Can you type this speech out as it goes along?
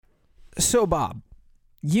So, Bob,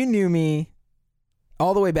 you knew me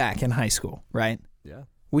all the way back in high school, right? Yeah.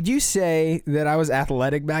 Would you say that I was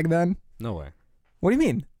athletic back then? No way. What do you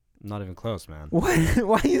mean? Not even close, man. What?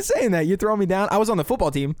 Why are you saying that? You throwing me down? I was on the football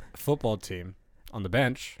team. Football team on the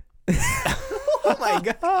bench. Oh my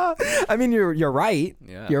god! I mean, you're right.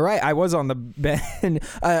 Yeah. You're right. I was on the bench.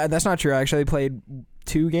 That's not true. I actually played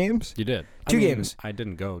 2 games. You did. Two games. I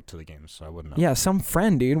didn't go to the games, so I wouldn't know. Yeah, some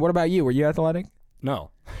friend, dude. What about you? Were you athletic?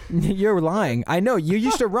 No. You're lying. I know. You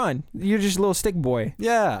used to run. You're just a little stick boy.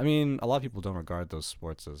 Yeah, I mean, a lot of people don't regard those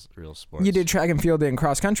sports as real sports. You did track and field and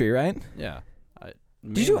cross country, right? Yeah.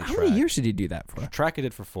 Did you? How many years did you do that for? Track I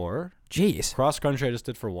did for 4. Jeez. Cross country I just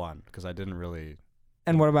did for 1 because I didn't really.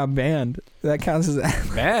 And what about band? That counts as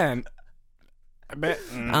Man.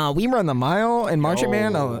 we run the mile and marching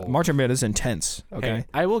band. Oh. Marching band is intense. Okay. Hey,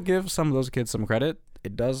 I will give some of those kids some credit.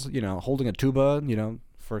 It does, holding a tuba,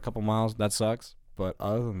 for a couple miles, that sucks. But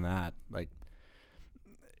other than that, like,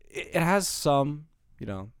 it has some,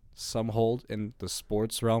 some hold in the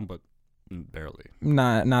sports realm, but barely.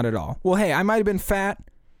 Not at all. Well, hey, I might have been fat,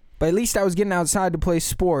 but at least I was getting outside to play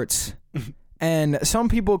sports. And some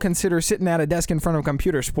people consider sitting at a desk in front of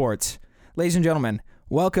computer sports. Ladies and gentlemen,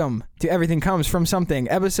 welcome to Everything Comes From Something,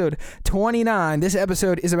 episode 29. This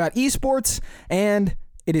episode is about esports, and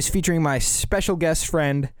it is featuring my special guest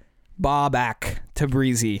friend, Bob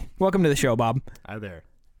Tabrizi. Welcome to the show, Bob. Hi there.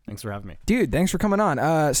 Thanks for having me. Dude, thanks for coming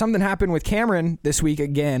on. Something happened with Cameron this week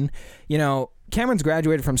again. Cameron's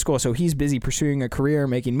graduated from school, so he's busy pursuing a career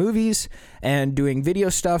making movies and doing video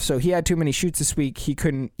stuff, so he had too many shoots this week. He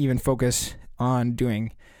couldn't even focus on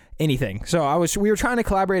doing anything. So we were trying to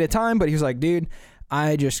collaborate at time, but he was like, dude,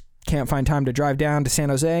 I just can't find time to drive down to San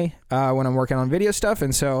Jose when I'm working on video stuff.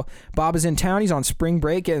 And so Bob is in town. He's on spring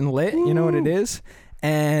break getting lit. Woo! You know what it is.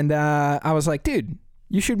 And I was like, dude,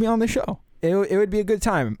 you should be on the show. It would be a good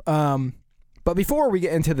time. But before we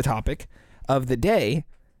get into the topic of the day,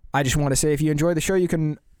 I just want to say if you enjoy the show, you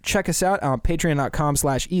can check us out on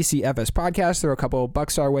patreon.com/ECFS podcast. Throw a couple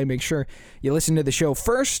bucks our way. Make sure you listen to the show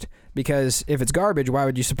first, because if it's garbage, why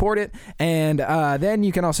would you support it? And then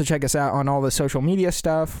you can also check us out on all the social media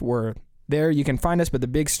stuff. We're there. You can find us, but the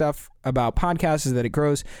big stuff about podcasts is that it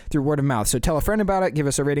grows through word of mouth. So tell a friend about it. Give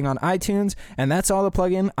us a rating on iTunes. And that's all the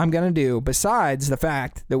plug-in I'm going to do, besides the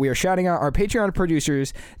fact that we are shouting out our Patreon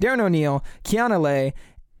producers, Darren O'Neill, Kiana Lay,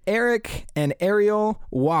 Eric and Ariel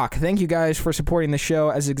Walk. Thank you guys for supporting the show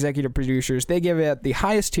as executive producers. They give it the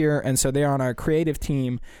highest tier, and so they're on our creative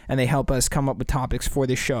team, and they help us come up with topics for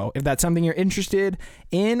the show. If that's something you're interested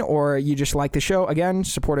in, or you just like the show, again,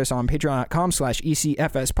 support us on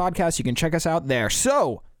patreon.com/ECFS podcast. You can check us out there.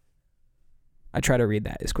 So I try to read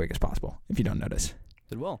that as quick as possible, if you don't notice.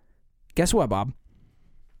 Did well. Guess what, Bob?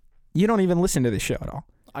 You don't even listen to this show at all.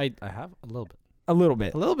 I have a little bit. A little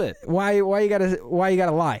bit. A little bit. Why you gotta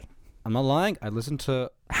lie? I'm not lying. I listened to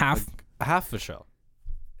half the show.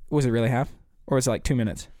 Was it really half? Or was it like 2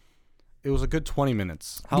 minutes? It was a good 20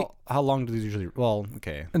 minutes. How long do these usually? Well,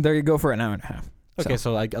 okay. And there you go for an hour and a half. Okay,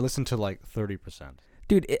 so I listened to like 30%.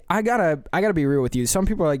 Dude, I gotta be real with you. Some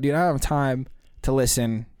people are like, dude, I don't have time to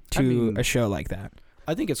listen to a show like that.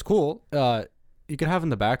 I think it's cool. You could have in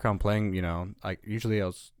the background playing. Like usually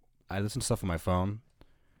I listen to stuff on my phone.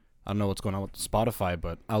 I don't know what's going on with Spotify,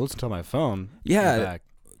 but I listen to it on my phone. Yeah,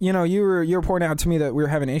 you were pointing out to me that we were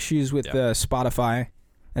having issues with Spotify,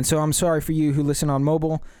 and so I'm sorry for you who listen on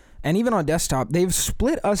mobile and even on desktop. They've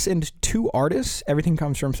split us into 2 artists. Everything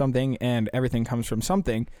Comes From Something and Everything Comes From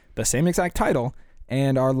Something, the same exact title,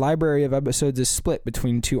 and our library of episodes is split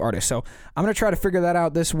between 2 artists. So I'm gonna try to figure that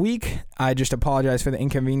out this week. I just apologize for the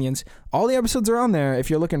inconvenience. All the episodes are on there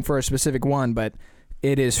if you're looking for a specific one, but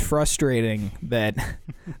it is frustrating that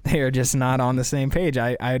they are just not on the same page.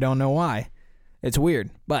 I don't know why. It's weird.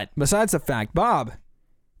 But besides the fact, Bob,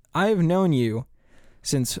 I have known you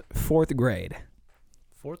since 4th grade.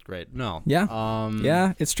 4th grade? No. Yeah.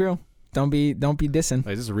 Yeah, it's true. Don't be dissing.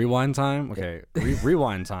 Wait, is this rewind time? Okay.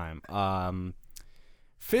 Rewind time. 5th.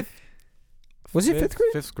 Was it 5th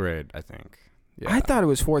grade? 5th grade, I think. Yeah. I thought it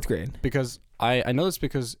was 4th grade. Because I know this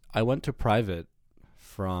because I went to private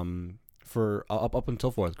for up until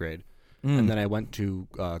 4th grade, and then I went to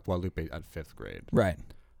Guadalupe at 5th grade. Right.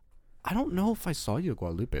 I don't know if I saw you at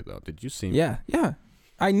Guadalupe though. Did you see me? Yeah.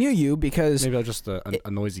 I knew you because maybe I was just a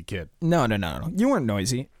noisy kid. No. You weren't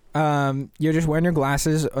noisy. You're just wearing your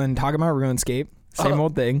glasses and talking about RuneScape. Same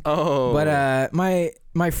old thing. Oh. But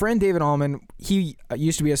my friend David Allman, he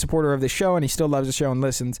used to be a supporter of the show, and he still loves the show and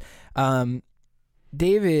listens.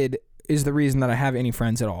 David is the reason that I have any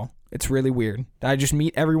friends at all. It's really weird. I just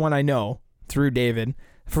meet everyone I know through David.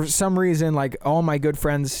 For some reason, like all my good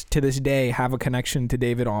friends to this day have a connection to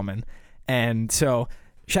David Allman. And so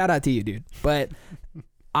shout out to you, dude. But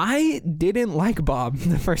I didn't like Bob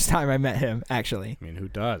the first time I met him, actually. I mean, who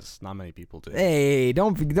does? Not many people do. Hey,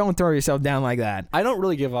 don't throw yourself down like that. I don't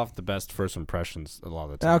really give off the best first impressions a lot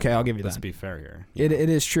of the time. Okay, I'll give you Let's that. be fair here. It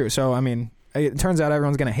is true. So, I mean, it turns out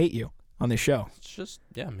everyone's going to hate you on this show. It's just,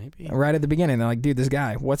 yeah, maybe. Right at the beginning, they're like, dude, this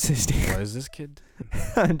guy, what's his deal? What is this kid?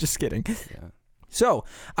 I'm just kidding. Yeah. So,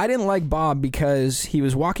 I didn't like Bob because he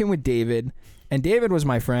was walking with David, and David was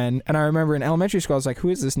my friend. And I remember in elementary school, I was like, who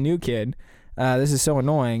is this new kid? This is so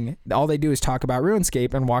annoying. All they do is talk about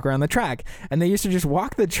RuneScape and walk around the track. And they used to just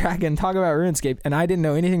walk the track and talk about RuneScape. And I didn't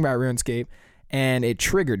know anything about RuneScape. And it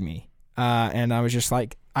triggered me. And I was just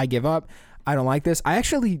like, I give up. I don't like this. I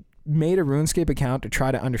actually made a RuneScape account to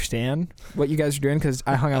try to understand what you guys are doing, because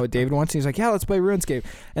I hung out with David once and he's like, yeah, let's play RuneScape.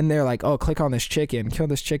 And they're like, oh, click on this chicken, kill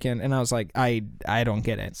this chicken. And I was like, I don't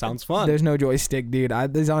get it. Sounds fun. There's no joystick, dude.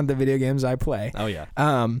 These aren't the video games I play. Oh, yeah.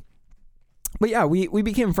 But yeah, we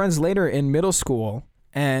became friends later in middle school,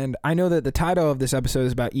 and I know that the title of this episode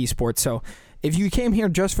is about esports. So if you came here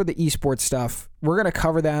just for the esports stuff, we're going to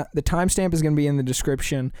cover that. The timestamp is going to be in the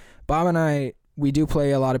description. Bob and I, we do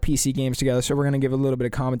play a lot of PC games together, so we're going to give a little bit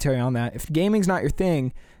of commentary on that. If gaming's not your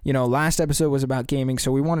thing, last episode was about gaming,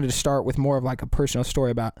 so we wanted to start with more of like a personal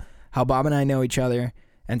story about how Bob and I know each other.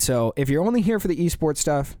 And so if you're only here for the esports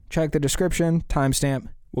stuff, check the description, timestamp.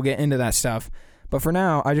 We'll get into that stuff. But for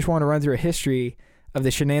now, I just want to run through a history of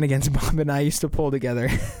the shenanigans Bob and I used to pull together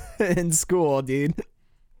in school, dude.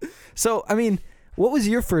 So, I mean, what was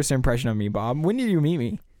your first impression of me, Bob? When did you meet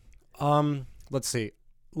me? Let's see.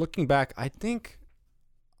 Looking back, I think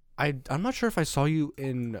I'm not sure if I saw you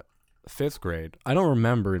in 5th grade. I don't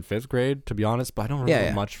remember in 5th grade, to be honest, but I don't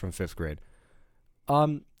remember much from 5th grade.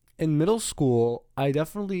 In middle school, I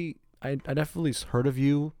definitely heard of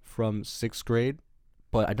you from 6th grade.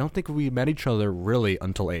 But I don't think we met each other really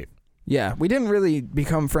until 8th. Yeah, we didn't really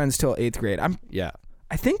become friends till 8th grade.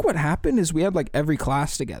 I think what happened is we had like every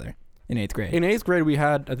class together in 8th grade. In 8th grade, we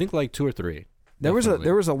had, I think, like 2 or 3. There was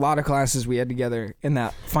a lot of classes we had together in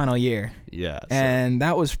that final year. Yeah. And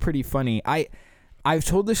that was pretty funny. I've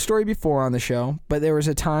told this story before on the show, but there was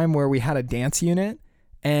a time where we had a dance unit.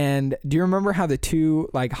 And do you remember how the 2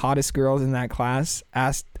 like hottest girls in that class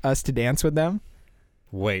asked us to dance with them?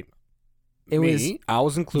 Wait. I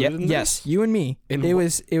was included in this? Yes, you and me. It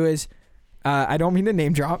was I don't mean to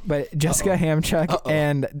name drop, but Jessica Hamchuk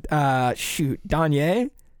and Danye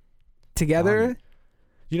together.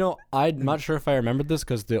 I'm not sure if I remembered this,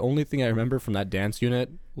 because the only thing I remember from that dance unit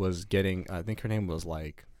was getting, I think her name was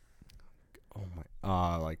like,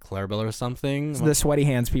 like Clarabelle or something. The sweaty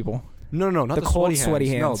hands people. No, not the cold sweaty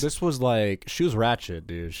hands. No, this was like, she was ratchet,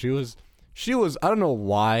 dude. She was I don't know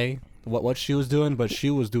why. What she was doing, but she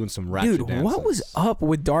was doing some ratchet dances. What was up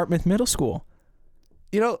with Dartmouth Middle School?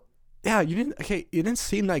 Yeah, you didn't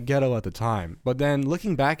seem that ghetto at the time, but then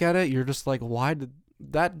looking back at it, you're just like, why did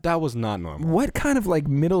that was not normal. What kind of like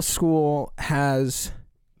middle school has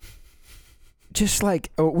just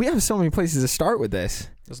like, we have so many places to start with this.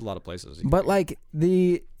 There's a lot of places. But like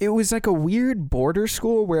it was like a weird border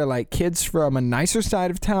school where like kids from a nicer side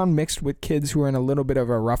of town mixed with kids who are in a little bit of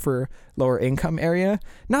a rougher, lower income area.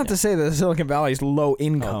 Not to say that Silicon Valley is low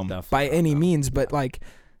income by any means, but like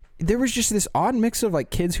there was just this odd mix of like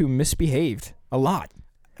kids who misbehaved a lot.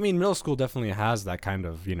 I mean, middle school definitely has that kind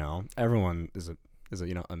of, everyone is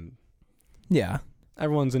yeah.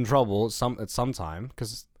 Everyone's in trouble at some time,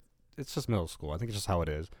 because it's just middle school. I think it's just how it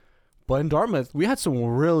is. But in Dartmouth, we had some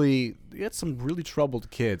really troubled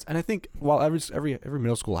kids, and I think while every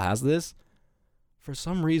middle school has this, for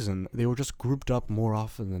some reason they were just grouped up more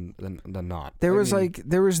often than not. There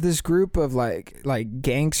was this group of like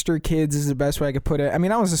gangster kids is the best way I could put it. I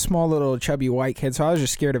mean, I was a small little chubby white kid, so I was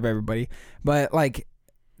just scared of everybody. But like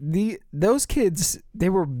those kids, they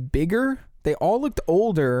were bigger. They all looked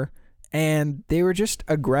older, and they were just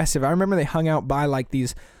aggressive. I remember they hung out by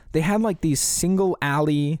they had like these single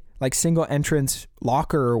alley, like single entrance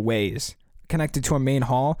locker ways connected to a main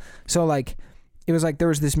hall. So like it was like there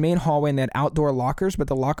was this main hallway and they had outdoor lockers, but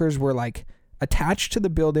the lockers were like attached to the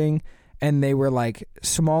building, and they were like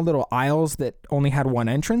small little aisles that only had one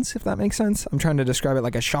entrance, if that makes sense. I'm trying to describe it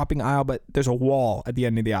like a shopping aisle, but there's a wall at the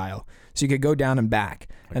end of the aisle. So you could go down and back.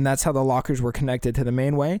 And that's how the lockers were connected to the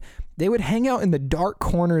main way. They would hang out in the dark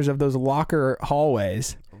corners of those locker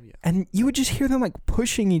hallways. Oh, yeah. And you would just hear them like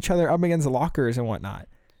pushing each other up against the lockers and whatnot.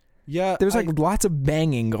 Yeah. There's like lots of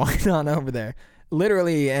banging going on over there.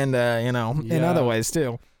 Literally and, in other ways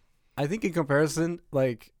too. I think in comparison,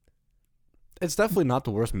 like, it's definitely not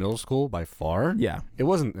the worst middle school by far. Yeah. It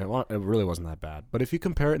really wasn't that bad. But if you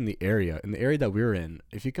compare it in the area that we were in,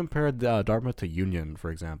 if you compare Dartmouth to Union,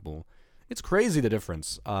 for example, it's crazy the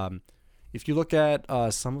difference. If you look at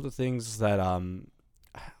some of the things that I mean,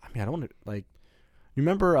 I don't want to like. You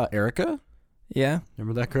remember Erica? Yeah.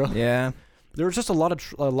 Remember that girl? Yeah. There was just a lot of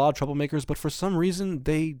troublemakers, but for some reason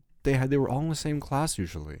they were all in the same class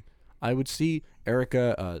usually. I would see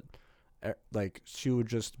Erica, like she would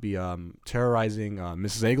just be terrorizing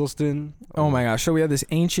Mrs. Eggleston. Oh my gosh! So we had this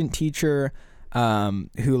ancient teacher,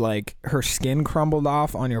 who like her skin crumbled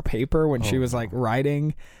off on your paper when she was like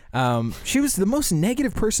writing. She was the most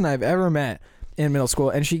negative person I've ever met in middle school,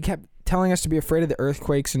 and she kept telling us to be afraid of the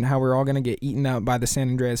earthquakes and how we're all gonna get eaten out by the San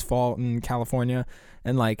Andreas Fault in California,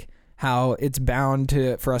 and like how it's bound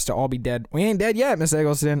for us to all be dead. We ain't dead yet, Miss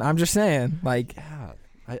Eggleston. I'm just saying, like. Yeah.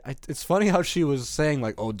 It's funny how she was saying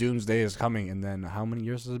like, "Oh, doomsday is coming," and then how many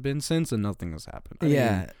years has it been since, and nothing has happened. I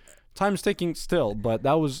mean, time's ticking still, but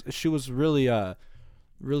she was really,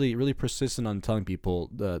 really persistent on telling people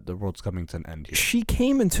the world's coming to an end here. She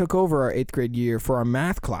came and took over our 8th grade year for our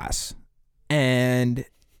math class, and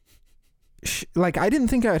like I didn't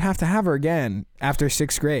think I would have to have her again after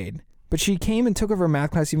 6th grade. But she came and took over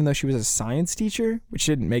math class even though she was a science teacher, which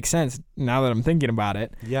didn't make sense now that I'm thinking about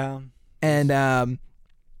it. Yeah, and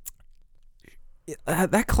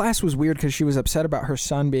that class was weird because she was upset about her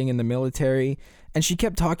son being in the military, and she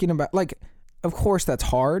kept talking about, like, of course that's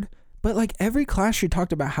hard, but like every class she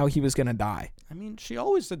talked about how he was gonna die. I mean, she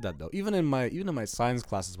always did that though. Even in my science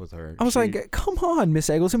classes with her, I was like, come on, Miss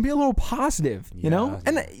Eggleston, be a little positive, you know?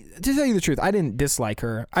 And to tell you the truth, I didn't dislike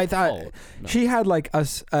her. I thought she had like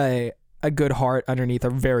a good heart underneath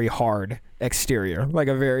a very hard exterior, like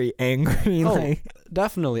a very angry.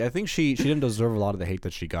 Definitely. I think she didn't deserve a lot of the hate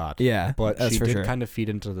that she got. Yeah, but she did kind of feed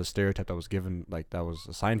into the stereotype that was given, like that was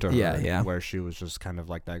assigned to her. Yeah. Where she was just kind of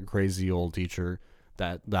like that crazy old teacher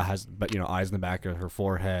that has, but eyes in the back of her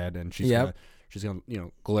forehead, and she's gonna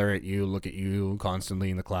glare at you, look at you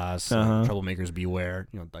constantly in the class. Troublemakers beware.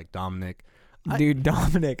 Like Dominic. Dude,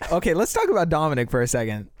 Dominic. Okay, let's talk about Dominic for a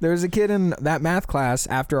second. There was a kid in that math class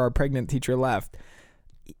after our pregnant teacher left.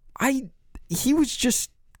 He was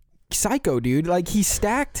just psycho, dude. Like we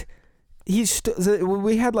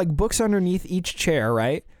had like books underneath each chair,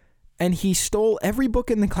 right? And he stole every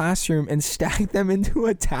book in the classroom and stacked them into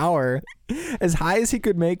a tower as high as he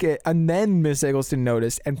could make it. And then Miss Eggleston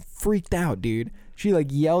noticed and freaked out, dude. She like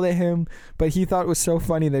yelled at him, but he thought it was so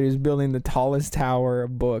funny that he was building the tallest tower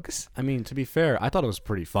of books. I mean, to be fair, I thought it was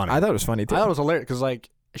pretty funny. I thought it was funny too. I thought it was hilarious because like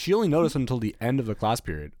she only noticed until the end of the class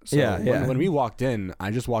period. So when we walked in,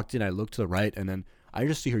 I just walked in, I looked to the right, and then I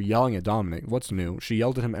just see her yelling at Dominic. What's new? She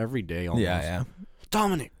yelled at him every day almost. Yeah.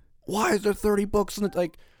 Dominic, why is there 30 books in it?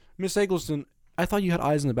 Like, Miss Eggleston, I thought you had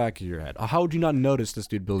eyes in the back of your head. How would you not notice this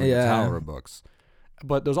dude building a tower of books?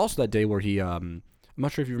 But there was also that day where he, I'm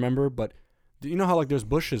not sure if you remember, but you know how like there's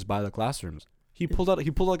bushes by the classrooms? He pulled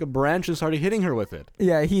like a branch and started hitting her with it.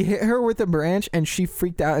 Yeah, he hit her with a branch and she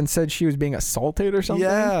freaked out and said she was being assaulted or something.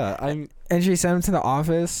 Yeah, and she sent him to the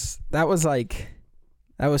office. That was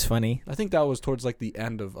funny. I think that was towards like the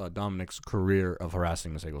end of Dominic's career of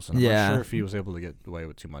harassing Miss Eggleston. I'm not sure if he was able to get away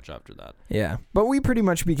with too much after that. Yeah, but we pretty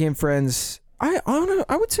much became friends. I don't know.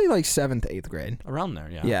 I would say like 7th, 8th grade. Around there,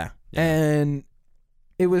 yeah. Yeah. And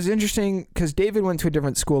it was interesting because David went to a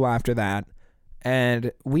different school after that,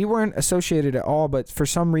 and we weren't associated at all. But for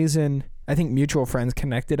some reason, I think mutual friends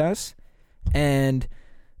connected us, and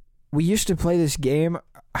we used to play this game.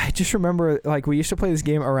 I just remember, like, we used to play this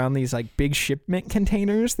game around these, like, big shipment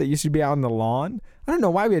containers that used to be out on the lawn. I don't know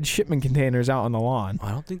why we had shipment containers out on the lawn.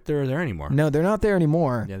 I don't think they're there anymore. No, they're not there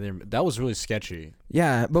anymore. Yeah, that was really sketchy.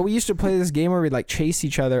 Yeah, but we used to play this game where we'd, like, chase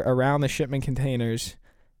each other around the shipment containers.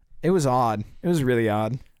 It was odd. It was really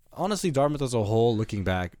odd. Honestly, Dartmouth as a whole, looking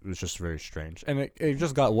back, was just very strange. And it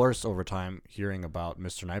just got worse over time, hearing about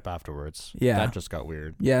Mr. Knipe afterwards. Yeah. That just got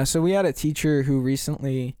weird. Yeah, so we had a teacher who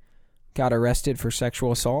recently got arrested for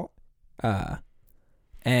sexual assault,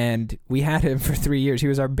 and we had him for 3 years. He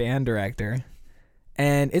was our band director,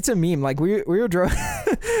 and it's a meme. Like we were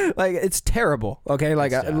like it's terrible. Okay,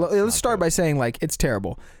 like let's start by saying like it's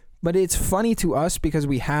terrible, but it's funny to us because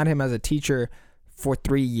we had him as a teacher for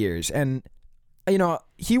 3 years, and you know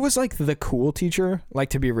he was like the cool teacher. Like,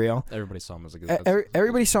 to be real, everybody saw him as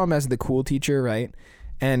everybody saw him as the cool teacher, right?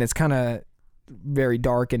 And it's kind of very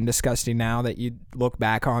dark and disgusting now that you look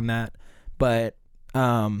back on that. But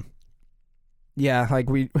yeah, like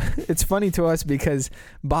it's funny to us because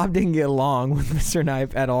Bob didn't get along with Mr.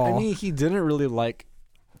 Knipe at all. I mean, he didn't really like.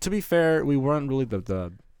 To be fair, we weren't really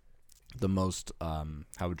the most how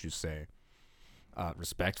would you say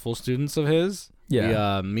respectful students of his.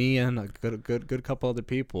 Yeah, me and a good couple other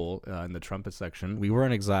people in the trumpet section, we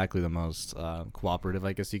weren't exactly the most cooperative,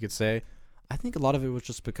 I guess you could say. I think a lot of it was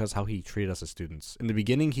just because how he treated us as students. In the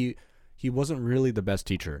beginning, he wasn't really the best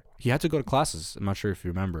teacher. He had to go to classes. I'm not sure if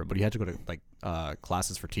you remember, but he had to go to like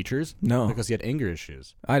classes for teachers. No. Because he had anger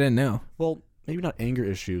issues. I didn't know. Well, maybe not anger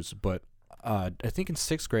issues, but I think in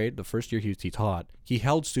 6th grade, the first year he taught, he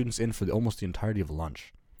held students in for almost the entirety of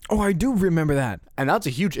lunch. Oh, I do remember that. And that's a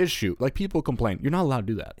huge issue. Like, people complain. You're not allowed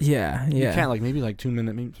to do that. Yeah. You can't, like, maybe like 2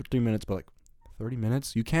 minutes, maybe 3 minutes, but like 30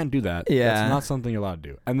 minutes? You can't do that. Yeah. That's not something you're allowed to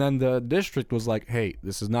do. And then the district was like, hey,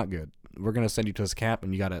 this is not good. We're going to send you to this camp,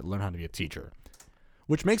 and you got to learn how to be a teacher.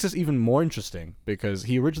 Which makes this even more interesting, because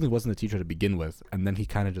he originally wasn't a teacher to begin with, and then he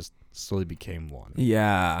kind of just slowly became one.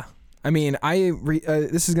 Yeah. I mean,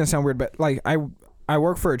 this is going to sound weird, but like I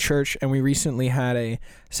work for a church, and we recently had a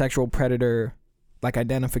sexual predator like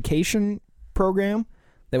identification program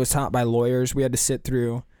that was taught by lawyers. We had to sit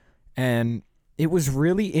through, and it was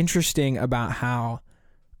really interesting about how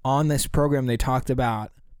on this program they talked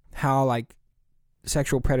about how like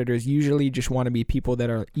sexual predators usually just want to be people that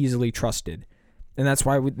are easily trusted. And that's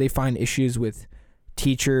why they find issues with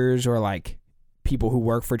teachers or like people who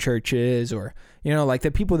work for churches, or, you know, like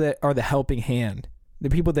the people that are the helping hand,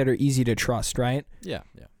 the people that are easy to trust, right? Yeah.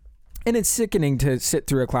 And it's sickening to sit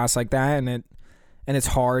through a class like that, and it's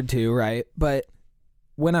hard to, right? But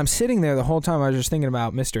when I'm sitting there the whole time, I was just thinking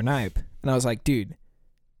about Mr. Knipe, and I was like, dude,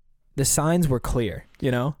 the signs were clear, you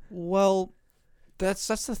know? Well, that's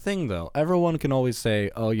the thing, though. Everyone can always say,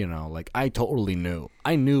 oh, you know, like, I totally knew.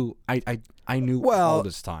 I knew all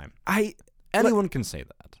this time. Anyone can say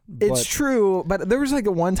that. It's true, but there was like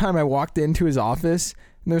a one time I walked into his office,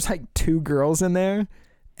 and there's like 2 girls in there,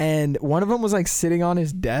 and one of them was like sitting on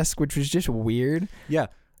his desk, which was just weird. Yeah.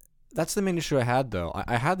 That's the main issue I had, though.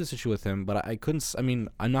 I had this issue with him, but I couldn't. I mean,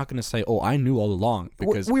 I'm not going to say, oh, I knew all along,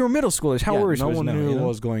 because we were middle schoolers. How were we no supposed one to know? knew You know? what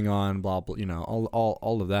was going on, blah, blah, you know,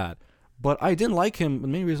 all of that. But I didn't like him. The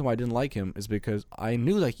main reason why I didn't like him is because I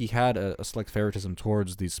knew that he had a select favoritism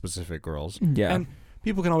towards these specific girls. Yeah. And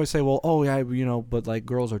people can always say, well, oh, yeah, you know, but like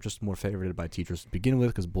girls are just more favorited by teachers to begin with,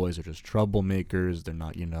 because boys are just troublemakers. They're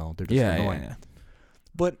not, you know, they're just annoying. Yeah.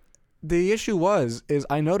 But the issue is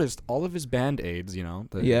I noticed all of his band-aids, you know,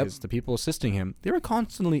 the people assisting him, they were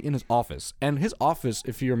constantly in his office. And his office,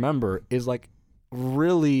 if you remember, is like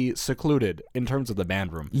really secluded in terms of the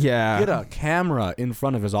band room. Yeah. He had a camera in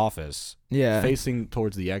front of his office, facing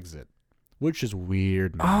towards the exit, which is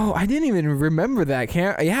weird, man. Oh, I didn't even remember that.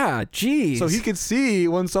 Yeah, geez. So he could see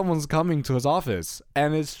when someone's coming to his office,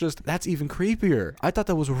 and it's just, that's even creepier. I thought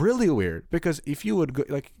that was really weird, because if you would go,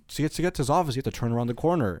 like, to get to his office, you have to turn around the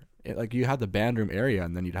corner. Like, you had the band room area,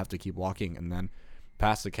 and then you'd have to keep walking, and then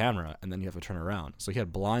past the camera, and then you have to turn around. So he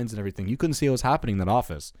had blinds and everything. You couldn't see what was happening in that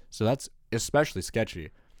office. So that's especially sketchy.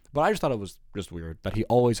 But I just thought it was just weird that he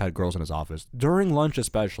always had girls in his office during lunch,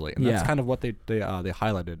 especially, and that's kind of what they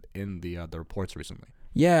highlighted in the reports recently.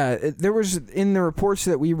 Yeah, there was in the reports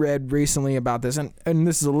that we read recently about this, and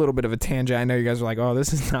this is a little bit of a tangent. I know you guys are like, oh,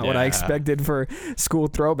 this is not what I expected for school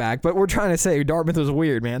throwback, but we're trying to say Dartmouth was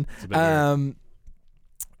weird, man.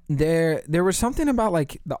 There was something about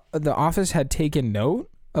like the office had taken note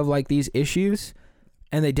of like these issues,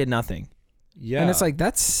 and they did nothing. Yeah, and it's like,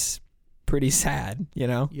 that's pretty sad, you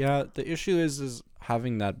know? Yeah, the issue is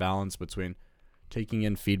having that balance between taking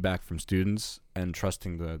in feedback from students and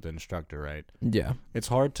trusting the instructor, right? Yeah. It's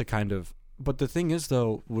hard to kind of, but the thing is,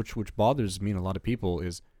 though, which bothers me and a lot of people,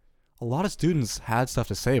 is a lot of students had stuff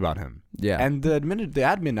to say about him. Yeah. And the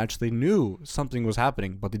admin actually knew something was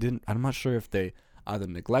happening, but they didn't. I'm not sure if they either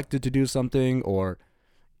neglected to do something, or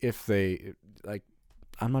if they, like,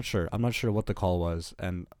 I'm not sure. I'm not sure what the call was,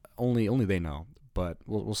 and only they know. But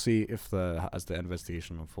we'll see as the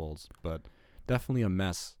investigation unfolds. But definitely a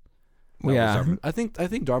mess. Yeah, I think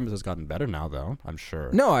Dartmouth has gotten better now, though. I'm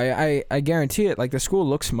sure. No, I guarantee it. Like, the school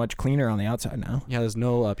looks much cleaner on the outside now. Yeah, there's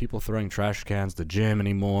no people throwing trash cans to the gym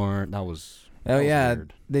anymore. That was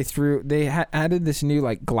weird. They added this new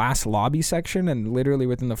like glass lobby section, and literally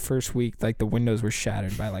within the first week, like the windows were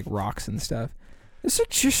shattered by like rocks and stuff. It's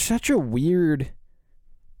just such a weird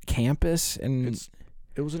campus, and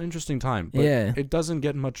it was an interesting time. But it doesn't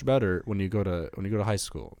get much better when you go to high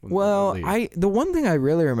school. Well, the one thing I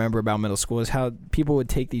really remember about middle school is how people would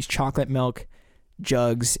take these chocolate milk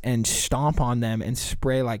jugs and stomp on them and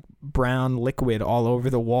spray like brown liquid all over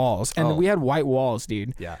the walls. And we had white walls,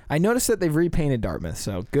 dude. Yeah. I noticed that they've repainted Dartmouth,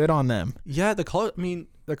 so good on them. Yeah, the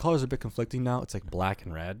colors are a bit conflicting now. It's like black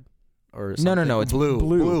and red or something. No, it's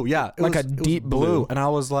blue. Yeah. It was deep blue. And I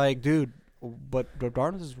was like, dude, but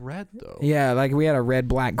Dartmouth is red, though. Yeah, like we had a red,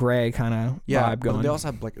 black, gray kind of vibe going. They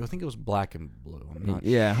also had I think it was black and blue. I'm not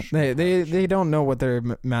sure. They don't know what their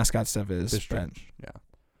mascot stuff is. It's strange. Yeah.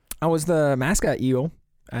 I was the mascot eel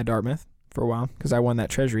at Dartmouth. for a while because I won that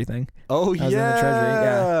treasury thing. Oh I was in the yeah. Treasury,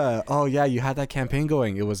 yeah. Oh yeah. You had that campaign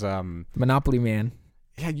going. It was Monopoly Man.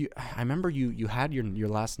 Yeah. I remember you had your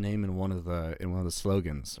last name in one of the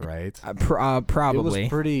slogans, right? Probably.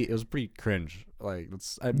 It was pretty cringe. Like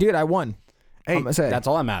Dude, I won. hey, I'm gonna say. that's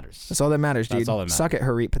all that matters. That's all that matters, dude. That's all that matters. Suck it,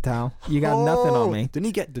 Harit Patel. You got nothing on me. Didn't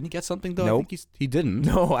he get something though? Nope. I think he didn't.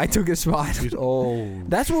 No, I took his spot. Oh.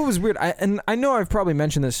 That's what was weird. I know I've probably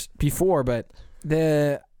mentioned this before, but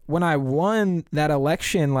when I won that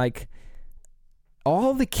election, like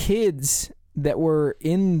all the kids that were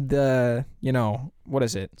in the, what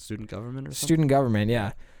is it? Student government or something? Student government,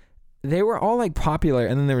 yeah. They were all like popular,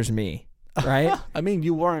 and then there was me, right? I mean,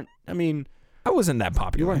 you weren't. I mean, I wasn't that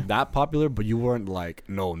popular. you weren't that popular, but you weren't like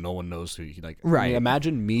no one knows who you like. Right. I mean,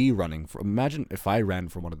 imagine me running for. Imagine if I ran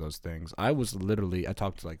for one of those things. I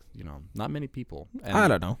talked to not many people. And I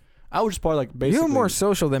don't know. I was just part of like basically. You were more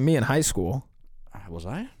social than me in high school. Was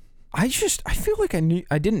I? I feel like I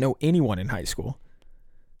didn't know anyone in high school.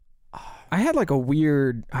 I had like a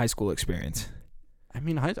weird high school experience. I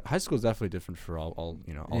mean, high school is definitely different for all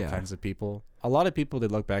Yeah. kinds of people. A lot of people, they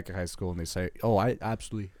look back at high school and they say, "Oh, I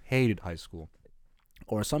absolutely hated high school."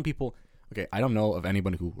 Or some people, okay, I don't know of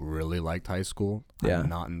anybody who really liked high school. Yeah. I'm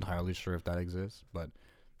not entirely sure if that exists, but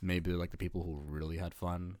maybe they're like the people who really had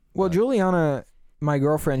fun. Well, But Juliana, my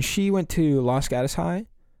girlfriend, she went to Los Gatos High,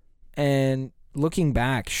 and looking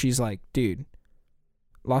back, she's like, dude,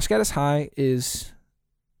 Los Gatos High is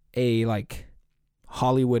a like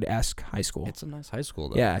Hollywood-esque high school. it's a nice high school,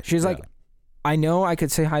 though. Yeah, she's like, I know I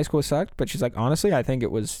could say high school sucked, but she's like, honestly, I think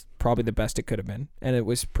it was probably the best it could have been, and it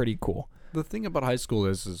was pretty cool. The thing about high school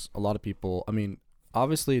is a lot of people, I mean,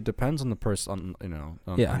 obviously it depends on the person,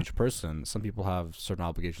 on Yeah. each person. Some people have certain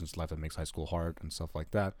obligations in life that makes high school hard and stuff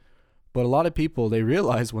like that. But a lot of people, they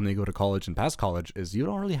realize when they go to college and past college is you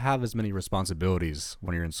don't really have as many responsibilities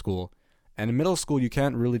when you're in school. And in middle school, you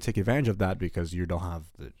can't really take advantage of that because you don't have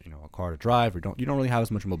a car to drive, or you don't really have as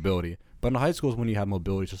much mobility. But in high school is when you have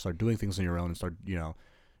mobility to start doing things on your own and start,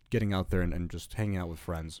 getting out there and just hanging out with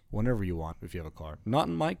friends whenever you want if you have a car. Not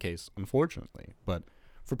in my case, unfortunately. But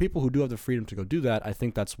for people who do have the freedom to go do that, I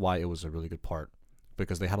think that's why it was a really good part.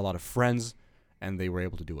 Because they had a lot of friends and they were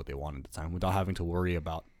able to do what they wanted at the time without having to worry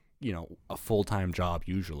about, a full-time job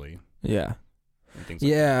usually. Yeah. And things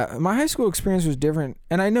like Yeah, my high school experience was different,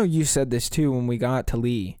 and I know you said this too when we got to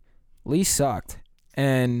Lee. Lee sucked,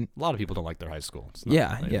 and that. A lot of people don't like their high school. It's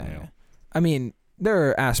yeah. I mean, there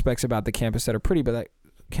are aspects about the campus that are pretty, but that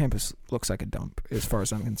campus looks like a dump as far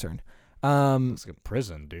as I'm concerned. It's like a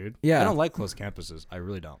prison, dude. Yeah. I don't like closed campuses. I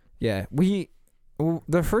really don't. Yeah,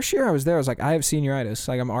 the first year I was there, I was like, I have senioritis.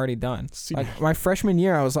 Like, I'm already done. Like, my freshman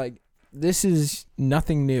year, I was like, this is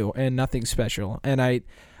nothing new and nothing special, and I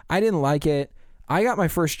didn't like it. I got my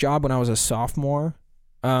first job when I was a sophomore,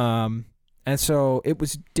 and so it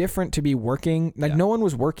was different to be working. Like, no one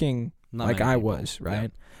was working Not like many I people. was,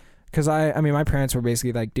 right? Because I mean, my parents were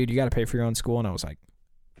basically like, dude, you got to pay for your own school, and I was like,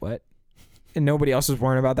 what? And nobody else was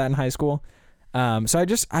worrying about that in high school. So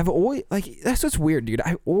I've always, like, that's what's weird, dude.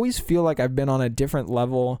 I always feel like I've been on a different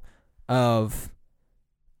level of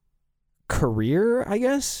career, I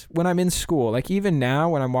guess, when I'm in school. Like, even now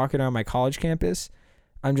when I'm walking around my college campus,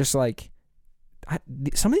 I'm just like,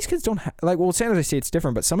 some of these kids don't have, like, well, San Jose State's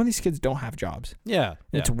different, but some of these kids don't have jobs. Yeah.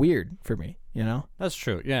 It's weird for me, That's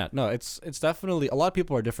true. Yeah. No, it's definitely, a lot of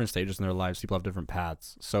people are at different stages in their lives. People have different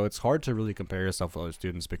paths. So it's hard to really compare yourself with other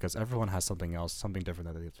students because everyone has something else, something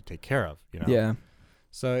different that they have to take care of, Yeah.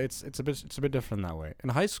 So it's a bit different that way. In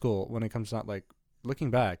high school, when it comes to, like,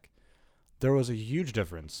 looking back, there was a huge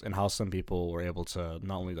difference in how some people were able to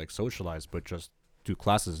not only like socialize but just do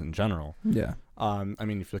classes in general. Yeah. I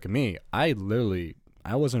mean, if you look at me, I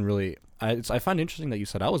wasn't really. I find it interesting that you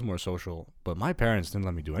said I was more social, but my parents didn't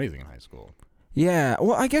let me do anything in high school. Yeah.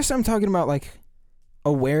 Well, I guess I'm talking about, like,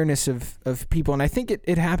 awareness of people, and I think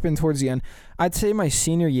it happened towards the end. I'd say my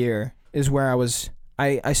senior year is where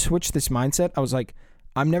I switched this mindset. I was like,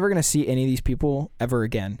 I'm never going to see any of these people ever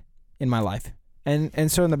again in my life.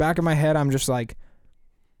 And so in the back of my head, I'm just like,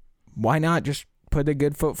 why not just put a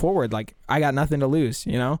good foot forward? Like, I got nothing to lose,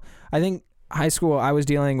 I think high school, I was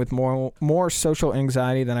dealing with more social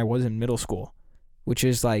anxiety than I was in middle school, which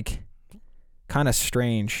is, like, kind of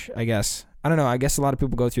strange, I guess. I don't know. I guess a lot of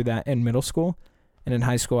people go through that in middle school, and in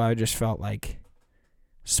high school, I just felt like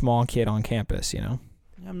small kid on campus,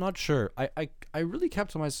 I'm not sure. I really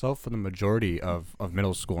kept to myself for the majority of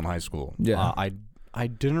middle school and high school. Yeah. I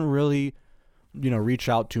didn't really, reach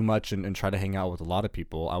out too much and try to hang out with a lot of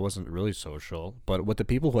people. I wasn't really social, but with the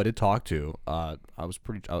people who I did talk to, I was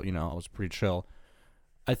pretty chill.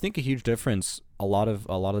 I think a huge difference a lot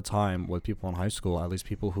of time with people in high school, at least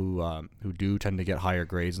people who do tend to get higher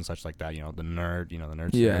grades and such like that, the nerd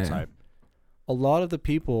stereotype. A lot of the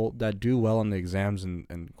people that do well on the exams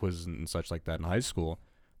and quizzes and such like that in high school,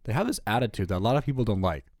 they have this attitude that a lot of people don't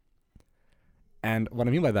like. And what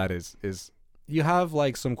I mean by that is you have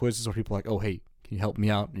like some quizzes where people are like, oh, hey, can you help me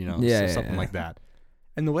out? Something like that.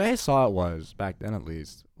 And the way I saw it was, back then at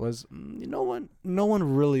least, was no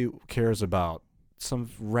one really cares about some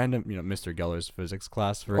random, Mr. Geller's physics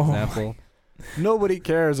class, for example. Nobody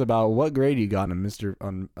cares about what grade you got on Mr.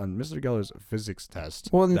 Geller's physics test.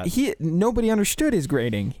 Well, nobody understood his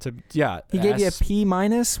grading. He gave you a P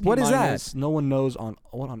minus. What is that? No one knows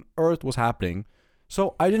what on earth was happening.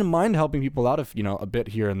 So I didn't mind helping people out a bit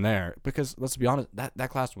here and there, because let's be honest, that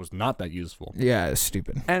class was not that useful. Yeah, it's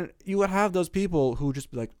stupid. And you would have those people who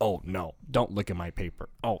just be like, oh no, don't look at my paper.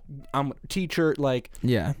 Oh, I'm a teacher. Like,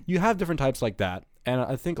 yeah, you have different types like that. And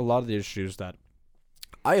I think a lot of the issues that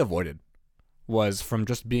I avoided was from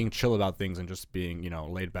just being chill about things and just being,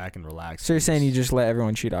 laid back and relaxed. So you're saying you just let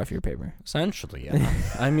everyone cheat off your paper? Essentially, yeah.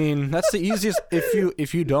 I mean, that's the easiest.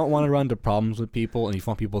 If you don't want to run into problems with people and you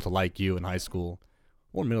want people to like you in high school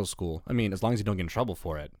or middle school, I mean, as long as you don't get in trouble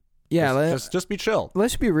for it. Yeah, just be chill.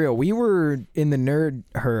 Let's be real. We were in the nerd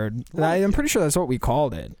herd. I'm pretty sure that's what we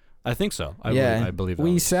called it. I think so. I believe that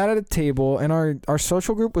we sat at a table, and our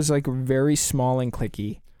social group was like very small and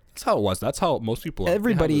cliquey. That's how it was. That's how most people are.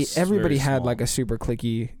 Everybody had like a super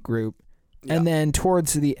cliquey group. Yeah. And then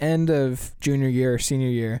towards the end of junior year, senior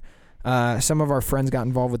year, some of our friends got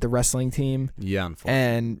involved with the wrestling team. Yeah,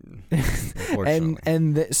 unfortunately.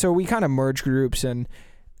 So we kind of merged groups, and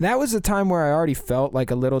that was the time where I already felt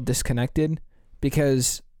like a little disconnected,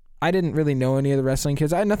 because I didn't really know any of the wrestling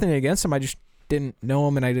kids. I had nothing against them. I just didn't know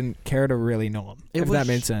them, and I didn't care to really know them. That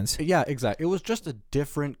made sense. Yeah, exactly. It was just a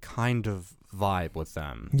different kind of vibe with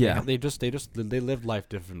them. Yeah, they lived life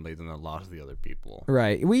differently than a lot of the other people.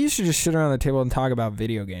 Right. We used to just sit around the table and talk about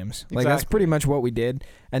video games. Like, that's pretty much what we did.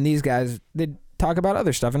 And these guys, they'd talk about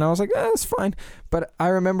other stuff, and I was like, that's fine. But I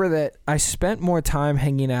remember that I spent more time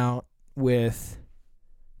hanging out with.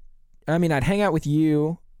 I'd hang out with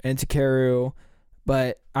you and Takeru,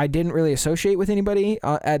 but I didn't really associate with anybody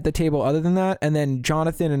at the table other than that. And then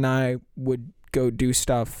Jonathan and I would go do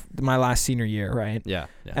stuff my last senior year, right? Yeah.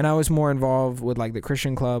 And I was more involved with like the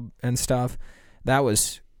Christian club and stuff. That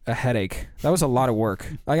was a headache. That was a lot of work.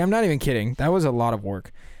 Like, I'm not even kidding. That was a lot of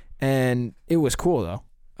work. And it was cool though.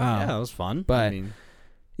 Yeah, it was fun. But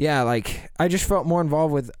yeah, like, I just felt more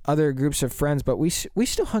involved with other groups of friends, but we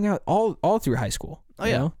still hung out all through high school. Oh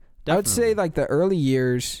yeah. I would say like the early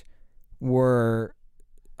years were,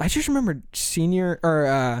 I just remember junior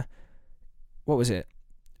and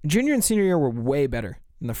senior year were way better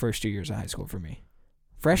than the first 2 years of high school for me.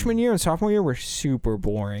 Freshman year and sophomore year were super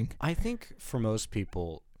boring. I think for most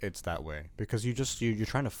people it's that way, because you're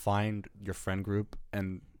trying to find your friend group,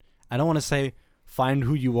 and I don't want to say find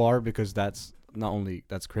who you are, because that's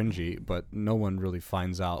cringy, but no one really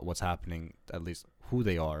finds out what's happening, at least who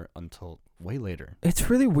they are, until way later. It's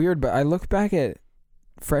really weird, but I look back at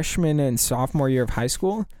freshman and sophomore year of high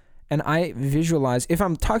school, and I visualize, if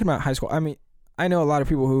I'm talking about high school, I know a lot of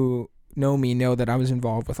people who know me know that I was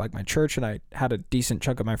involved with like my church, and I had a decent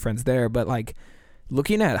chunk of my friends there, but like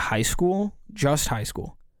looking at high school, just high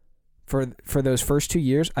school, for those first 2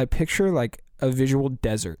 years, I picture like a visual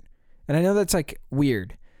desert. And I know that's like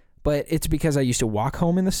weird, but it's because I used to walk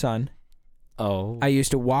home in the sun. Oh. I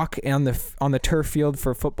used to walk on the turf field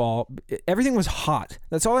for football. Everything was hot.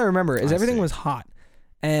 That's all I remember is everything was hot.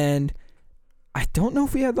 And I don't know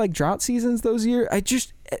if we had like drought seasons those years.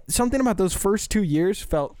 Something about those first 2 years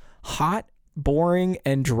felt hot, boring,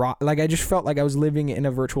 and dry. Like, I just felt like I was living in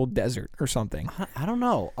a virtual desert or something. I don't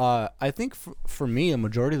know. I think for me, a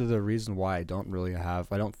majority of the reason why I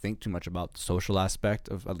don't think too much about the social aspect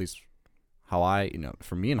of at least how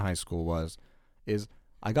for me in high school is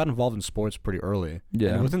I got involved in sports pretty early. Yeah.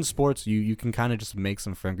 And within sports, you can kind of just make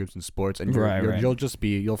some friend groups in sports, and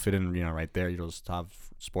you'll fit in, right there. You'll just have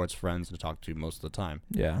sports friends to talk to most of the time.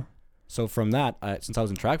 Yeah. So from that, since I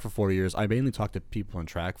was in track for 4 years, I mainly talked to people in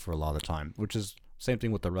track for a lot of the time, which is same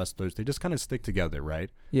thing with the wrestlers. They just kind of stick together,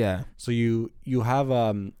 right? Yeah. So you have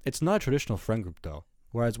it's not a traditional friend group though.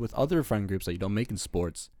 Whereas with other friend groups that you don't make in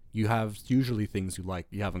sports, you have usually things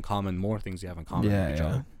you have in common, more things you have in common with each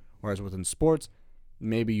other. Whereas within sports,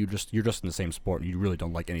 maybe you're just in the same sport and you really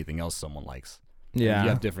don't like anything else someone likes. Yeah. You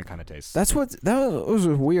have different kind of tastes. That was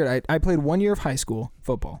weird. I played 1 year of high school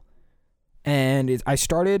football. And I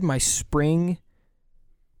started my spring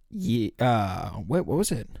what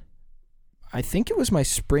was it? I think it was my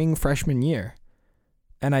spring freshman year.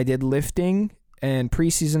 And I did lifting and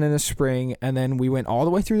preseason in the spring, and then we went all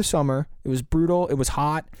the way through the summer. It was brutal. It was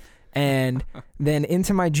hot. And then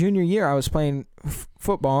into my junior year, I was playing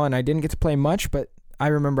football, and I didn't get to play much, but I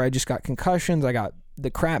remember I just got concussions. I got the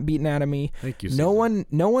crap beaten out of me. Thank you. No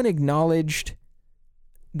one acknowledged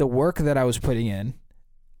the work that I was putting in.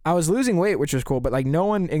 I was losing weight, which was cool, but like no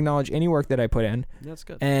one acknowledged any work that I put in. That's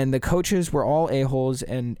good. And the coaches were all a-holes,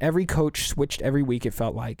 and every coach switched every week, it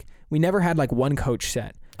felt like. We never had like one coach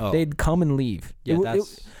set. Oh. They'd come and leave. Yeah,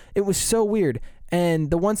 It was so weird. And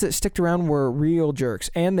the ones that sticked around were real jerks,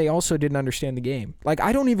 and they also didn't understand the game. Like,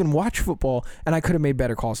 I don't even watch football, and I could have made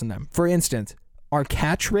better calls than them. For instance, our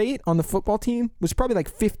catch rate on the football team was probably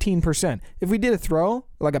like 15%. If we did a throw,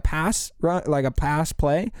 like a pass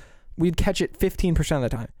play, we'd catch it 15% of the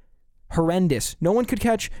time. Horrendous. No one could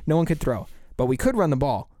catch, no one could throw, but we could run the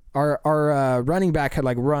ball. Our running back had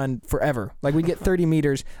like run forever. Like we'd get 30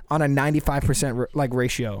 meters on a 95% like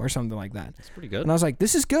ratio or something like that. That's pretty good. And I was like,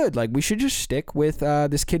 this is good. Like we should just stick with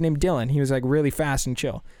this kid named Dylan. He was like really fast and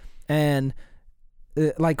chill. And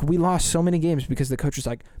like we lost so many games because the coach was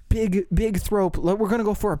like, big throw. We're going to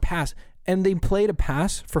go for a pass. And they played a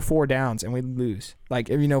pass for 4 downs and we'd lose. Like,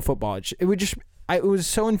 if you know football, it was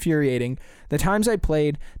so infuriating. The times I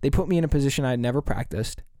played, they put me in a position I had never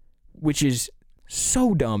practiced, which is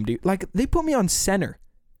so dumb, dude. Like, they put me on center.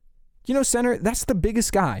 You know, center, that's the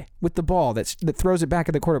biggest guy with the ball that throws it back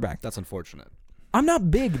at the quarterback. That's unfortunate. I'm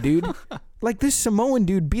not big, dude. Like, this Samoan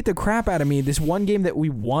dude beat the crap out of me this one game that we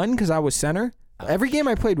won because I was center. Every game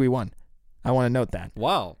I played, we won. I want to note that.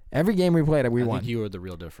 Wow. Every game we played, we won. I think you were the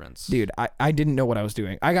real difference. Dude, I didn't know what I was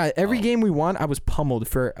doing. I got every game we won, I was pummeled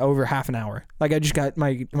for over half an hour. Like, I just got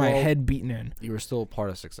my head beaten in. You were still part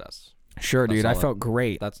of success. Sure, dude. I felt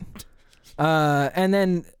great. That's... And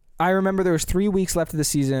then I remember there was 3 weeks left of the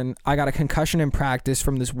season. I got a concussion in practice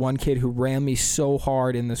from this one kid who ran me so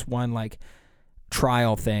hard in this one like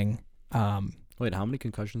trial thing. Wait, how many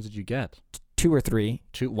concussions did you get? 2 or 3.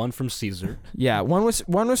 2. One from Caesar. Yeah, one was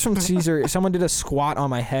from Caesar. Someone did a squat on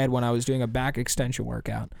my head when I was doing a back extension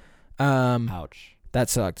workout. Ouch. That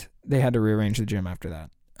sucked. They had to rearrange the gym after that.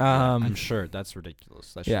 I'm sure that's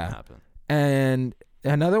ridiculous. That shouldn't happen. And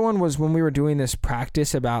another one was when we were doing this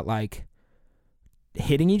practice about like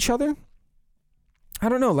hitting each other. I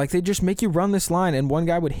don't know, like they just make you run this line and one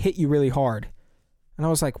guy would hit you really hard. And I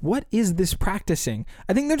was like, what is this practicing?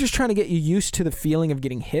 I think they're just trying to get you used to the feeling of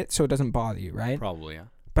getting hit so it doesn't bother you, right? Probably, yeah.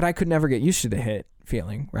 But I could never get used to the hit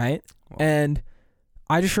feeling, right? Well, and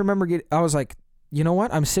I just remember I was like, you know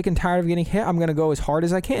what? I'm sick and tired of getting hit. I'm going to go as hard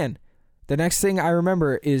as I can. The next thing I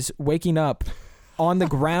remember is waking up on the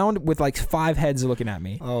ground with like 5 heads looking at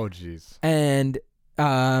me. Oh, jeez. And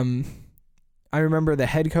I remember the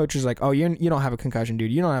head coach was like, "Oh, you don't have a concussion, dude.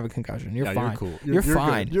 You don't have a concussion. You're fine. You're cool. You're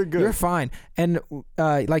fine. Good. You're good. You're fine." And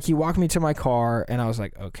like he walked me to my car, and I was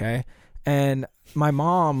like, "Okay." And my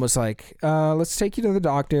mom was like, "Let's take you to the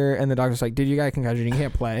doctor." And the doctor's like, "Dude, you got a concussion. You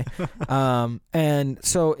can't play." And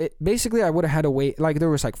so basically I would have had to wait. Like there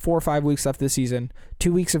was like 4 or 5 weeks left this season,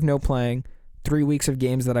 2 weeks of no playing, 3 weeks of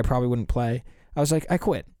games that I probably wouldn't play. I was like, I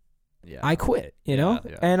quit. Yeah. I quit. You know.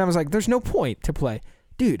 Yeah. And I was like, "There's no point to play."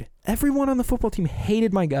 Dude, everyone on the football team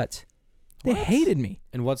hated my guts. They hated me.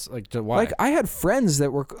 And what's like why? Like I had friends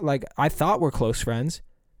that were like I thought were close friends.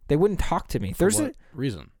 They wouldn't talk to me. For what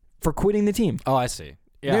reason? For quitting the team. Oh, I see.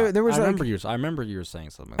 Yeah, there was I remember you were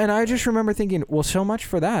saying something. And I just remember thinking, well, so much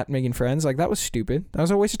for that, making friends. Like that was stupid. That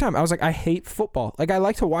was a waste of time. I was like, I hate football. Like I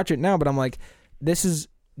like to watch it now, but I'm like, this is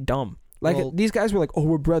dumb. Like these guys were like, oh,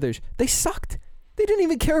 we're brothers. They sucked. They didn't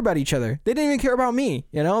even care about each other. They didn't even care about me.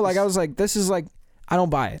 You know, like I was like, this is like. I don't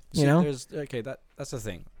buy it, you know? That's the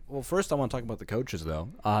thing. Well, first I want to talk about the coaches, though.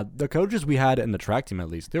 The coaches we had in the track team, at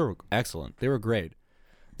least, they were excellent. They were great.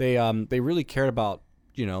 They really cared about,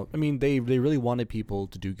 you know, I mean, they really wanted people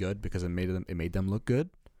to do good because it made them look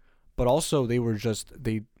good. But also they were just,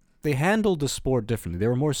 they handled the sport differently. They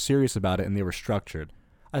were more serious about it and they were structured.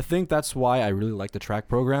 I think that's why I really like the track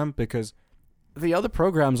program because the other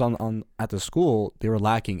programs on at the school, they were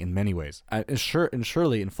lacking in many ways. And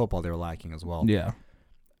surely in football they were lacking as well. Yeah.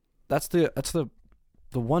 That's the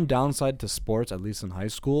one downside to sports, at least in high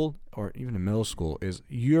school or even in middle school, is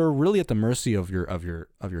you're really at the mercy of your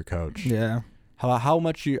coach. Yeah. However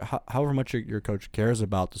much your coach cares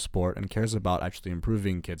about the sport and cares about actually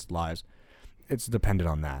improving kids' lives, it's dependent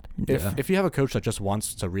on that. Yeah. If you have a coach that just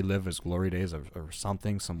wants to relive his glory days or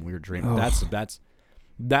something, some weird dream, that's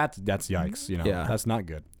yikes. You know, that's not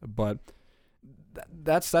good. But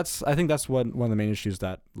that's I think that's one of the main issues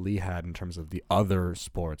that Lee had in terms of the other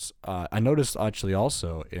sports. I noticed actually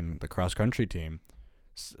also in the cross country team,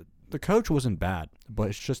 the coach wasn't bad, but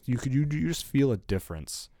it's just you just feel a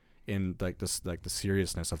difference in like this, like the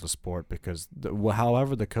seriousness of the sport, because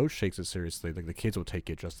however the coach takes it seriously, like the kids will take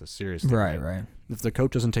it just as seriously. Right. If the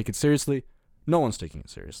coach doesn't take it seriously, no one's taking it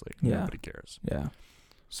seriously. Yeah. Nobody cares. Yeah.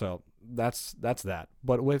 So that's that.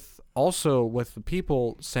 But with the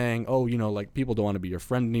people saying, oh, you know, like people don't want to be your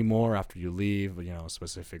friend anymore after you leave, you know, a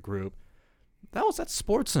specific group. That's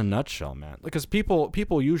sports in a nutshell, man. Because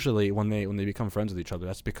people usually when they become friends with each other,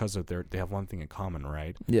 that's because of they have one thing in common,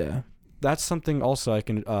 right? Yeah. That's something also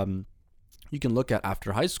you can look at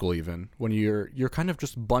after high school, even when you're kind of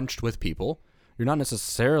just bunched with people. You're not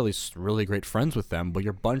necessarily really great friends with them, but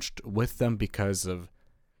you're bunched with them because of,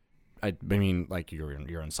 I mean, like you're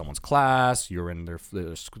in someone's class, you're in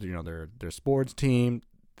their sports team.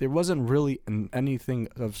 There wasn't really anything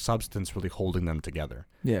of substance really holding them together.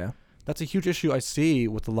 Yeah. That's a huge issue I see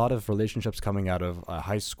with a lot of relationships coming out of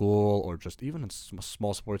high school, or just even in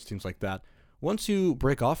small sports teams like that. Once you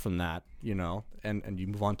break off from that, you know, and you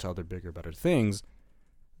move on to other bigger, better things,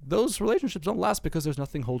 those relationships don't last because there's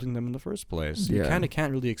nothing holding them in the first place. Yeah. You kind of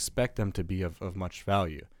can't really expect them to be of much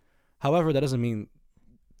value. However, that doesn't mean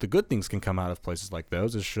the good things can come out of places like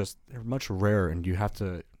those. It's just they're much rarer, and you have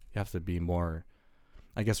to be more,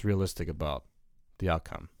 I guess, realistic about the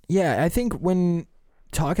outcome. Yeah, I think when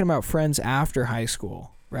talking about friends after high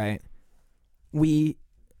school, right?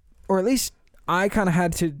 Or at least I kind of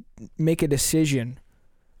had to make a decision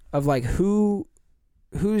of like who's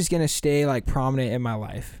going to stay like prominent in my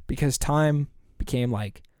life, because time became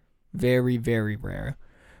like very, very rare,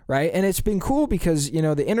 right? And it's been cool because, you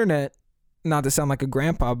know, the internet, not to sound like a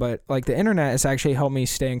grandpa, but like the internet has actually helped me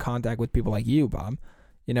stay in contact with people like you, Bob,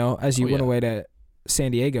 you know, as you went away to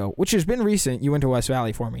San Diego, which has been recent. You went to West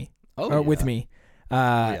Valley for me, with me.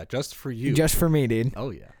 Yeah, just for you. Just for me, dude.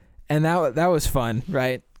 Oh, yeah. And that was fun,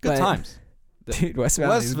 right? Good times. Dude, West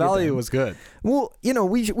Valley was good. Well, you know,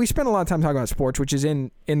 we spent a lot of time talking about sports, which is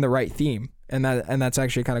in the right theme, and that's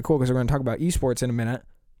actually kind of cool because we're going to talk about esports in a minute.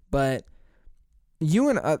 But you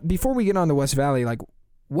and before we get on to West Valley, like,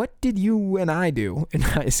 what did you and I do in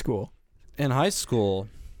high school? In high school,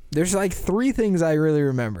 there's like 3 things I really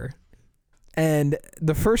remember. And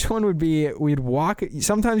the first one would be we'd walk.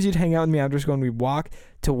 Sometimes you'd hang out with me after school and we'd walk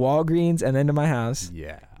to Walgreens and then to my house.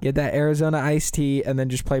 Yeah. Get that Arizona iced tea and then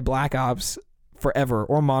just play Black Ops forever,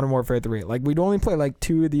 or Modern Warfare 3. Like, we'd only play like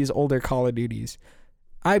 2 of these older Call of Duties.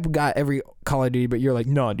 I got every Call of Duty, but you're like,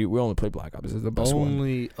 no, dude, we only play Black Ops. This is the best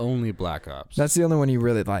one. Only Black Ops. That's the only one you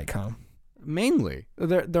really like, huh? Mainly.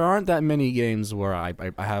 There aren't that many games where I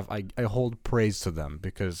hold praise to them,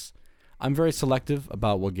 because I'm very selective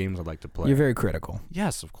about what games I like to play. You're very critical.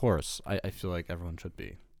 Yes, of course. I feel like everyone should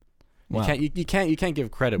be. Wow. You can't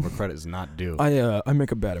give credit where credit is not due. I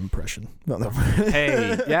make a bad impression. No.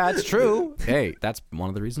 Hey, yeah, it's true. Hey, that's one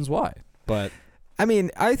of the reasons why. But I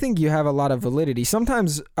mean, I think you have a lot of validity.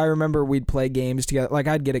 Sometimes I remember we'd play games together. Like,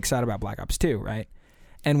 I'd get excited about Black Ops 2, right?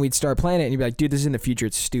 And we'd start playing it, and you'd be like, dude, this is in the future.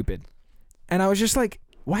 It's stupid. And I was just like,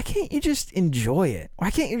 why can't you just enjoy it?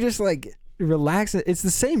 Why can't you just, like, relax? It's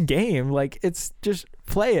the same game. Like, it's just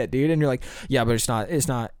play it, dude. And you're like, yeah, but it's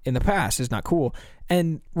not in the past. It's not cool.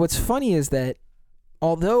 And what's funny is that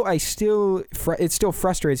although it still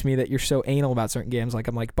frustrates me that you're so anal about certain games. Like,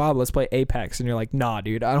 I'm like, Bob, let's play Apex. And you're like, nah,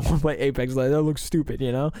 dude, I don't want to play Apex. Like, that looks stupid,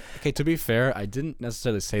 you know? Okay, to be fair, I didn't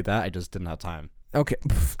necessarily say that. I just didn't have time. Okay.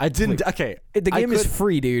 I didn't. Okay. The game is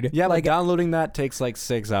free, dude. Yeah, like, downloading that takes like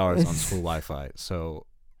 6 hours on school Wi-Fi. So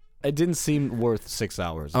it didn't seem worth 6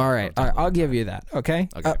 hours. All right. I'll give you that. Okay.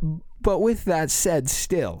 But with that said,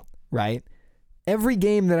 still, right? Every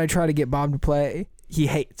game that I try to get Bob to play, he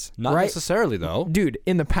hates. Not right? necessarily, though. Dude,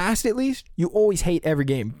 in the past at least, you always hate every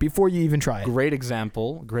game before you even try it. Great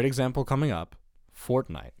example coming up.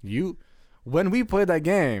 Fortnite. When we played that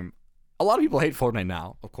game, a lot of people hate Fortnite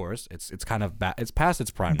now, of course. It's kind of bad. It's past its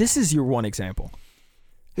prime. This is your one example.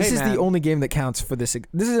 This is the only game that counts for this.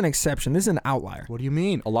 This is an exception. This is an outlier. What do you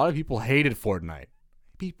mean? A lot of people hated Fortnite.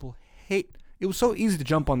 It was so easy to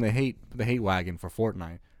jump on the hate wagon for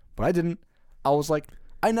Fortnite, but I didn't. I was like,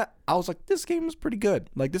 this game is pretty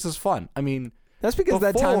good. Like, this is fun. I mean, that's because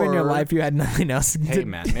that time in your life you had nothing else. Hey,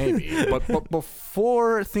 man, maybe. but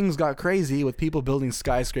before things got crazy with people building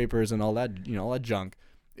skyscrapers and all that, all that junk,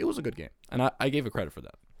 it was a good game, and I gave it credit for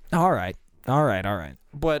that. All right.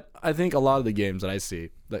 But I think a lot of the games that I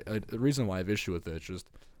see, the reason why I have issue with it,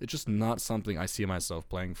 it's just not something I see myself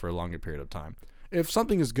playing for a longer period of time. If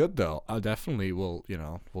something is good, though, I definitely will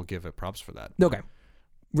give it props for that. Okay.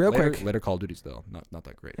 Quick. Later Call of Duty's, though, not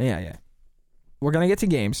that great. Yeah. We're going to get to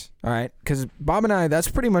games, all right? Because Bob and I, that's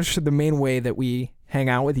pretty much the main way that we hang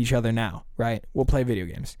out with each other now, right? We'll play video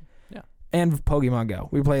games. Yeah. And Pokemon Go.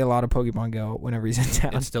 We play a lot of Pokemon Go whenever he's in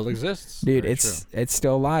town. It still exists, Dude. Very It's true.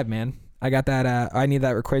 still alive, man. I got that. I need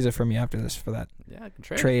that Rayquaza from you after this for that Yeah, I can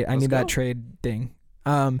trade. trade. I Let's need go. that trade thing.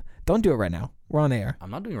 Don't do it right now. We're on air. I'm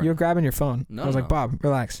not doing it right You're now. grabbing your phone. No, I was no. like, Bob,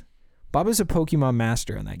 relax. Bob is a Pokemon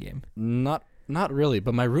master in that game. Not really,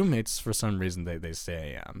 but my roommates, for some reason, they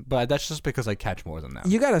say I am. But that's just because I catch more than them.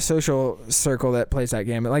 You got a social circle that plays that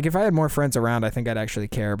game. Like if I had more friends around, I think I'd actually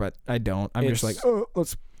care, but I don't. I'm just like, oh,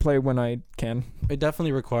 let's play when I can. It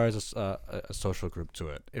definitely requires a social group to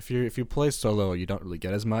it. If you play solo, you don't really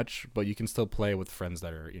get as much, but you can still play with friends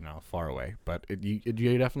that are far away. But you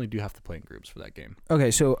definitely do have to play in groups for that game.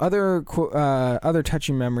 Okay, so other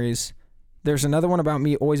touching memories. There's another one about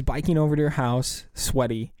me always biking over to your house,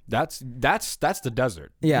 sweaty. That's the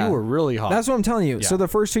desert. Yeah. You were really hot. That's what I'm telling you. Yeah. So the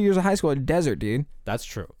first 2 years of high school, desert, dude. That's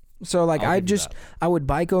true. So like I'll give you that. I would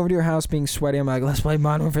bike over to your house being sweaty. I'm like, let's play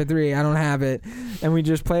Modern Warfare 3. I don't have it, and we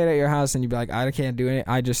just play it at your house. And you'd be like, I can't do it.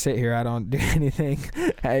 I just sit here. I don't do anything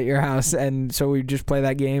at your house. And so we just play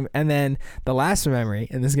that game. And then the last memory,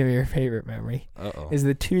 and this is gonna be your favorite memory, Uh-oh. is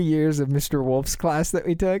the 2 years of Mr. Wolf's class that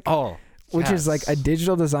we took. Oh. Which is like a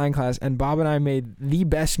digital design class, and Bob and I made the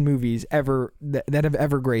best movies ever that have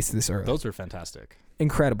ever graced this earth. Those are fantastic.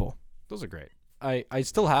 Incredible, Those are great. I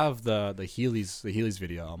still have the Heelys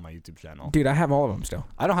video on my YouTube channel. dude. I have all of them still.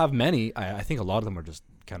 I don't have many. I think a lot of them are just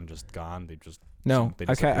kind of just gone. They just No, they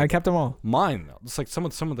I kept them all. Mine though. It's like some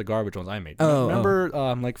of the garbage ones I made. Oh, remember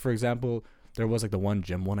like for example, there was like the one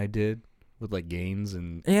gym one I did with like gains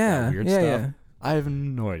and Yeah, weird yeah, stuff. yeah. I have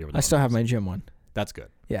no idea what that I still one have is. my gym one. That's good.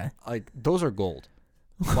 Yeah. Like those are gold.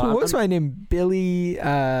 What was my name? Billy.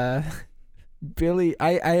 Billy.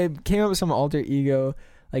 I came up with some alter ego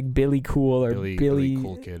like Billy Cool or Billy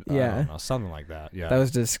Cool Kid. I Yeah, don't know, something like that. Yeah. that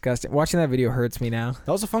was disgusting. Watching that video hurts me now.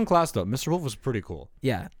 That was a fun class though. Mr. Wolf was pretty cool.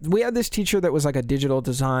 Yeah, we had this teacher that was like a digital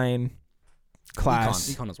design class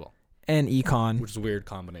Econ as well, and econ. which is a weird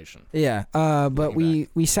combination. Yeah, but Looking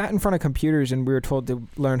we sat in front of computers and we were told to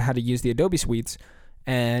learn how to use the Adobe suites,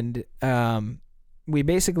 and we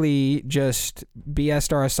basically just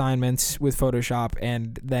BS'd our assignments with Photoshop,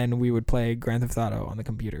 and then we would play Grand Theft Auto on the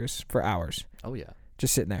computers for hours, Oh yeah.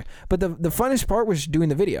 just sitting there. But the funnest part was doing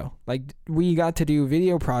the video. Like we got to do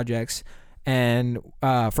video projects, and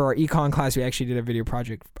for our econ class, we actually did a video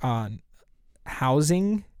project on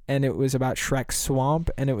housing. And it was about Shrek Swamp,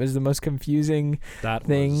 and it was the most confusing That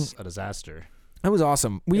thing. was a disaster. It was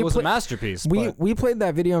awesome. It was a masterpiece. but We played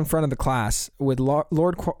that video in front of the class with Lord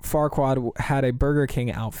Farquaad had a Burger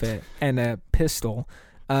King outfit and a pistol.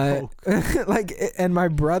 Like, and my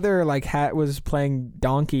brother was playing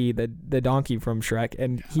Donkey, the donkey from Shrek,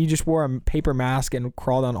 and he just wore a paper mask and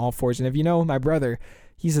crawled on all fours. And if you know my brother,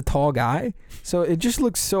 he's a tall guy, so it just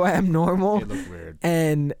looks so abnormal. it looked weird.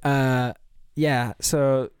 And yeah,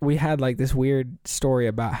 so we had like this weird story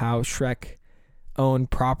about how Shrek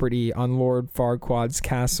owned property on Lord Farquaad's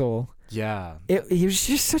castle. Yeah. It was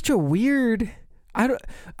just such a weird. I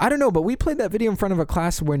don't know, but we played that video in front of a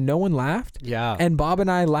class where no one laughed. Yeah. And Bob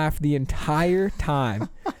and I laughed the entire time.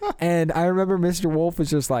 And I remember Mr. Wolf was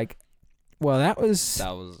just like, "Well, that was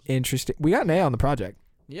interesting." We got an A on the project.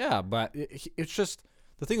 Yeah, but it's just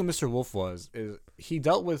the thing with Mr. Wolf is he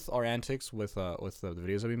dealt with our antics with the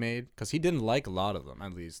videos that we made because he didn't like a lot of them,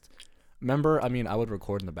 at least. Remember, I mean, I would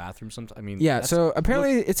record in the bathroom sometimes. I mean, Yeah, so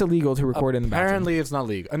apparently it's illegal to record in the bathroom. Apparently it's not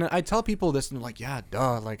legal. And I tell people this and they're like, yeah,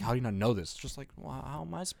 duh, like how do you not know this? It's just like, wow, how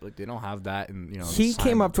am I like they don't have that and He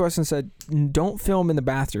came up to us and said, "Don't film in the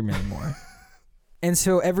bathroom anymore." And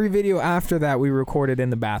so every video after that we recorded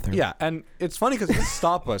in the bathroom. Yeah, and it's funny because he would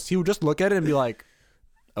stop us. He would just look at it and be like,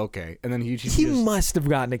 okay. And then he just must have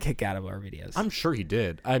gotten a kick out of our videos. I'm sure he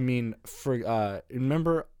did. I mean,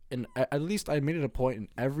 remember, at least I made it a point in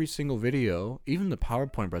every single video, even the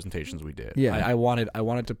PowerPoint presentations we did. Yeah. I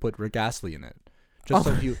wanted to put Rick Astley in it, just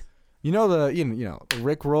so he, the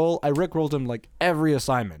Rick roll. I Rick rolled him like every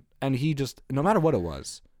assignment, and he just no matter what it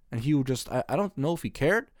was, and he would just I don't know if he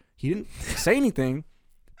cared. He didn't say anything.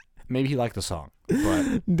 Maybe he liked the song,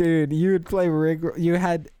 but dude, you would play Rick.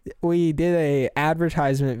 We did a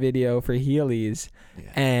advertisement video for Heelys,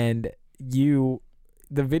 and the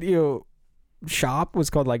video shop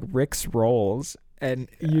was called like Rick's Rolls, and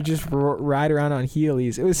you just ride around on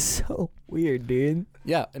Heelys. It was so weird, dude.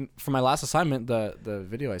 Yeah, and for my last assignment, the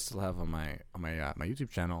video I still have on my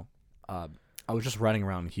YouTube channel, I was just riding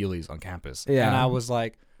around Heelys on campus. Yeah, and I was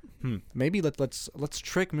like, maybe let's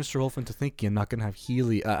trick Mr. Wolf into thinking I'm not gonna have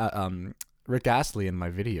Rick Astley in my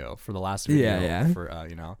video for the last video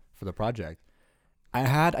for the project.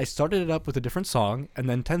 I started it up with a different song, and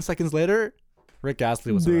then 10 seconds later, Rick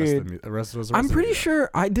Astley was the rest of the I'm pretty sure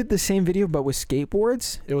I did the same video, but with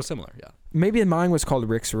skateboards. It was similar, yeah. Maybe mine was called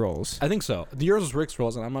Rick's Rolls. I think so. The yours was Rick's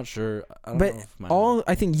Rolls, and I'm not sure. I don't know if mine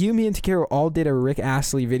I think you, me, and Takiro all did a Rick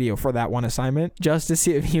Astley video for that one assignment just to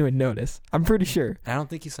see if he would notice. I'm pretty sure. I don't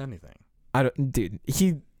think he said anything. Dude,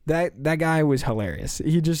 that guy was hilarious.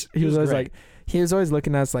 He was always great. like, he was always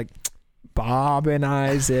looking at us like, Bob and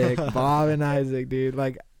Isaac, dude,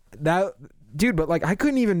 like that, dude. But like, I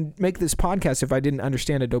couldn't even make this podcast if I didn't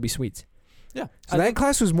understand Adobe Suites. Yeah, so that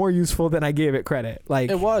class was more useful than I gave it credit.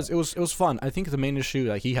 Like it was fun. I think the main issue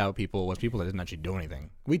that he had with people was people that didn't actually do anything.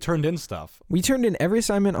 We turned in stuff. We turned in every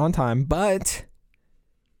assignment on time, but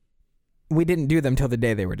we didn't do them till the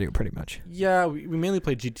day they were due, pretty much. Yeah, we mainly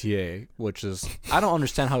played GTA, which is I don't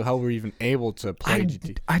understand how we're even able to play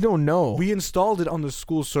GTA. I don't know. We installed it on the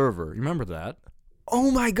school server. You remember that? Oh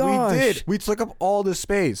my gosh. We did. We took up all this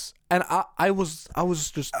space. And I was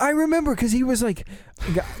just... I remember because he was like,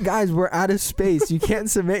 guys, we're out of space. You can't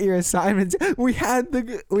submit your assignments. We had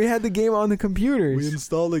the game on the computers. We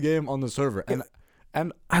installed the game on the server.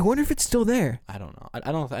 And I wonder if it's still there. I don't know.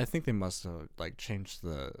 I think they must have like changed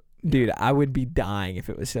the... Dude, I would be dying if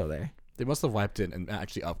it was still there. They must have wiped it and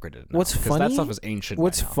actually upgraded it now, What's funny? Because that stuff is ancient.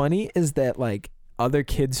 What's by now. funny is that like other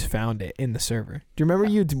kids found it in the server. Do you remember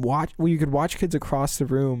you could watch kids across the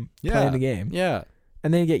room playing the game? Yeah.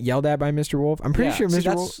 And then you get yelled at by Mr. Wolf. I'm pretty sure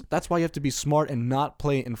Mr. Wolf... That's why you have to be smart and not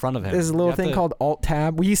play in front of him. There's a little thing called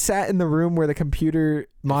Alt-Tab. We sat in the room where the computer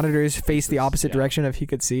monitors face the opposite direction if he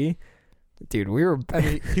could see. Dude, we were...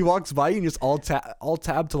 And he walks by you and just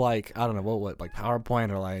alt-tab to like, I don't know, what like PowerPoint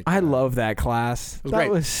or like... I love that class. It was that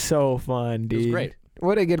great. was so fun, dude. It was great.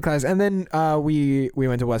 What a good class. And then we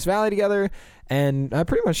went to West Valley together, and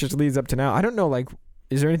pretty much just leads up to now. I don't know, like,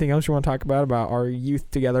 is there anything else you want to talk about our youth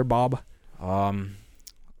together, Bob?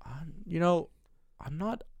 You know, I'm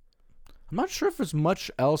not sure if there's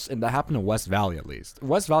much else that happened in West Valley. At least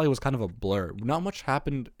West Valley was kind of a blur. Not much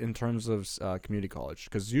happened in terms of community college,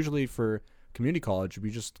 because usually for community college we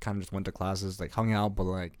just kind of just went to classes, like hung out, but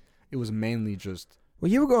like it was mainly just...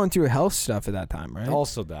 Well, you were going through health stuff at that time, right?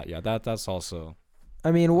 Also that, yeah, that's also...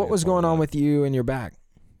 I mean, what was going on with you and your back?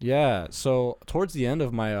 Yeah, so towards the end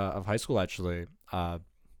of my of high school, actually, I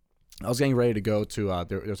was getting ready to go to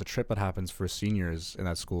there's a trip that happens for seniors in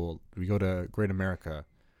that school. We go to Great America,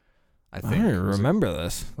 I think. I don't remember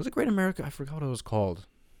this. Was it Great America? I forgot what it was called.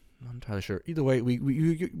 I'm not entirely sure. Either way,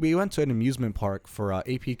 we went to an amusement park for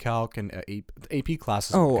AP Calc and AP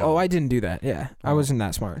classes. Oh, I didn't do that. Yeah, I wasn't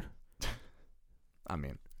that smart. I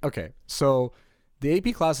mean, okay. So the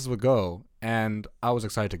AP classes would go, and I was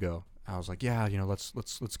excited to go. I was like, yeah, let's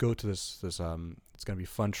go to this it's gonna be a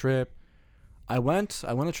fun trip. I went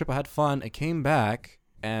on the trip. I had fun. I came back,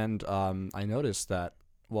 and I noticed that,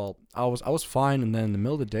 well, I was fine, and then in the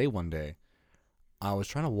middle of the day one day, I was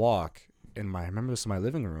trying to walk I remember this in my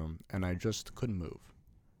living room, and I just couldn't move.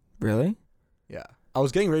 Really? Yeah. I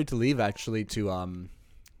was getting ready to leave, actually, I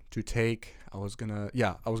was gonna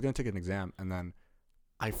take an exam, and then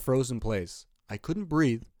I froze in place. I couldn't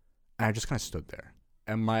breathe, and I just kind of stood there.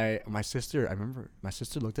 And my sister, I remember my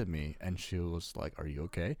sister looked at me, and she was like, "Are you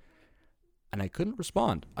okay?" And I couldn't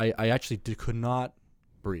respond. I actually could not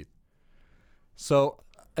breathe. So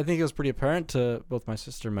I think it was pretty apparent to both my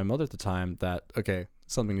sister and my mother at the time that, okay,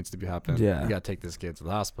 something needs to be happening. Yeah. We got to take this kid to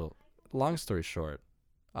the hospital. Long story short,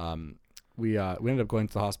 we ended up going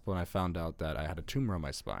to the hospital, and I found out that I had a tumor on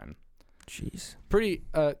my spine. Jeez. Pretty.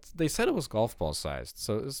 They said it was golf ball sized,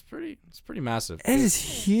 so it's pretty massive. It is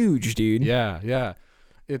huge, dude. Yeah.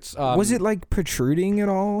 It's. Was it like protruding at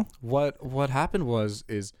all? What happened was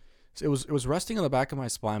it was resting on the back of my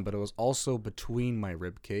spine, but it was also between my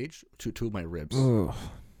rib cage, two of my ribs. Ugh.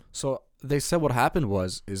 So they said what happened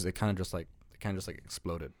was it kind of just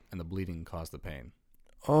exploded, and the bleeding caused the pain.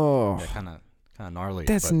 Oh. Yeah, kind of gnarly.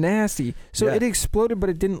 That's nasty. So Yeah. it exploded, but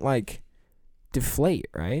it didn't like deflate,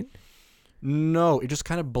 right? No, it just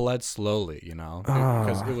kind of bled slowly,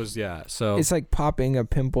 because it was So It's like popping a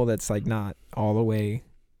pimple that's like not all the way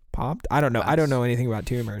popped. I don't know. I don't know anything about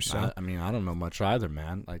tumors. So. I mean, I don't know much either,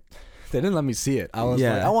 man. Like, they didn't let me see it. I was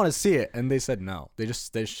Yeah. like, I want to see it, and they said no.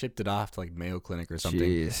 They shipped it off to like Mayo Clinic or something.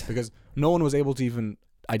 Jeez. Because no one was able to even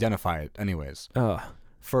identify it. Anyways,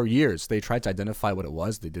 for years they tried to identify what it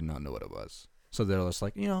was. They did not know what it was. So they're just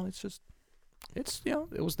like,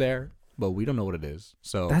 it was there, but we don't know what it is.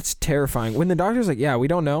 So That's terrifying. When the doctor's like, yeah, we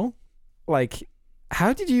don't know. Like,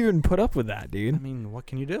 how did you even put up with that, dude? I mean, what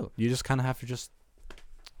can you do? You just kind of have to just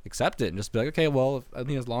accept it and just be like, okay, well, I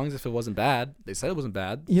mean, as long as if it wasn't bad, they said it wasn't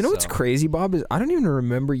bad. You know what's crazy, Bob, is I don't even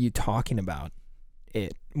remember you talking about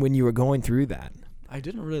it when you were going through that. I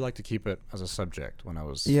didn't really like to keep it as a subject when I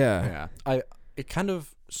was. Yeah.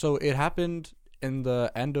 It happened in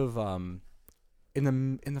the end of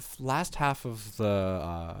in the last half of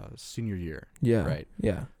the senior year. Yeah. Right.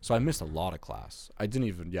 Yeah. So I missed a lot of class. I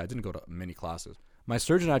didn't go to many classes. My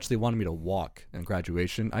surgeon actually wanted me to walk in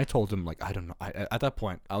graduation. I told him, like, I don't know. At that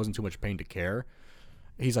point, I was in too much pain to care.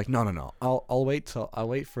 He's like, no. I'll wait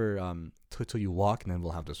for till you walk, and then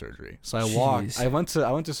we'll have the surgery. So I walked. I went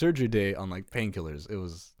to surgery day on like painkillers. It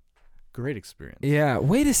was a great experience. Yeah.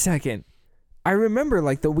 Wait a second. I remember,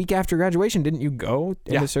 like, the week after graduation, didn't you go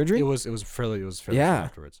into surgery? It was fairly Yeah.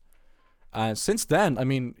 afterwards. Since then, I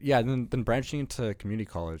mean, yeah, then branching into community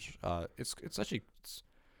college, it's actually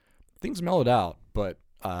things mellowed out, but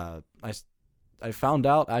I found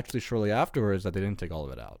out actually shortly afterwards that they didn't take all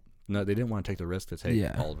of it out. No, they didn't want to take the risk to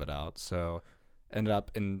take all of it out, so ended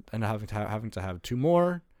up having to have 2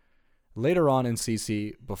 more later on in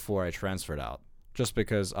CC before I transferred out. Just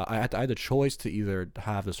because I had the choice to either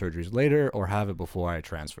have the surgeries later or have it before I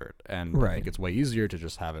transferred. And I think it's way easier to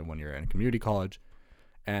just have it when you're in community college.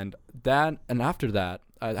 And after that,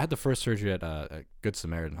 I had the first surgery at Good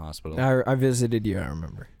Samaritan Hospital. I visited you, I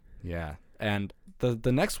remember. Yeah. And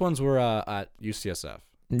the next ones were at UCSF.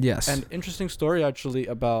 Yes. And interesting story actually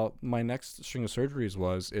about my next string of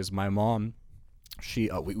surgeries is my mom, me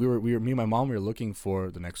and my mom, we were looking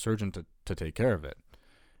for the next surgeon to take care of it.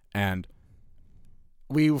 And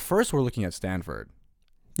we first were looking at Stanford.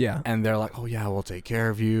 Yeah. And they're like, oh, yeah, we'll take care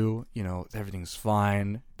of you. You know, everything's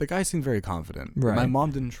fine. The guy seemed very confident. Right. My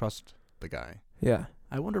mom didn't trust the guy. Yeah.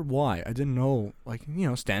 I wondered why. I didn't know, like, you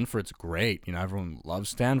know, Stanford's great. You know, everyone loves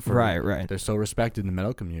Stanford. Right. They're so respected in the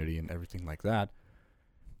medical community and everything like that.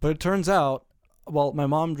 But it turns out, well, my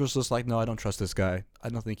mom was just like, no, I don't trust this guy. I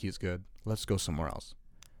don't think he's good. Let's go somewhere else.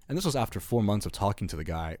 And this was after 4 months of talking to the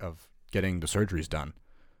guy, of getting the surgeries done.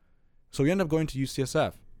 So we ended up going to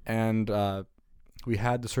UCSF, and we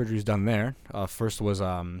had the surgeries done there. The first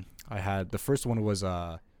one was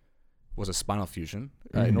a spinal fusion.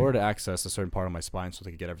 In order to access a certain part of my spine, so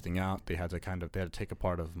they could get everything out, they had to take a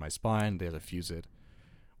part of my spine. They had to fuse it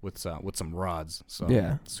with some rods.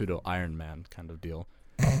 So pseudo Iron Man kind of deal.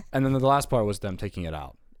 And then the last part was them taking it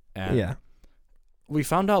out. And we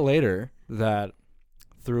found out later that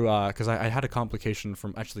through because I had a complication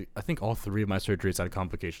from, actually I think all 3 of my surgeries I had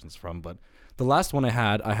complications from, but the last one I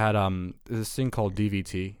had this thing called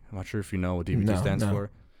DVT. I'm not sure if you know what DVT stands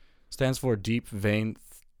for. Stands for deep vein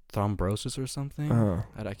thrombosis or something.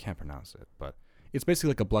 I can't pronounce it, but it's basically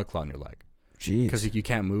like a blood clot in your leg. Jeez. Because you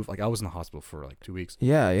can't move. Like, I was in the hospital for like 2 weeks.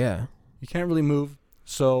 Yeah. You can't really move.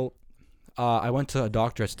 So I went to a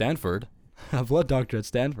doctor at Stanford, a blood doctor at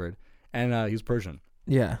Stanford, and he's Persian.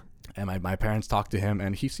 Yeah. And my parents talked to him,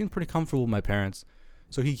 and he seemed pretty comfortable with my parents.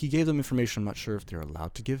 So he gave them information. I'm not sure if they're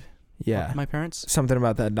allowed to give my parents. Something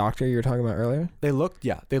about that doctor you were talking about earlier? They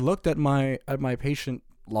looked at my patient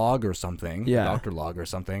log or something, doctor log or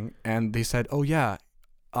something, and they said, oh yeah,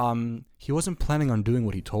 he wasn't planning on doing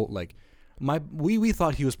what he told, like, we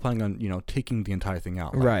thought he was planning on, you know, taking the entire thing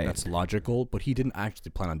out. Like, right. That's logical, but he didn't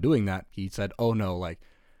actually plan on doing that. He said, oh no, like,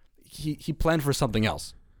 he planned for something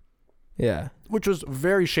else. Yeah. Which was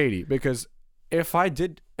very shady, because if I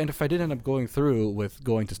did end up going through with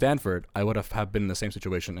going to Stanford, I would have been in the same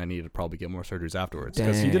situation and needed to probably get more surgeries afterwards.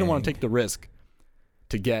 Because he didn't want to take the risk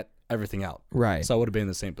to get everything out. Right. So I would have been in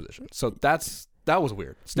the same position. So that was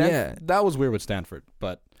weird. That was weird with Stanford.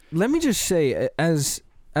 But let me just say, as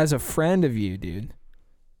a friend of you, dude,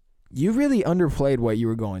 you really underplayed what you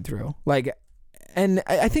were going through. Like, and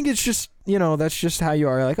I think it's just, you know, that's just how you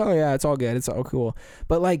are. Like, oh yeah, it's all good. It's all cool.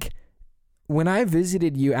 But like, when I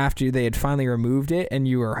visited you after they had finally removed it and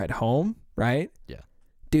you were at home, right? Yeah.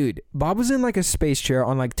 Dude, Bob was in like a space chair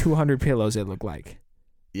on like 200 pillows, it looked like.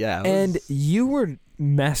 Yeah. And you were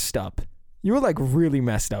messed up. You were like really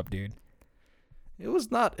messed up, dude. It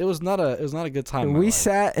was not a good time. We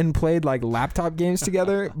sat and played like laptop games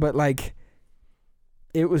together, but like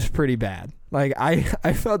it was pretty bad. Like I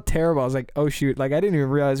felt terrible. I was like, oh shoot. Like I didn't even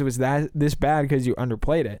realize it was this bad because you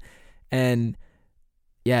underplayed it. And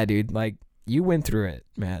yeah, dude, like you went through it,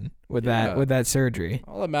 man, with that surgery.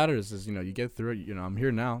 All that matters is, you know, you get through it. You know, I'm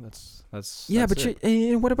here now. That's yeah, that's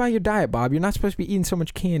but what about your diet, Bob? You're not supposed to be eating so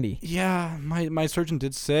much candy. Yeah, my surgeon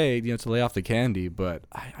did say, you know, to lay off the candy, but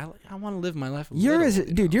I want to live my life. You're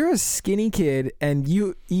a skinny kid, and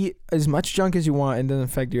you eat as much junk as you want, and it doesn't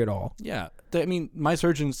affect you at all. Yeah, I mean, my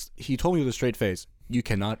surgeon, he told me with a straight face, you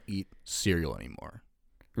cannot eat cereal anymore.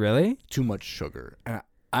 Really? Too much sugar. And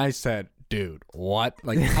I said, dude, what?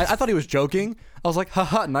 Like, I thought he was joking. I was like,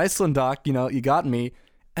 haha, nice one, doc. You know, you got me.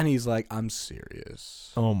 And he's like, I'm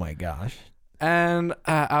serious. Oh my gosh. And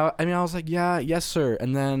I was like, yes, sir.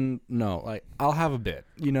 And then no, like, I'll have a bit.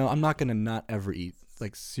 You know, I'm not gonna not ever eat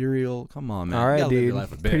like cereal. Come on, man. All You right, gotta live your dude.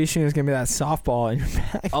 life a bit. Pretty soon it's gonna be that softball in your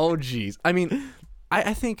back. Oh, jeez. I mean,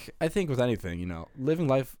 I think with anything, living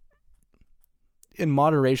life in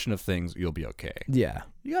moderation of things, you'll be okay. Yeah.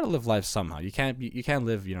 You gotta live life somehow. You can't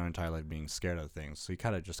live your entire life being scared of things. So you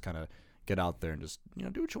kind of get out there and just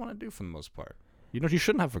do what you want to do for the most part. You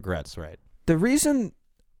shouldn't have regrets, right? The reason,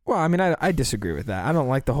 well, I mean, I disagree with that. I don't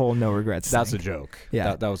like the whole no regrets That's thing. a joke.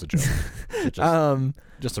 Yeah. That was a joke.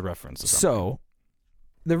 Just a reference to something. So,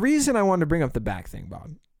 the reason I wanted to bring up the back thing,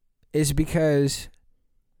 Bob, is because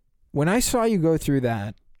when I saw you go through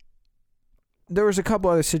that, there was a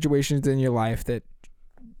couple other situations in your life that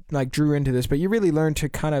like drew into this, but you really learned to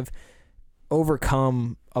kind of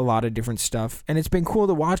overcome a lot of different stuff. And it's been cool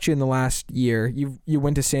to watch you in the last year. You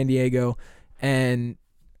went to San Diego, and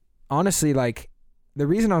honestly, like, the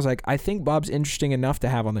reason I was like, I think Bob's interesting enough to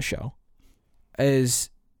have on the show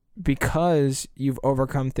is because you've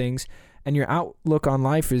overcome things and your outlook on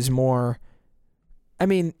life is more, I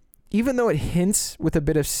mean, even though it hints with a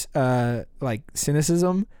bit of like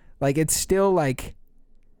cynicism, like it's still like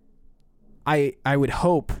I would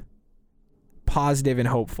hope positive and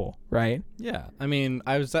hopeful, right? Yeah, I mean,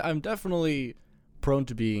 I'm definitely prone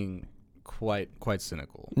to being quite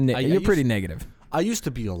cynical. You're pretty negative. I used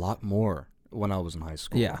to be a lot more when I was in high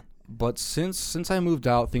school. Yeah. But since I moved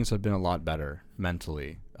out, things have been a lot better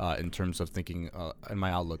mentally in terms of thinking and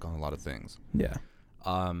my outlook on a lot of things. Yeah.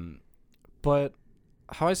 But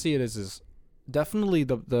how I see it is definitely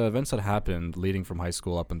the events that happened leading from high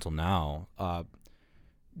school up until now,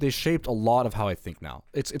 they shaped a lot of how I think now.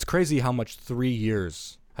 It's crazy how much 3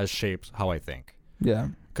 years has shaped how I think. Yeah.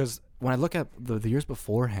 Because when I look at the years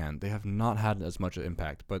beforehand, they have not had as much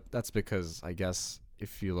impact. But that's because, I guess,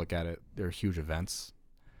 if you look at it, they're huge events,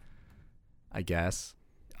 I guess.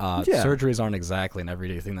 Surgeries aren't exactly an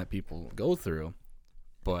everyday thing that people go through.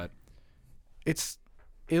 But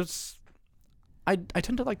I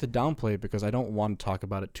tend to like to downplay it because I don't want to talk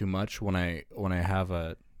about it too much when I have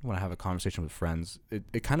a conversation with friends.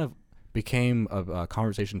 It kind of became a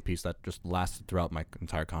conversation piece that just lasted throughout my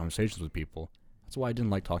entire conversations with people. That's why I didn't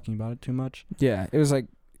like talking about it too much. Yeah, it was like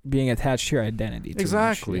being attached to your identity.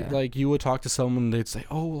 Exactly. Much. Yeah. Like you would talk to someone, they'd say,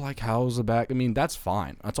 "Oh, like how's the back?" I mean, that's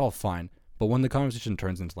fine. That's all fine. But when the conversation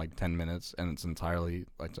turns into like 10 minutes and it's entirely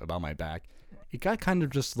like about my back, it got kind of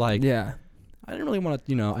just like, yeah. I didn't really want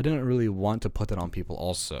to, I didn't really want to put that on people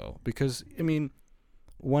also because I mean,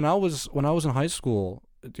 when I was in high school,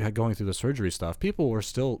 going through the surgery stuff, people were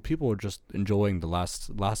just enjoying the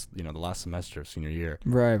last semester of senior year.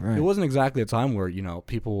 Right. It wasn't exactly a time where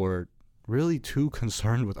people were really too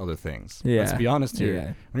concerned with other things. Yeah. Let's be honest here.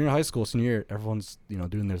 Yeah. When you're in high school, senior year, everyone's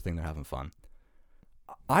doing their thing, they're having fun.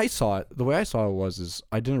 I saw it the way I saw it was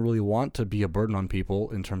I didn't really want to be a burden on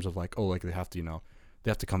people in terms of like, oh, like they have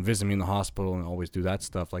to come visit me in the hospital and always do that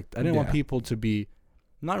stuff. Like I didn't want people to be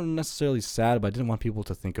not necessarily sad, but I didn't want people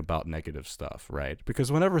to think about negative stuff, right?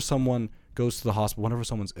 Because whenever someone goes to the hospital, whenever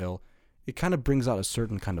someone's ill, it kind of brings out a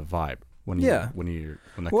certain kind of vibe when that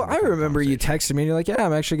well, I remember you texted me and you're like, yeah,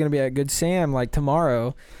 I'm actually going to be at Good Sam like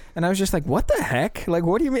tomorrow. And I was just like, what the heck? Like,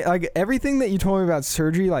 what do you mean? Like everything that you told me about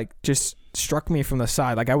surgery, like just struck me from the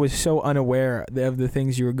side. Like I was so unaware of the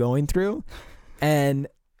things you were going through. And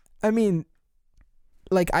I mean,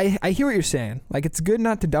 like I hear what you're saying. Like it's good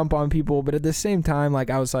not to dump on people, but at the same time,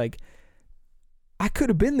 like I was like, I could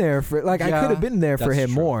have been there for I could have been there for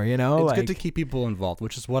him more. It's like, good to keep people involved,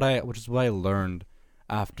 which is what I learned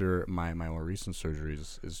after my more recent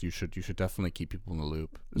surgeries. Is you should definitely keep people in the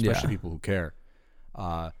loop, especially people who care.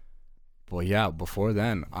 But yeah, before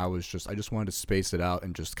then, I just wanted to space it out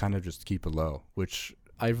and just kind of just keep it low, which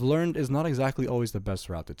I've learned is not exactly always the best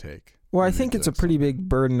route to take. Well, I think it's a pretty big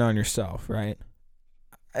burden on yourself, right?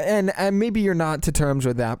 And maybe you're not to terms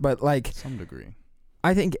with that, but like to some degree,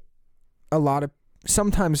 I think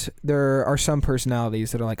sometimes there are some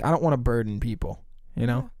personalities that are like, I don't want to burden people,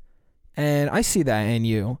 and I see that in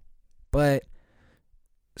you, but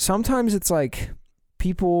sometimes it's like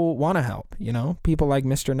people want to help, people like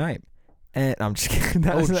Mr. Knight. And I'm just kidding.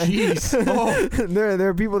 Oh, jeez. Oh. There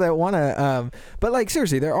are people that want to, but like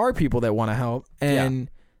seriously, there are people that want to help, and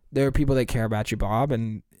there are people that care about you, Bob,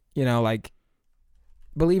 and like,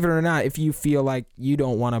 believe it or not, if you feel like you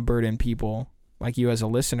don't want to burden people, like you as a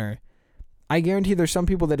listener, I guarantee there's some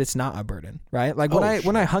people that it's not a burden, right? Like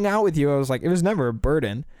when I hung out with you, I was like, it was never a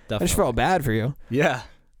burden. Definitely. I just felt bad for you. Yeah.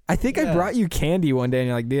 I think I brought you candy one day, and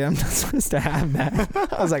you're like, dude, I'm not supposed to have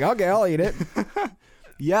that. I was like, okay, I'll eat it.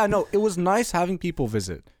 Yeah, no, it was nice having people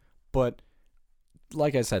visit, but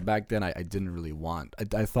like I said, back then I didn't really want,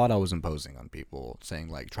 I thought I was imposing on people, saying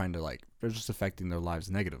like, trying to like, they're just affecting their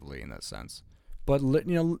lives negatively in that sense. But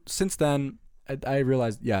since then, I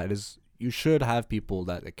realized, yeah, it is. You should have people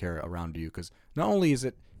that care around you, because not only is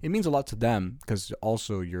it means a lot to them, because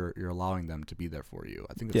also you're allowing them to be there for you.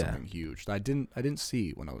 I think that's something huge that I didn't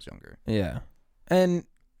see when I was younger. Yeah. And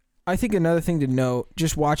I think another thing to note,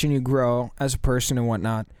 just watching you grow as a person and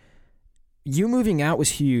whatnot, you moving out was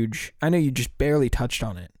huge. I know you just barely touched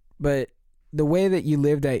on it, but the way that you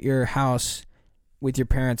lived at your house with your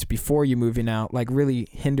parents before you moving out, like, really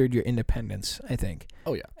hindered your independence, I think.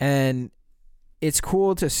 Oh, yeah. And it's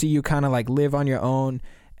cool to see you kind of like live on your own.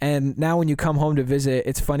 And now when you come home to visit,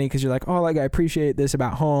 it's funny because you're like, oh, like, I appreciate this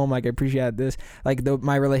about home. Like, I appreciate this. Like,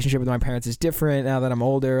 my relationship with my parents is different now that I'm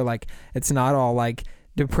older. Like, it's not all like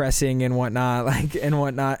depressing and whatnot. Like, and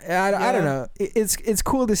whatnot. I don't know. It's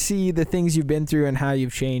cool to see the things you've been through and how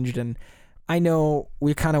you've changed. And I know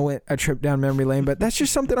we kind of went a trip down memory lane, but that's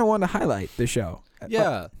just something I wanted to highlight the show.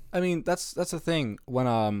 Yeah, I mean, that's the thing. When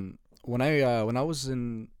I was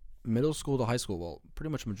in middle school to high school, well,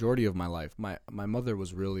 pretty much majority of my life, my mother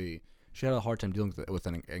was really, she had a hard time dealing with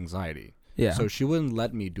anxiety. Yeah. So she wouldn't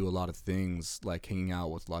let me do a lot of things like hanging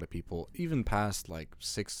out with a lot of people, even past like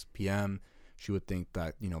 6 p.m. She would think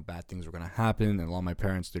that, bad things were gonna happen, and a lot of my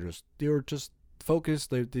parents, they were just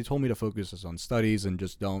focused. They told me to focus on studies and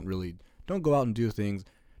just don't go out and do things.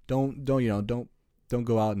 Don't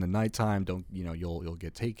go out in the nighttime. You'll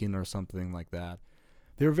get taken or something like that.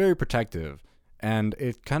 They were very protective, and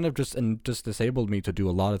it kind of just disabled me to do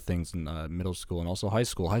a lot of things in middle school and also high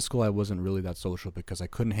school. High school, I wasn't really that social because I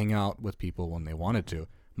couldn't hang out with people when they wanted to.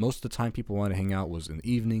 Most of the time, people wanted to hang out was in the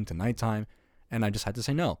evening to nighttime, and I just had to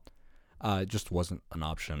say no. It just wasn't an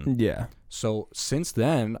option. Yeah. So since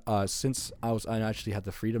then, since I actually had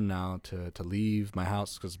the freedom now to leave my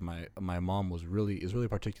house, because my mom is really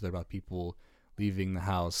particular about people leaving the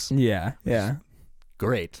house. Yeah. Yeah.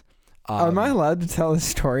 Great. Am I allowed to tell a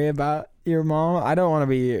story about your mom? I don't want to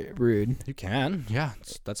be rude. You can. Yeah,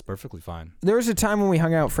 that's perfectly fine. There was a time when we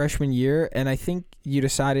hung out freshman year, and I think you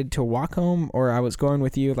decided to walk home, or I was going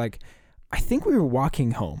with you. Like, I think we were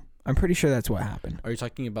walking home. I'm pretty sure that's what happened. Are you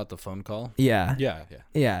talking about the phone call? Yeah. Yeah.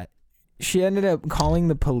 Yeah. She ended up calling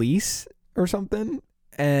the police or something,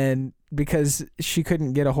 and because she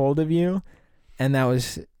couldn't get a hold of you, and that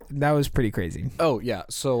was pretty crazy. Oh, yeah.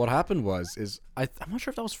 So what happened I'm not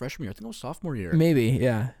sure if that was freshman year. I think it was sophomore year. Maybe,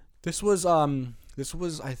 yeah. This was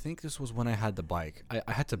I think this was when I had the bike.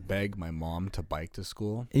 I had to beg my mom to bike to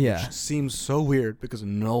school. Yeah. Which seems so weird because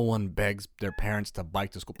no one begs their parents to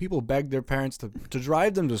bike to school. People beg their parents to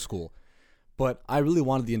drive them to school. But I really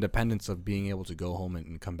wanted the independence of being able to go home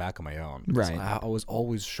and come back on my own. Right. I was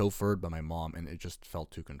always chauffeured by my mom, and it just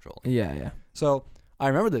felt too controlling. Yeah. So I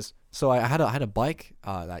remember this. So I had a bike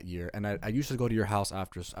that year, and I used to go to your house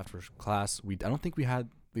after class. I don't think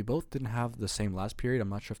we both didn't have the same last period. I'm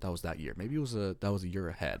not sure if that was that year. Maybe that was a year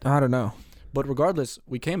ahead. I don't know. But regardless,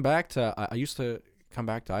 we came back to. I used to come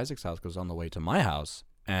back to Isaac's house because it was on the way to my house.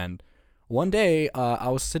 And one day, I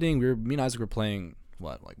was sitting. Me and Isaac were playing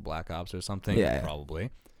like Black Ops or something, probably.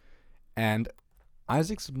 And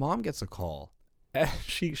Isaac's mom gets a call. And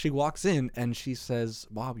she walks in and she says,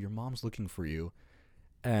 "Bob, your mom's looking for you."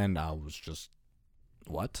 And I was just,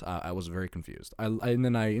 what? I was very confused. And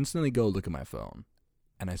then I instantly go look at my phone,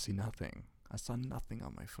 and I see nothing. I saw nothing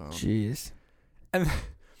on my phone. Jeez. And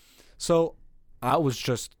so I was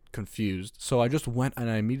just confused. So I just went,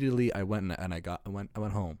 and I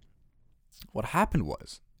went home. What happened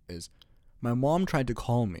is my mom tried to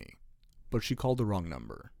call me, but she called the wrong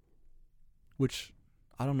number, which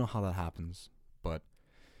I don't know how that happens, but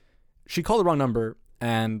she called the wrong number.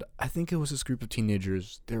 And I think it was this group of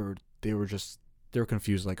teenagers. They were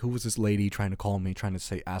confused. Like, who was this lady trying to call me, trying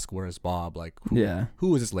to ask where is Bob? Like, who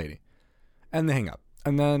was this lady? And they hang up.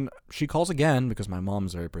 And then she calls again because my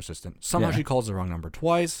mom's very persistent. Somehow she calls the wrong number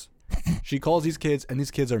twice. She calls these kids, and these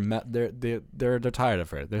kids are they're tired of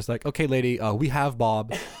her. They're like, okay, lady, we have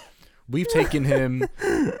Bob. We've taken him.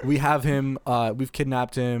 We have him. We've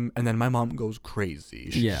kidnapped him. And then my mom goes crazy.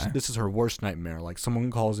 This is her worst nightmare. Like,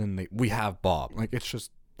 someone calls in, we have Bob. Like, it's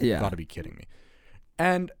just, you gotta be kidding me.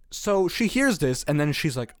 And so she hears this, and then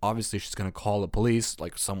she's like, obviously she's gonna call the police.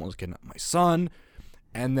 Like, someone's kidnapped my son.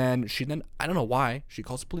 And then I don't know why, she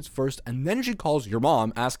calls the police first, and then she calls your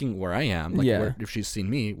mom asking where I am. Like, if she's seen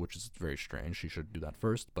me, which is very strange. She should do that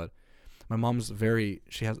first. But my mom's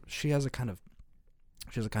she has a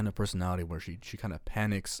kind of personality where she kind of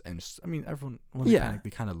panics, and everyone when they panic, they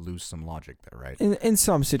kind of lose some logic there, right? In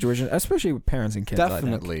some situations, especially with parents and kids.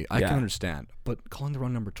 Definitely, I can understand, but calling the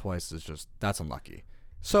wrong number twice is that's unlucky.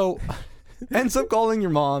 So ends up calling your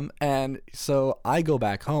mom, and so I go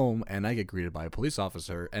back home, and I get greeted by a police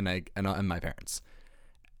officer and my parents,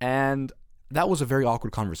 and that was a very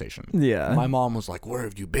awkward conversation. Yeah. My mom was like, "Where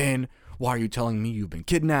have you been? Why are you telling me you've been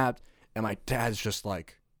kidnapped?" And my dad's just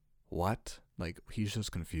like, "What?" Like, he's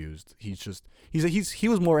just confused. He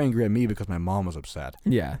was more angry at me because my mom was upset.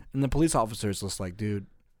 Yeah. And the police officer is just like, "Dude,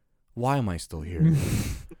 why am I still here?"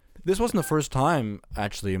 This wasn't the first time,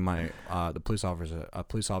 actually, the police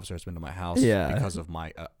officer has been to my house because of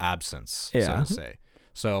my absence, so to say.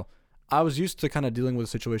 So I was used to kind of dealing with a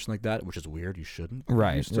situation like that, which is weird. You shouldn't.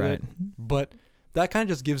 Right. But that kind of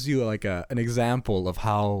just gives you like an example of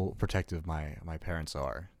how protective my parents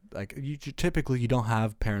are. Like, you typically you don't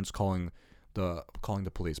have parents calling the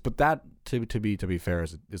police, but that to be fair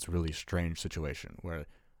is a really strange situation where,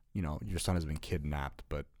 you know, your son has been kidnapped,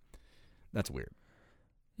 but that's weird.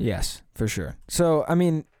 Yes, for sure. So, I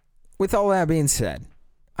mean, with all that being said,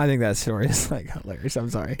 I think that story is like hilarious. I'm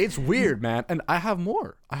sorry. It's weird, man, and I have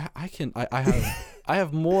more. I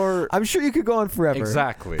have more. I'm sure you could go on forever.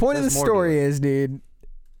 Exactly. Point of the story is, dude,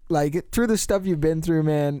 like, through the stuff you've been through,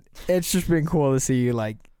 man, it's just been cool to see you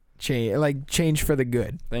change for the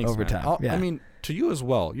good. Thanks, over man. time. I mean, to you as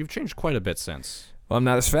well. You've changed quite a bit since. Well, I'm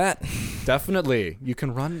not as fat. Definitely. You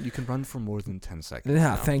can run for more than 10 seconds.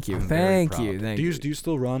 Yeah, now. thank you. Do you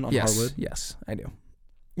still run on hardwood? Yes, I do.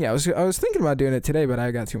 Yeah, I was thinking about doing it today, but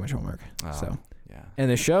I got too much homework. Yeah. And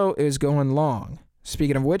the show is going long.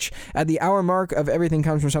 Speaking of which, at the hour mark of Everything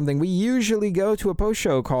Comes From Something, we usually go to a post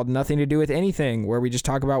show called Nothing to Do with Anything, where we just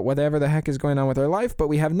talk about whatever the heck is going on with our life, but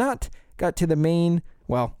we have not got to the main,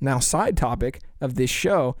 well, now side topic of this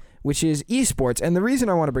show, which is esports. And the reason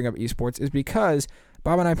I want to bring up esports is because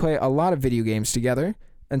Bob and I play a lot of video games together.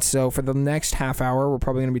 And so for the next half hour, we're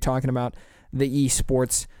probably going to be talking about the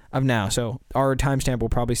esports of now. So our timestamp will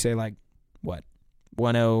probably say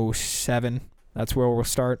 107. That's where we'll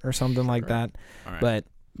start or something like that. All right. But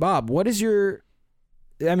Bob, what is I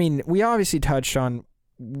mean, we obviously touched on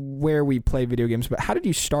where we play video games, but how did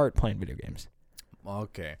you start playing video games?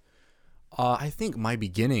 Okay. I think my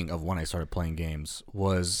beginning of when I started playing games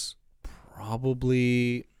was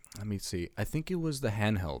probably, let me see, I think it was the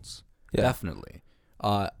handhelds. Yeah. Definitely.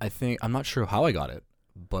 I'm not sure how I got it,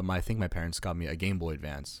 but I think my parents got me a Game Boy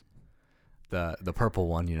Advance. The purple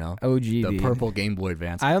one, you know? OG, the purple Game Boy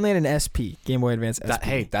Advance. I only had an SP, Game Boy Advance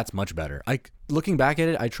SP. That's much better. Looking back at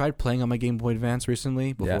it, I tried playing on my Game Boy Advance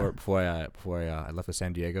recently before I left for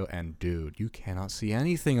San Diego, and dude, you cannot see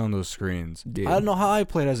anything on those screens. Dude. I don't know how I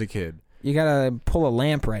played as a kid. You gotta pull a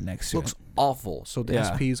lamp right next to it. Looks awful. So the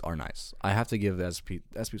SPs are nice. I have to give the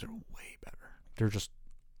SPs are way better. They're just.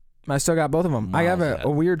 I still got both of them. I have a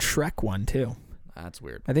weird Shrek one too. That's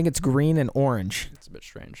weird. I think it's green and orange. It's a bit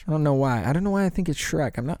strange. I don't know why. I think it's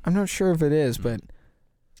Shrek. I'm not sure if it is, but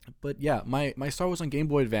yeah, my start was on Game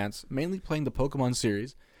Boy Advance, mainly playing the Pokemon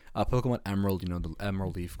series, Pokemon Emerald, you know, the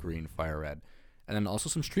Emerald, Leaf, Green, Fire, Red, and then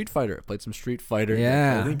also some Street Fighter. I played some Street Fighter.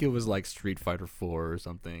 Yeah. I think it was like Street Fighter 4 or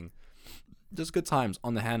something. Just good times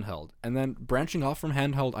on the handheld. And then branching off from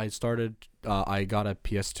handheld, I got a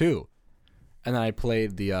PS2. And then I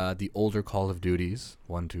played the older Call of Duties,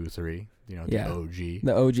 1, 2, 3. You know, the OG.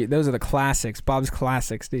 The OG. Those are the classics. Bob's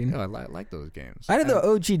classics, dude. Yeah, I like those games. Out of the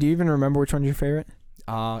OG, do you even remember which one's your favorite?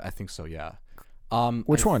 I think so, yeah.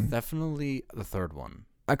 Which one? Definitely the third one.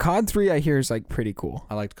 COD 3, I hear, is like pretty cool.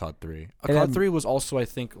 I liked COD 3. COD 3 was also, I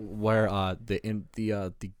think, where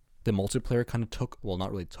the multiplayer kind of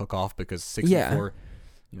not really took off because 64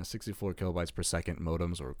 kilobytes per second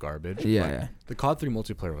modems were garbage. Yeah. The COD 3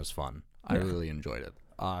 multiplayer was fun. I really enjoyed it.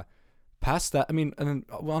 Past that, I mean, and then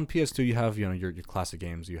on PS2 you have, you know, your classic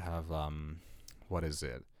games. You have what is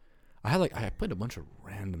it? I played a bunch of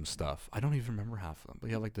random stuff. I don't even remember half of them.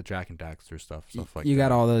 But you have like the Jak and Daxter stuff like that. You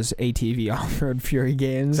got all those ATV Off-Road Fury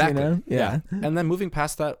games, exactly. You know? Yeah. And then moving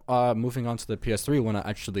past that, moving on to the PS3 when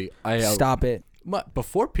I stop it. But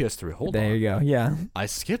before PS3, hold on. There you go. Yeah. I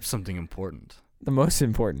skipped something important. The most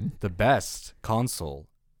important. The best console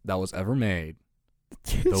that was ever made.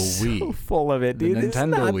 You're the Wii. So full of it, dude. The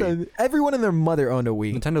Nintendo Wii. Everyone and their mother owned a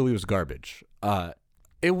Wii. Nintendo Wii was garbage.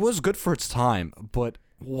 It was good for its time, but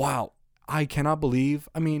wow, I cannot believe.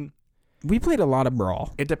 I mean, we played a lot of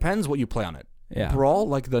Brawl. It depends what you play on it. Yeah. Brawl,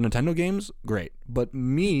 like the Nintendo games, great. But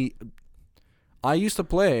I used to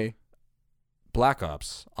play Black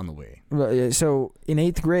Ops on the Wii. So in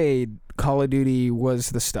 8th grade, Call of Duty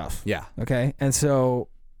was the stuff. Yeah. Okay. And so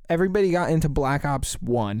everybody got into Black Ops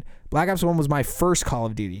 1. Black Ops 1 was my first Call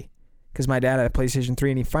of Duty because my dad had a PlayStation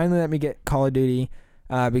 3 and he finally let me get Call of Duty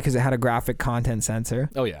because it had a graphic content sensor.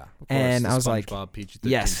 Oh, yeah. Of course, and I was like,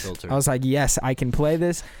 yes. Filter. I was like, yes, I can play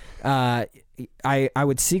this. I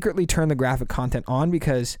would secretly turn the graphic content on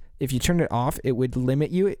because if you turned it off, it would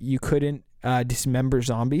limit you. You couldn't dismember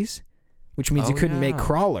zombies, which means you couldn't make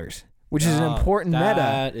crawlers. which is an important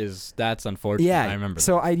meta. That's unfortunate. Yeah, I remember.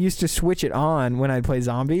 So I used to switch it on when I'd play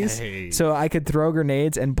zombies, so I could throw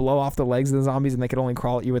grenades and blow off the legs of the zombies, and they could only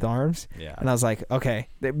crawl at you with arms. Yeah. And I was like, okay,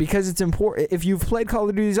 because it's important. If you've played Call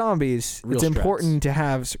of Duty Zombies, Real it's strats. important to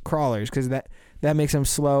have crawlers because that makes them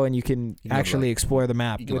slow, and you can actually explore the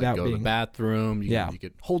map You can without go to being. the bathroom. You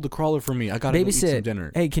could hold the crawler for me. I gotta go eat some Babysit.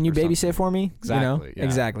 dinner. Hey, can you babysit for me? Exactly. Yeah.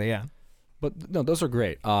 Exactly. Yeah. But no, those are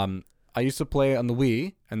great. I used to play on the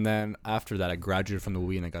Wii, and then after that, I graduated from the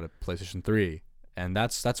Wii and I got a PlayStation 3, and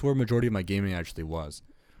that's where majority of my gaming actually was.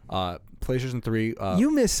 PlayStation 3.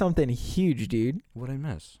 You missed something huge, dude. What did I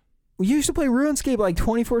miss? You used to play RuneScape like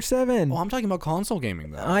 24/7. Oh, I'm talking about console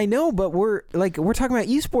gaming though. I know, but we're talking about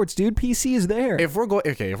esports, dude. PC is there. If we're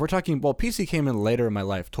talking, well, PC came in later in my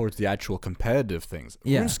life towards the actual competitive things.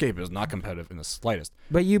 Yeah. RuneScape is not competitive in the slightest.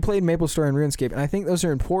 But you played MapleStory and RuneScape, and I think those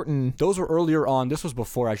are important. Those were earlier on. This was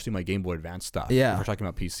before actually my Game Boy Advance stuff. Yeah. If we're talking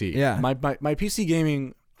about PC. Yeah. My PC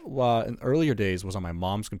gaming in earlier days was on my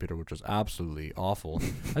mom's computer, which was absolutely awful.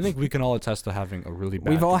 I think we can all attest to having a really bad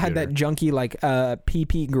We've all computer. had that junky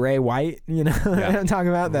PP gray white. You know what I'm talking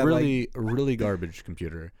about? That really garbage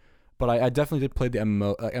computer. But I definitely did play the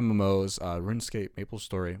MMOs. RuneScape,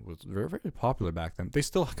 MapleStory was very, very popular back then. They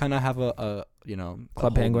still kind of have a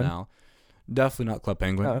Club Penguin now. Definitely not Club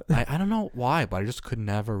Penguin. I don't know why, but I just could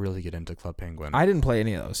never really get into Club Penguin. I didn't play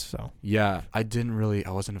any of those, so. Yeah, I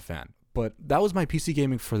wasn't a fan. But that was my PC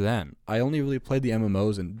gaming for then. I only really played the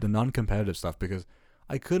MMOs and the non-competitive stuff because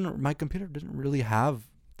my computer didn't really have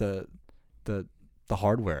the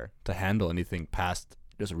hardware to handle anything past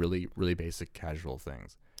just really, really basic casual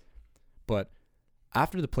things. But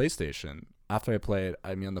after the PlayStation, on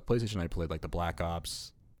the PlayStation I played like the Black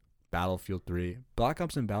Ops, Battlefield 3. Black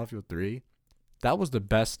Ops and Battlefield 3, that was the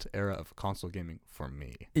best era of console gaming for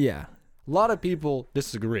me. Yeah. A lot of people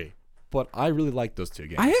disagree. But I really like those two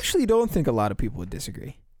games. I actually don't think a lot of people would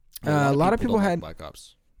disagree. A lot of people had Black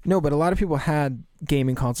Ops. No, but a lot of people had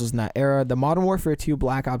gaming consoles in that era. The Modern Warfare 2,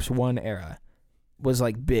 Black Ops 1 era was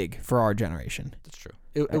like big for our generation. That's true.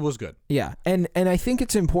 It was good. Yeah, and I think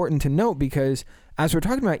it's important to note because as we're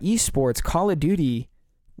talking about esports, Call of Duty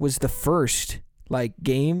was the first like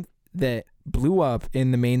game that blew up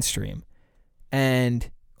in the mainstream,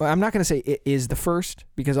 and I'm not going to say it is the first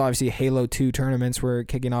because obviously Halo 2 tournaments were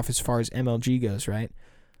kicking off as far as MLG goes, right?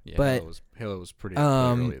 Yeah, but Halo was pretty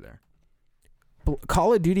early there.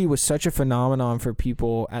 Call of Duty was such a phenomenon for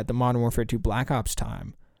people at the Modern Warfare 2 Black Ops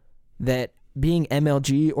time that being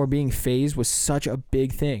MLG or being FaZe was such a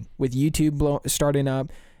big thing with YouTube starting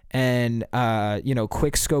up and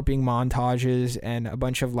quick scoping montages and a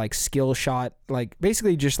bunch of like skill shot, like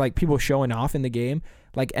basically just like people showing off in the game.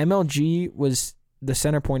 Like MLG was the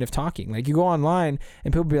center point of talking. Like you go online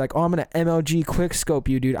and people be like, "Oh, I'm gonna MLG quick scope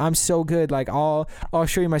you, dude. I'm so good. Like I'll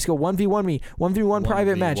show you my skill. 1v1 me. 1v1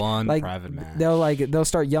 private match. Like private match. They'll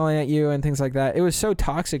start yelling at you and things like that. It was so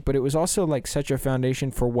toxic, but it was also like such a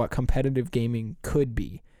foundation for what competitive gaming could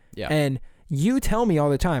be. Yeah. And you tell me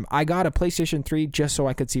all the time, I got a PlayStation 3 just so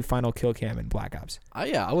I could see Final Kill Cam in Black Ops.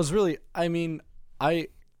 I was really. I mean, I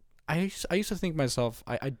used to think myself.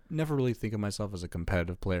 I never really think of myself as a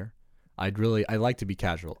competitive player. I like to be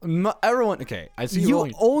casual. Everyone, okay. I see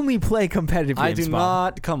you only play competitive games. I do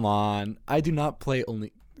not. Come on. I do not play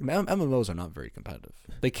only. MMOs are not very competitive.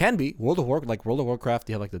 They can be. World of Warcraft.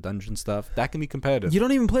 You have like the dungeon stuff. That can be competitive. You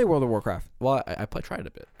don't even play World of Warcraft. Well, I tried it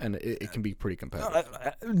a bit, and it can be pretty competitive.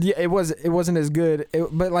 Yeah, it wasn't as good.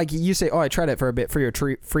 But like you say, I tried it for a bit for your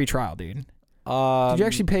free trial, dude. Did you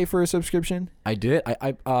actually pay for a subscription? I did.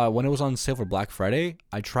 I when it was on sale for Black Friday,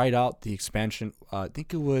 I tried out the expansion. I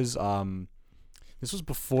think it was this was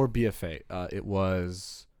before BFA. It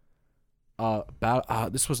was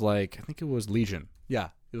this was like I think it was Legion. Yeah,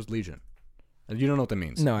 it was Legion. And you don't know what that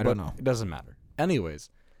means. No, I don't know. It doesn't matter.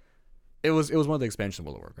 Anyways, it was one of the expansions of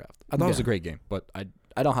World of Warcraft. I thought it was a great game, but I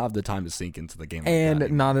don't have the time to sink into the game. And like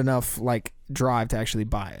that not enough like drive to actually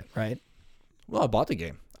buy it, right? Well, I bought the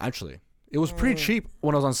game actually. It was pretty cheap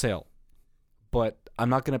when it was on sale, but I'm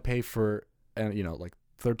not gonna pay for like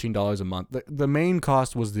 $13 a month. The main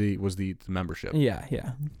cost was the membership.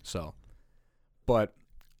 Yeah. So, but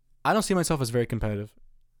I don't see myself as very competitive.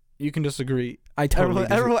 You can disagree. I totally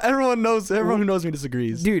everyone knows. Everyone who knows me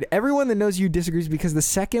disagrees. Dude, everyone that knows you disagrees because the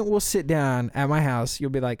second we'll sit down at my house, you'll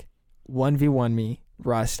be like, 1v1 me,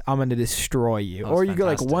 Rust. I'm gonna destroy you. Or you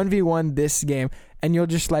fantastic. go like 1v1 this game, and you'll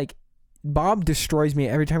just like. Bob destroys me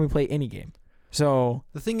every time we play any game. So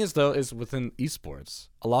the thing is, though, is within esports,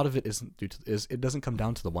 a lot of it isn't it doesn't come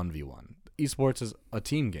down to the 1v1. Esports is a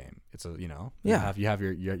team game. It's a you have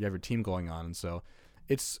your team going on, and so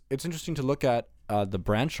it's interesting to look at the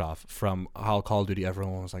branch off from how Call of Duty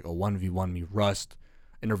everyone was like a 1v1 me Rust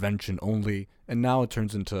intervention only, and now it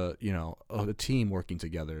turns into a team working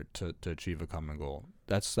together to achieve a common goal.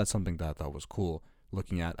 That's something that I thought was cool,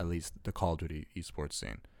 looking at least the Call of Duty esports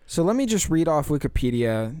scene. So let me just read off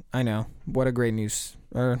Wikipedia. I know, what a great news,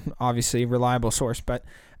 or obviously reliable source, but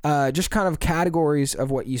just kind of categories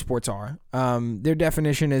of what esports are. Their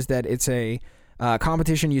definition is that it's a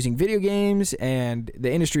competition using video games, and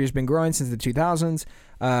the industry has been growing since the 2000s.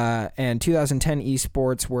 And 2010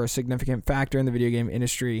 esports were a significant factor in the video game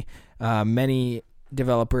industry. Many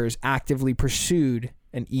developers actively pursued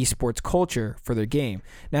an esports culture for their game.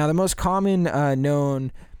 Now, the most common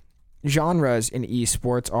known genres in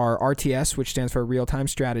esports are RTS, which stands for real-time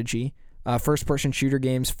strategy, first-person shooter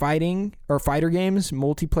games, fighter games,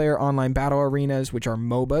 multiplayer online battle arenas, which are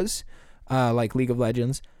MOBAs, like League of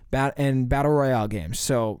Legends, and battle royale games.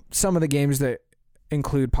 So some of the games that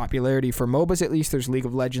include popularity for MOBAs, at least, there's League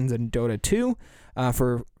of Legends and Dota 2.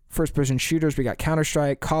 For first-person shooters, we got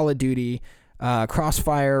Counter-Strike, Call of Duty,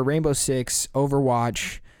 Crossfire, Rainbow Six,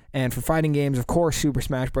 Overwatch, and for fighting games, of course, Super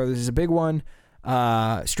Smash Bros. Is a big one.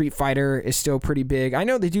 Street Fighter is still pretty big. I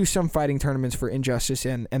know they do some fighting tournaments for Injustice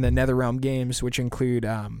and the NetherRealm games, which include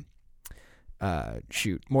Mortal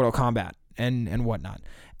Kombat and whatnot.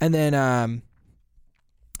 And then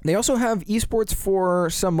they also have esports for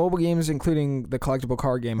some mobile games, including the collectible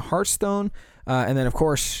card game Hearthstone. And then, of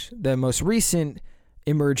course, the most recent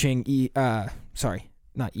emerging esports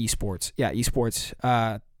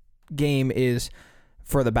game is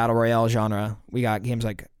for the Battle Royale genre. We got games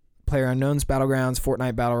like PlayerUnknown's Battlegrounds,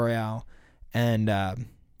 Fortnite Battle Royale, and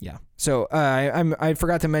yeah. So I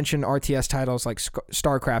forgot to mention RTS titles like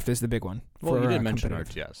StarCraft is the big one. Well, you did mention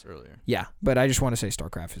RTS earlier. Yeah, but I just want to say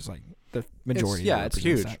StarCraft is like the majority. It's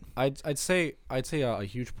huge. I'd say a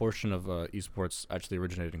huge portion of esports actually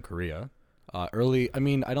originated in Korea. I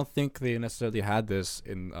don't think they necessarily had this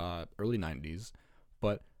in early 90s,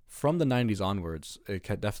 but from the 90s onwards, it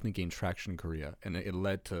definitely gained traction in Korea, and it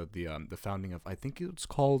led to the founding of, I think it's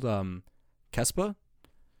called KESPA.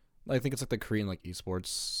 I think it's like the Korean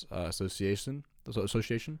esports association.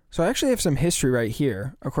 So I actually have some history right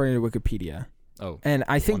here, according to Wikipedia. Oh, and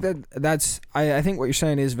I think I think what you're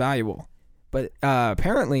saying is valuable, but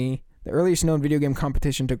apparently the earliest known video game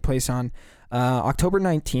competition took place on October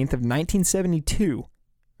 19th of 1972.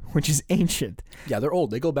 Which is ancient. Yeah, they're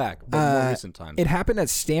old. They go back, but more recent times. It happened at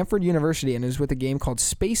Stanford University, and it was with a game called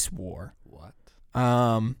Space War. What?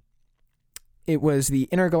 It was the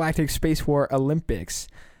Intergalactic Space War Olympics.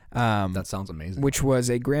 That sounds amazing. Which was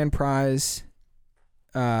a grand prize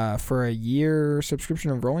for a year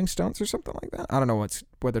subscription of Rolling Stones or something like that. I don't know what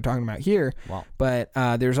they're talking about here. Wow. But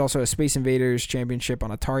there's also a Space Invaders Championship on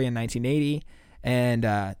Atari in 1980.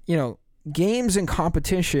 And, games and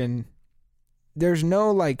competition, there's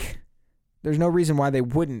no reason why they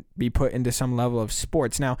wouldn't be put into some level of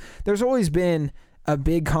sports. Now, there's always been a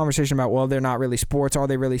big conversation about, well, they're not really sports. Are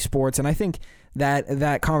they really sports? And I think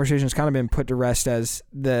that conversation has kind of been put to rest as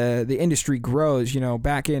the industry grows.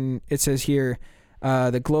 It says here,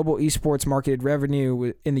 the global esports market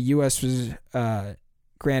revenue in the U.S. was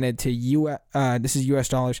granted to this is U.S.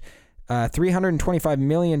 dollars, $325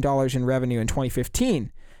 million in revenue in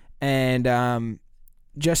 2015. And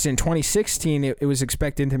just in 2016, it was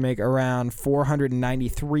expected to make around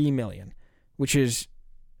 $493 million, which is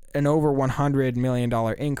an over $100 million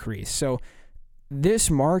increase. So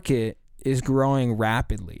this market is growing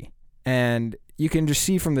rapidly, and you can just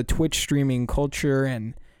see from the Twitch streaming culture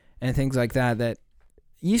and things like that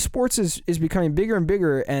esports is becoming bigger and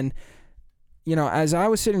bigger. And as I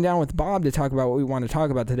was sitting down with Bob to talk about what we want to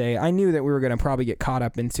talk about today, I knew that we were going to probably get caught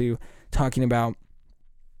up into talking about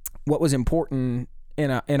what was important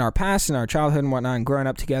in our past, in our childhood and whatnot, and growing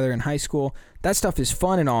up together in high school. That stuff is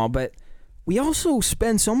fun and all, but we also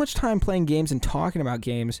spend so much time playing games and talking about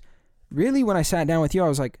games. Really, when I sat down with you, I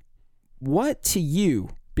was like, what to you,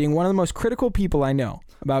 being one of the most critical people I know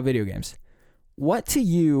about video games, what to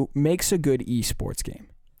you makes a good esports game?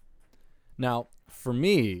 Now, for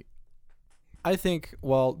me, I think,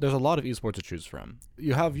 there's a lot of esports to choose from.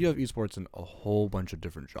 You have esports in a whole bunch of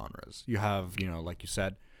different genres. You have, like you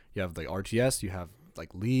said, you have the RTS, you have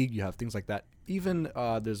League, you have things like that. Even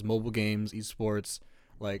there's mobile games, esports,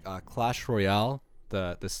 like Clash Royale,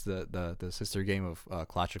 the sister game of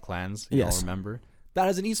Clash of Clans. You all remember? That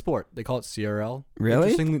is an esport. They call it CRL. Really?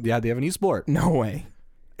 Interestingly, yeah, they have an esport. No way.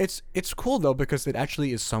 It's cool though, because it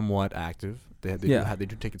actually is somewhat active. They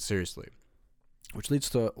do take it seriously, which leads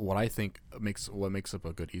to what I think makes up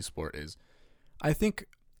a good esport is, I think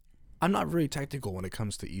I'm not very technical when it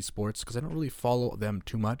comes to esports because I don't really follow them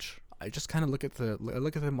too much. I just kind of look at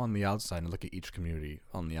them on the outside and look at each community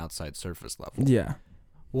on the outside surface level. Yeah.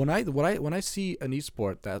 When I see an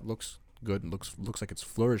esport that looks good and looks like it's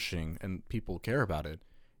flourishing and people care about it,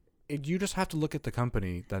 you just have to look at the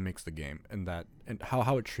company that makes the game and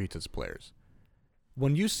how it treats its players.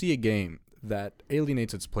 When you see a game that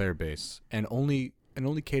alienates its player base and only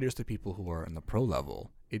caters to people who are in the pro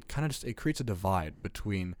level, it creates a divide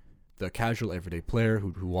between the casual everyday player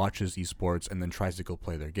who watches esports and then tries to go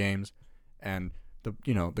play their games, and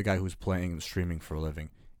the guy who's playing and streaming for a living.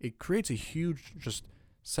 It creates a huge just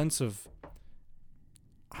sense of,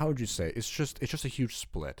 how would you say, it's just a huge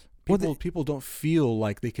split. People don't feel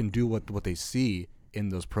like they can do what they see in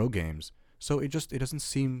those pro games, so it doesn't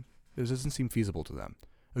seem feasible to them.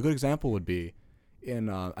 A good example would be in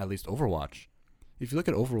at least Overwatch. If you look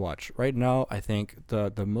at Overwatch right now, I think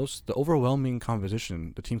the overwhelming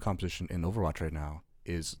composition, the team composition in Overwatch right now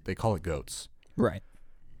is, they call it GOATs. Right.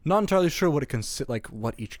 Not entirely sure what it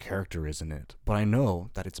what each character is in it, but I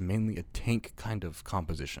know that it's mainly a tank kind of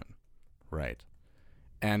composition, right?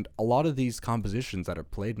 And a lot of these compositions that are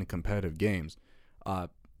played in competitive games,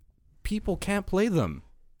 people can't play them.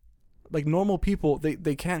 Like normal people,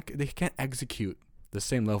 they can't execute the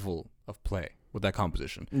same level of play with that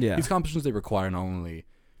composition. Yeah. These compositions, they require not only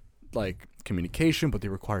like communication, but they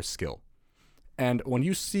require skill. And when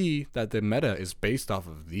you see that the meta is based off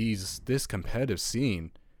of this competitive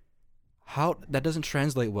scene, how that doesn't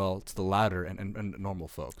translate well to the ladder and normal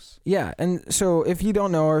folks. Yeah, and so if you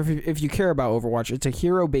don't know, or if you care about Overwatch, it's a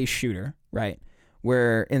hero-based shooter, right?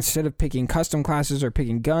 Where instead of picking custom classes or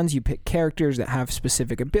picking guns, you pick characters that have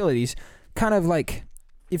specific abilities. Kind of like,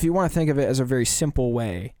 if you want to think of it as a very simple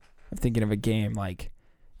way of thinking of a game, like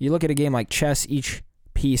you look at a game like chess, each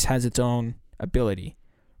piece has its own ability,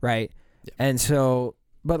 right? Yeah. And so,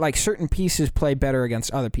 but like certain pieces play better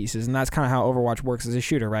against other pieces, and that's kind of how Overwatch works as a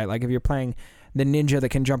shooter, right? Like if you're playing the ninja that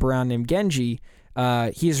can jump around named Genji,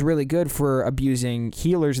 he's really good for abusing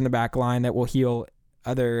healers in the back line that will heal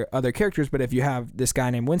other characters. But if you have this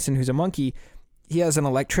guy named Winston who's a monkey, he has an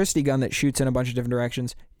electricity gun that shoots in a bunch of different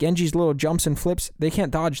directions. Genji's little jumps and flips, they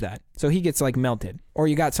can't dodge that. So he gets like melted. Or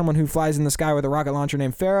you got someone who flies in the sky with a rocket launcher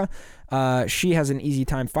named Pharah. She has an easy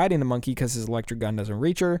time fighting the monkey because his electric gun doesn't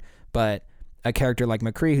reach her. But a character like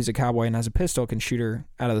McCree, who's a cowboy and has a pistol, can shoot her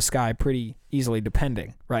out of the sky pretty easily,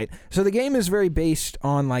 depending, right? So the game is very based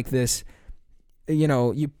on like this,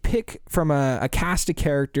 you pick from a cast of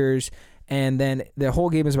characters, and then the whole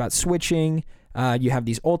game is about switching. You have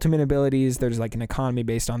these ultimate abilities. There's like an economy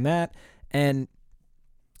based on that. And,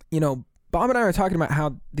 Bob and I were talking about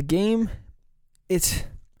how the game, it's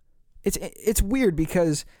weird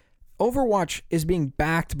because Overwatch is being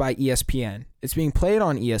backed by ESPN. It's being played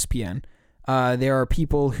on ESPN. There are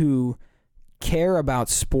people who care about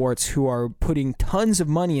sports who are putting tons of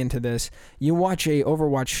money into this. You watch a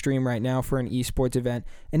Overwatch stream right now for an esports event,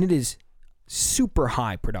 and it is super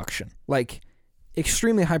high production. Like,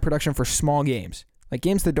 extremely high production for small games. Like,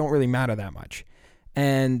 games that don't really matter that much.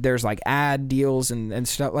 And there's, like, ad deals and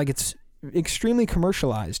stuff. Like, it's extremely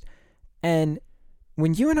commercialized. And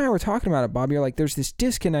when you and I were talking about it, Bob, you're like, there's this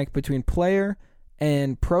disconnect between player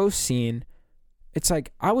and pro scene. It's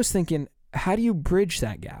like, I was thinking, how do you bridge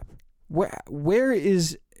that gap?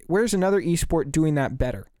 Where's another esport doing that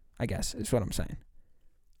better, I guess, is what I'm saying.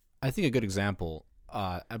 I think a good example,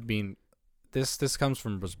 this comes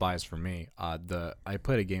from, was biased for me. I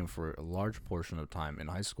played a game for a large portion of time in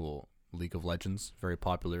high school, League of Legends, very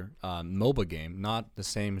popular. MOBA game, not the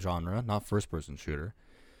same genre, not first-person shooter.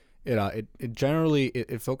 It generally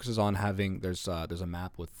focuses on having, there's a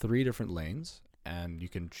map with 3 different lanes, and you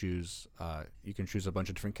can choose a bunch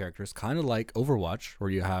of different characters, kind of like Overwatch, where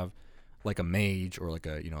you have like a mage or like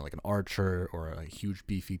like an archer or a huge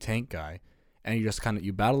beefy tank guy, and you just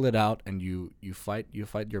you battle it out, and you fight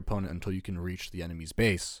your opponent until you can reach the enemy's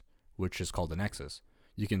base, which is called the Nexus.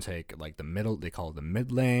 You can take like the middle, they call it the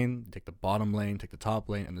mid lane, take the bottom lane, take the top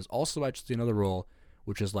lane, and there's also actually another role,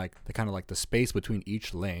 which is like the kind of like the space between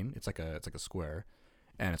each lane. It's like a square,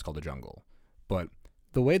 and it's called the jungle. But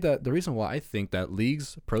the reason why I think that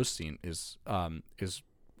League's pro scene is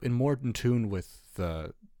more in tune with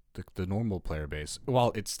the normal player base,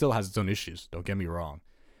 while it still has its own issues, don't get me wrong,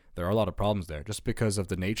 there are a lot of problems there, just because of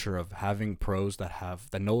the nature of having pros that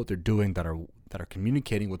know what they're doing, that are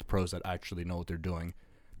communicating with pros that actually know what they're doing.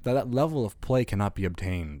 That level of play cannot be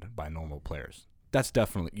obtained by normal players. That's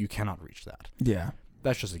definitely, you cannot reach that. Yeah,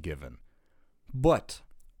 that's just a given. But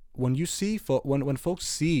when you see when folks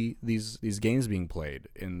see these games being played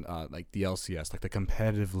in like the LCS, like the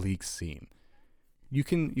competitive league scene, you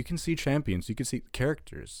can see champions, you can see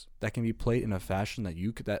characters that can be played in a fashion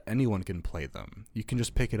that anyone can play them. You can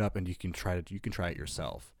just pick it up and you can try it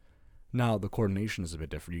yourself. Now the coordination is a bit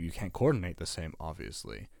different. You can't coordinate the same,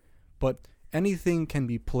 obviously, but anything can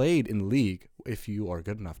be played in League if you are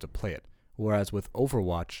good enough to play it. Whereas with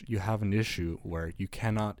Overwatch, you have an issue where you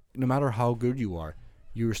cannot, no matter how good you are,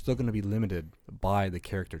 you're still going to be limited by the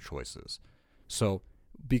character choices. So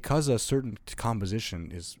because a certain composition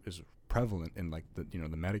is prevalent in like the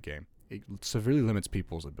metagame, it severely limits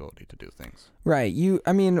people's ability to do things. Right.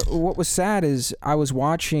 I mean, what was sad is I was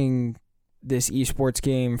watching this esports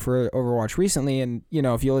game for Overwatch recently, and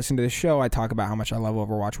if you listen to the show, I talk about how much I love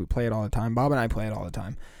Overwatch. We play it all the time. Bob and I play it all the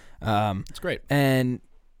time. It's great. And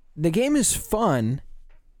the game is fun,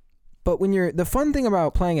 but the fun thing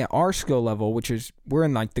about playing at our skill level, which is we're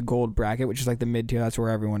in like the gold bracket, which is like the mid tier, that's where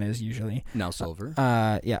everyone is usually. Now silver.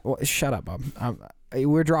 Yeah. Well, shut up, Bob.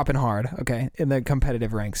 We're dropping hard, okay, in the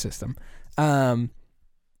competitive rank system. The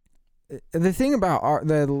thing about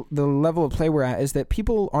the level of play we're at is that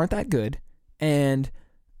people aren't that good, and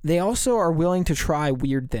they also are willing to try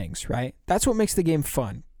weird things, right? That's what makes the game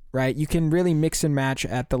fun, right? You can really mix and match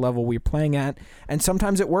at the level we're playing at, and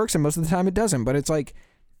sometimes it works, and most of the time it doesn't, but it's like,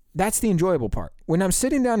 that's the enjoyable part. When I'm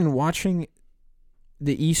sitting down and watching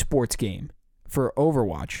the esports game for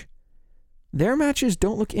Overwatch, their matches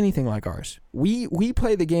don't look anything like ours. We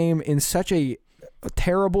play the game in such a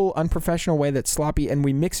terrible, unprofessional way that's sloppy, and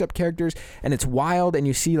we mix up characters, and it's wild, and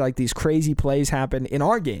you see like these crazy plays happen in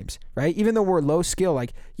our games, right? Even though we're low skill,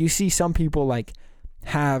 like you see some people like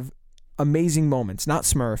have amazing moments, not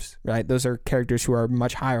Smurfs, right? Those are characters who are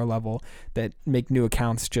much higher level that make new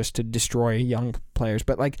accounts just to destroy young players.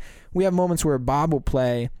 But like we have moments where Bob will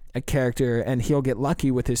play a character and he'll get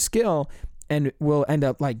lucky with his skill, and we'll end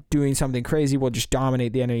up like doing something crazy. We'll just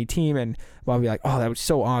dominate the enemy team, and Bob will be like, oh, that was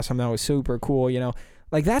so awesome. That was super cool.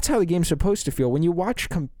 Like that's how the game's supposed to feel. When you watch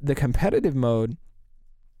the competitive mode,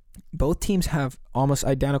 both teams have almost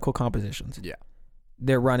identical compositions. Yeah.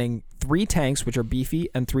 They're running 3 tanks, which are beefy,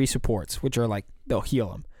 and 3 supports, which are like, they'll heal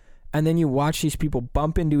them. And then you watch these people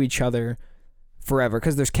bump into each other forever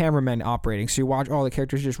because there's cameramen operating. So you watch all the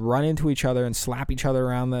characters just run into each other and slap each other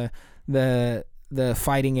around the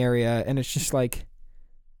fighting area, and it's just like,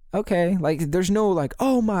 okay, like there's no like,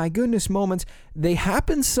 oh my goodness moments. They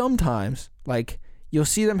happen sometimes, like you'll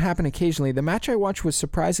see them happen occasionally. The match I watched was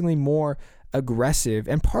surprisingly more aggressive,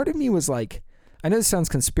 and part of me was like, I know this sounds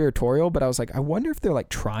conspiratorial, but I was like, I wonder if they're like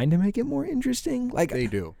trying to make it more interesting. Like they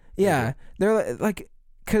do. Yeah, they're like,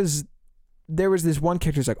 because there was this one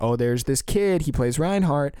character who's like, oh, there's this kid, he plays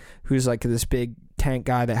Reinhardt, who's like this big tank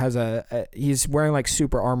guy that has he's wearing like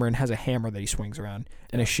super armor and has a hammer that he swings around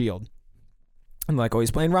and a shield. And like, oh, he's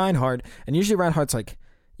playing Reinhardt. And usually Reinhardt's like,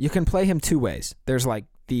 you can play him 2 ways. There's like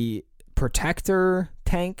the protector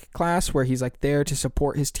tank class where he's like there to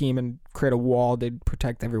support his team and create a wall to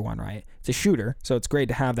protect everyone, right? It's a shooter, so it's great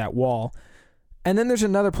to have that wall. And then there's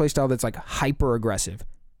another playstyle that's like hyper aggressive,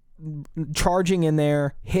 charging in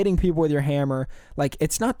there, hitting people with your hammer. Like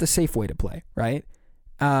it's not the safe way to play, right?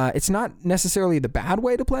 It's not necessarily the bad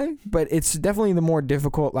way to play, but it's definitely the more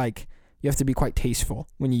difficult. Like you have to be quite tasteful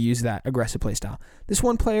when you use that aggressive playstyle. This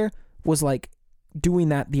one player was like doing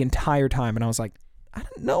that the entire time, and I was like, I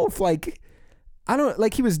don't know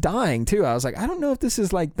if he was dying too. I was like, I don't know if this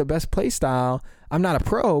is like the best play style. I'm not a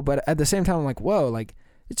pro, but at the same time, I'm like, whoa, like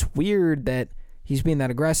it's weird that he's being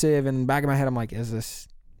that aggressive. And in the back of my head, I'm like, is this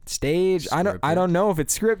staged? I don't know if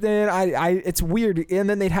it's scripted. It's weird. And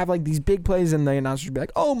then they'd have like these big plays, and the announcers would be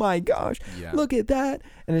like, oh my gosh, look at that.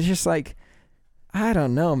 And it's just like, I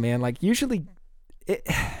don't know, man. Like usually,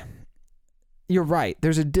 you're right.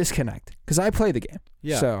 There's a disconnect because I play the game.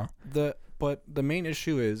 Yeah. So But the main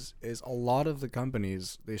issue is a lot of the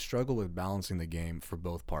companies, they struggle with balancing the game for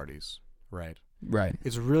both parties, right? Right.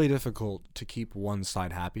 It's really difficult to keep one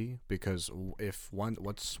side happy because if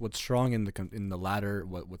what's strong in the ladder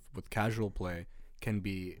with casual play can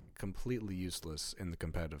be completely useless in the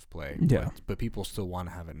competitive play. Yeah. But people still want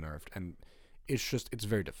to have it nerfed, and it's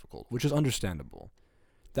very difficult, which is understandable.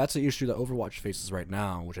 That's the issue that Overwatch faces right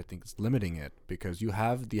now, which I think is limiting it, because you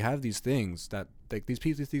have these things that like these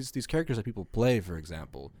characters that people play, for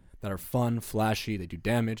example, that are fun, flashy, they do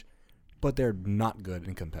damage, but they're not good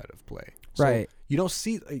in competitive play. So right. You don't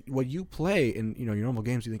see what you play in your normal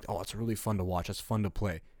games. You think, oh, it's really fun to watch. It's fun to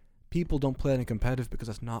play. People don't play it in competitive because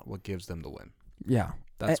that's not what gives them the win. Yeah.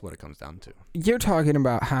 That's what it comes down to. You're talking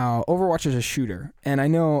about how Overwatch is a shooter, and I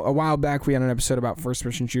know a while back we had an episode about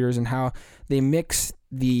first-person shooters and how they mix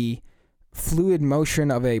the fluid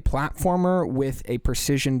motion of a platformer with a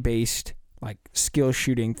precision-based like skill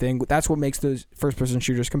shooting thing. That's what makes those first person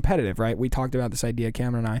shooters competitive, right? We talked about this idea,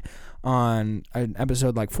 Cameron and I, on an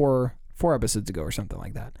episode like four episodes ago or something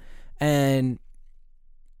like that. And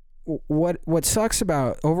what sucks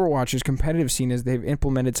about Overwatch's competitive scene is they've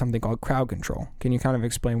implemented something called crowd control. Can you kind of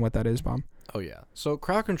explain what that is, Bob? Oh yeah. So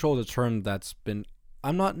crowd control is a term that's been,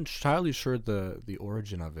 I'm not entirely sure the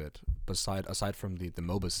origin of it aside from the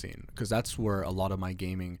MOBA scene, because that's where a lot of my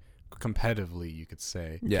gaming competitively, you could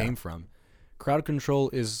say, came from. Crowd control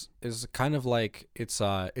is kind of like it's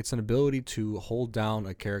an ability to hold down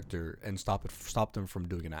a character and stop them from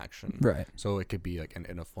doing an action. Right. So it could be like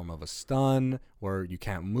in a form of a stun where you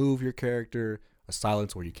can't move your character, a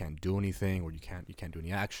silence where you can't do anything, or you can't do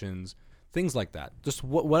any actions, things like that. Just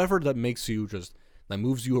whatever that makes you that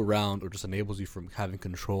moves you around or just enables you from having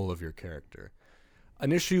control of your character.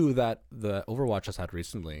 An issue that the Overwatch has had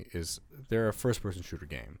recently is they're a first-person shooter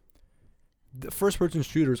game. The first-person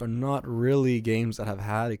shooters are not really games that have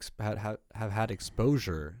had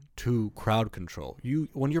exposure to crowd control.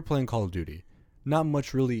 When you're playing Call of Duty, not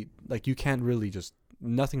much really, like you can't really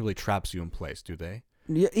nothing really traps you in place, do they?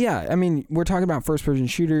 Yeah. I mean, we're talking about first-person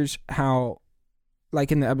shooters. How,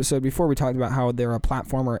 like in the episode before, we talked about how they're a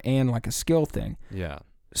platformer and like a skill thing. Yeah.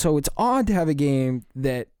 So it's odd to have a game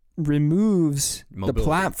that removes Mobility. the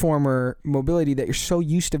platformer mobility that you're so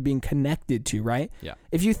used to being connected to, right? Yeah.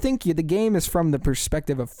 If you think the game is from the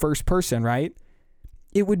perspective of first person, right?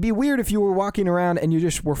 It would be weird if you were walking around and you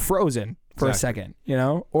just were frozen for a second, you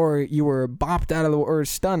know? Or you were bopped out of or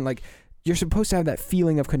stunned. Like, you're supposed to have that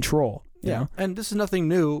feeling of control. You know? And this is nothing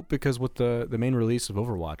new, because with the main release of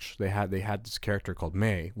Overwatch, they had this character called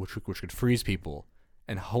Mei, which could freeze people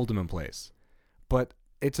and hold them in place. But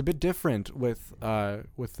it's a bit different with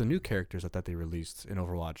the new characters that they released in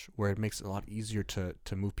Overwatch, where it makes it a lot easier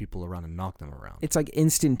to move people around and knock them around. It's like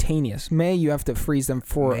instantaneous. Mei, you have to freeze them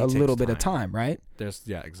for a little bit of time, right?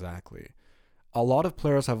 Exactly. A lot of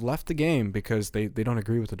players have left the game because they don't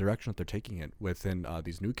agree with the direction that they're taking it within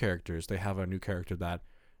these new characters. They have a new character that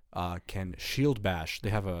can shield bash.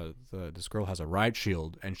 They have this girl has a ride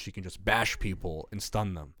shield, and she can just bash people and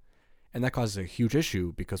stun them. And that causes a huge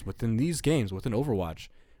issue, because within these games, within Overwatch,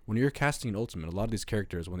 when you're casting an ultimate, a lot of these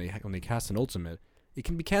characters, when they cast an ultimate, it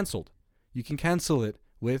can be canceled. You can cancel it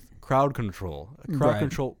with crowd control. Crowd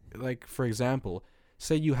control, like, for example,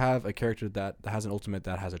 say you have a character that has an ultimate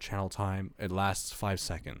that has a channel time, it lasts 5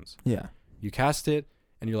 seconds. Yeah. You cast it,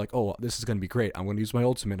 and you're like, oh, this is going to be great. I'm going to use my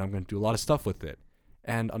ultimate. I'm going to do a lot of stuff with it.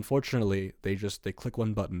 And unfortunately, they click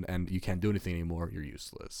one button, and you can't do anything anymore. You're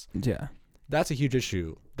useless. Yeah. That's a huge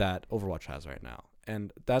issue that Overwatch has right now.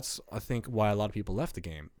 And that's, I think, why a lot of people left the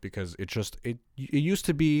game, because it used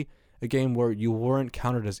to be a game where you weren't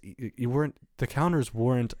countered the counters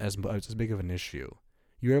weren't as big of an issue.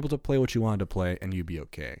 You were able to play what you wanted to play and you'd be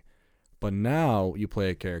okay. But now you play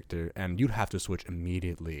a character and you'd have to switch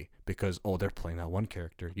immediately because, oh, they're playing that one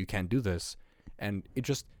character. You can't do this. And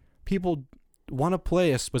people want to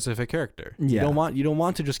play a specific character. Yeah. You don't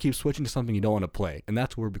want to just keep switching to something you don't want to play, and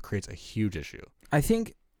that's where it creates a huge issue. I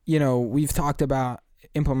think, we've talked about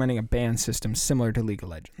implementing a ban system similar to League of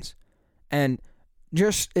Legends. And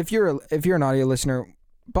just if you're an audio listener,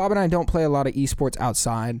 Bob and I don't play a lot of esports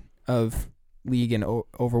outside of League and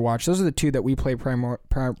Overwatch. Those are the two that we play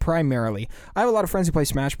primarily. I have a lot of friends who play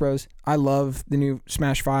Smash Bros. I love the new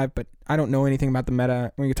Smash 5, but I don't know anything about the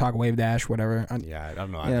meta. We could talk Wave Dash, whatever. I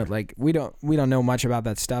don't know either. Like we don't know much about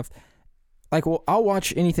that stuff. Like, well, I'll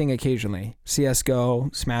watch anything occasionally. CS:GO,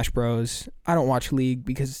 Smash Bros. I don't watch League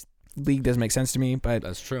because League doesn't make sense to me. But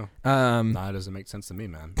that's true. No, it doesn't make sense to me,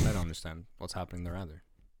 man. I don't understand what's happening there either.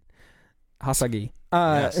 Hasagi.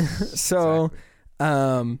 Yes, so,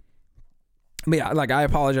 exactly. But yeah, like, I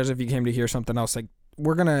apologize if you came to hear something else. Like,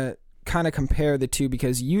 we're gonna kind of compare the two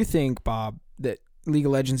because you think, Bob, that League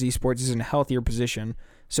of Legends esports is in a healthier position.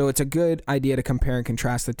 So it's a good idea to compare and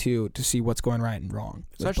contrast the two to see what's going right and wrong.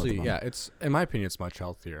 It's actually, it's, in my opinion, it's much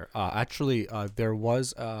healthier. There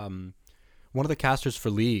was one of the casters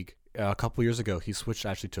for League a couple years ago. He switched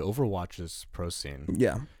actually to Overwatch's pro scene.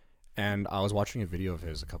 Yeah. And I was watching a video of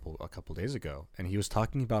his a couple days ago, and he was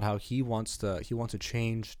talking about how he wants to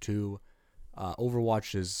change to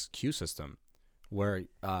Overwatch's queue system, where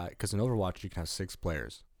because in Overwatch you can have 6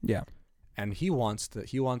 players. Yeah. And he wants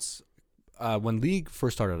when League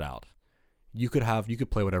first started out, you could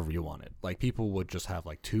play whatever you wanted. Like, people would just have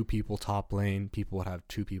like 2 people top lane, people would have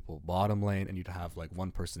 2 people bottom lane, and you'd have like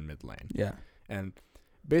 1 person mid lane. Yeah. And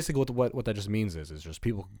basically what that just means is just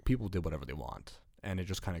people did whatever they want, and it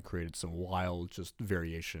just kind of created some wild just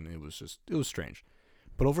variation. It was strange.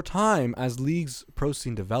 But over time, as League's pro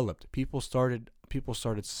scene developed, people started people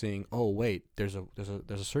started seeing, oh wait, there's a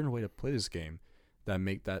certain way to play this game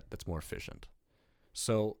that's more efficient.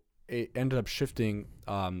 So it ended up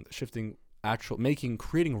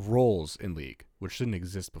creating roles in League which didn't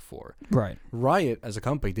exist before. Right. Riot as a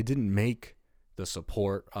company, they didn't make the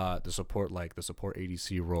support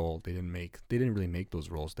ADC role. They didn't really make those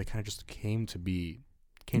roles. They kind of just came to be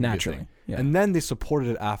Naturally. a thing. Yeah. And then they supported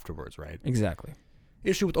it afterwards, right? Exactly.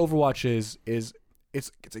 Issue with Overwatch is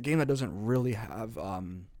it's a game that doesn't really have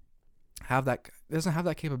that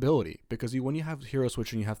capability, because when you have hero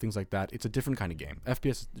switching, you have things like that, it's a different kind of game.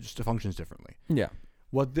 FPS just functions differently. Yeah.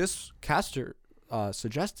 What this caster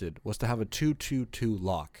suggested was to have a 2-2-2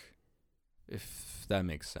 lock, if that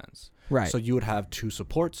makes sense. Right. So you would have 2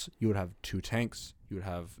 supports, you would have 2 tanks, you would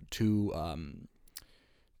have 2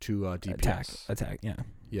 DPS. Attack. Yeah.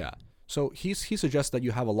 Yeah. So he suggests that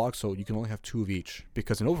you have a lock, so you can only have 2 of each,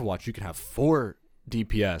 because in Overwatch you can have 4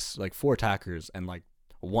 DPS, like 4 attackers and like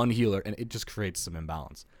 1 healer, and it just creates some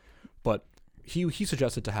imbalance. But he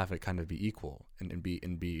suggested to have it kind of be equal and be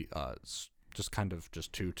just kind of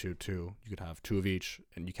just 2-2-2. You could have 2 of each,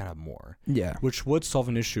 and you can have more. Yeah. Which would solve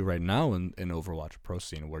an issue right now in Overwatch Pro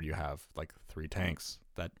scene, where you have like 3 tanks.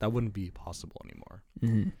 That wouldn't be possible anymore.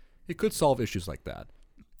 Mm-hmm. It could solve issues like that.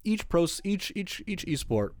 Each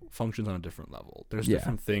esport functions on a different level. There's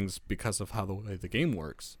different things because of how the way the game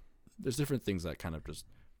works. There's different things that kind of just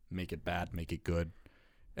make it bad, make it good,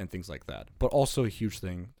 and things like that. But also a huge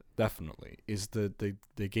thing, definitely, is the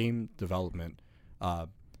game development,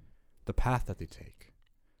 the path that they take.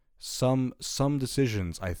 Some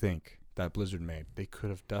decisions, I think, that Blizzard made, they could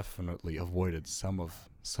have definitely avoided some of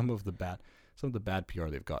the bad PR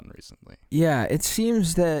they've gotten recently. Yeah, it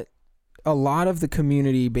seems that a lot of the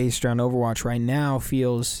community based around Overwatch right now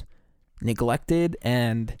feels neglected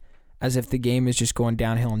and as if the game is just going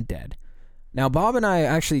downhill and dead. Now, Bob and I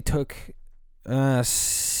actually took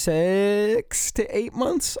 6 to 8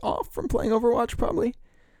 months off from playing Overwatch, probably.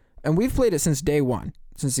 And we've played it since day one,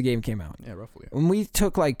 since the game came out. Yeah, roughly. And we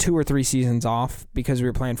took like 2 or 3 seasons off because we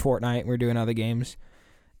were playing Fortnite and we were doing other games.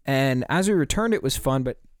 And as we returned, it was fun,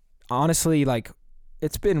 but honestly, like,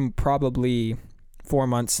 it's been probably 4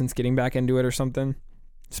 months since getting back into it or something.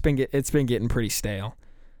 It's been getting pretty stale.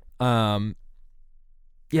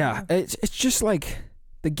 Yeah, it's just like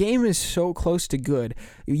the game is so close to good.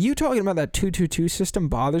 You talking about that 2-2-2 system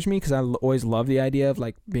bothers me because I always love the idea of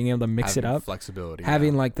like being able to mix it up, flexibility,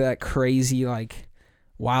 having like that crazy like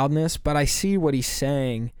wildness. But I see what he's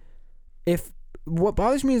saying. What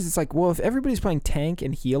bothers me is it's like, well, if everybody's playing tank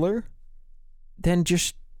and healer, then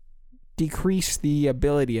just decrease the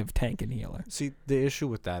ability of tank and healer. See, the issue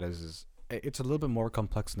with that is it's a little bit more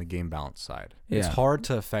complex on the game balance side. Yeah. It's hard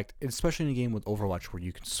to affect, especially in a game with Overwatch where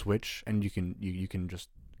you can switch and you can just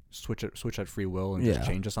switch at free will and just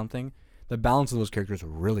change to something. The balance of those characters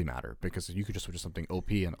really matter, because if you could just switch to something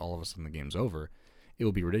OP and all of a sudden the game's over, it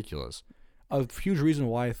will be ridiculous. A huge reason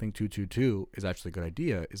why I think 2-2-2 is actually a good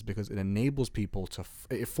idea is because it enables people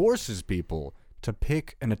it forces people to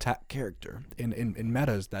pick an attack character in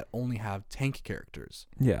metas that only have tank characters.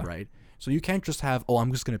 Yeah. Right? So you can't just have, we're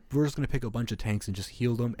just gonna pick a bunch of tanks and just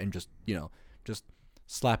heal them and just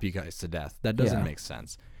slap you guys to death. That doesn't make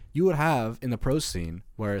sense. You would have in the pro scene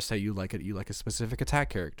where, say you like a specific attack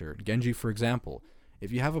character, Genji for example.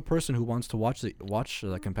 If you have a person who wants to watch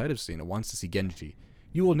the competitive scene and wants to see Genji,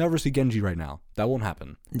 you will never see Genji right now. That won't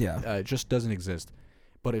happen. Yeah. It just doesn't exist.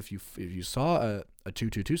 But if you saw a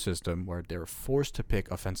 2-2-2 system where they're forced to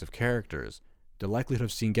pick offensive characters, the likelihood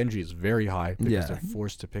of seeing Genji is very high because they're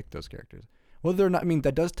forced to pick those characters. Whether or not, I mean,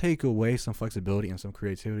 that does take away some flexibility and some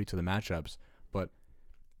creativity to the matchups, but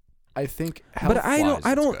I think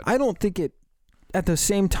I don't think it. At the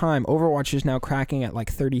same time, Overwatch is now cracking at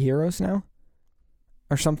like 30 heroes now,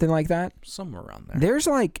 or something like that. Somewhere around there. There's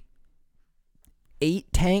like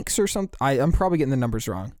 8 tanks or something. I'm probably getting the numbers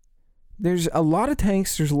wrong. There's a lot of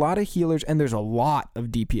tanks, there's a lot of healers, and there's a lot of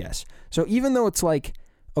DPS. So even though it's like,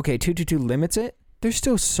 okay, 2-2-2 limits it, there's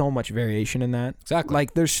still so much variation in that. Exactly.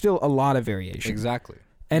 Like, there's still a lot of variation. Exactly.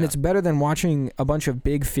 And it's better than watching a bunch of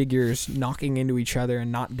big figures knocking into each other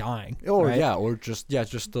and not dying. Or right? or just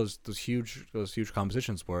those huge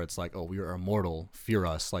compositions where it's like, oh, we are immortal, fear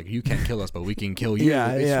us. Like, you can't kill us, but we can kill you.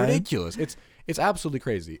 It's ridiculous. It's absolutely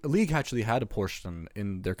crazy. League actually had a portion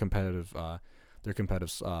in their competitive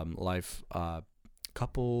life. I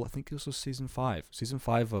think this was season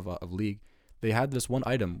 5 of League. They had this one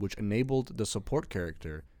item which enabled the support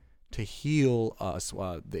character to heal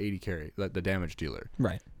the AD carry, the damage dealer.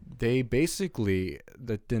 Right. They basically,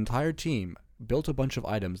 the entire team built a bunch of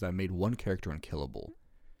items that made one character unkillable.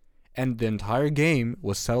 And the entire game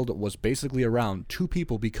was basically around two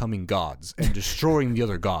people becoming gods and destroying the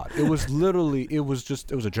other god. It was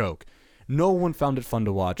a joke. No one found it fun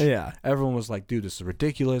to watch. Yeah. Everyone was like, dude, this is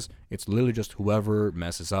ridiculous. It's literally just whoever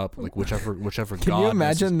messes up, like whichever god. Can you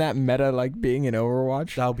imagine that meta like being in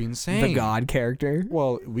Overwatch? That would be insane. The god character.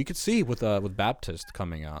 Well, we could see with Baptiste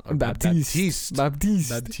coming out. Or Baptiste.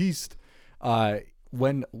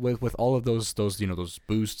 When with all of those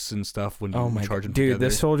boosts and stuff when you charge them dude, together.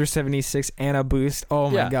 the Soldier 76 and a boost. Oh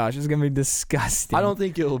my Yeah. gosh, it's gonna be disgusting. I don't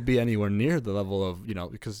think it'll be anywhere near the level of,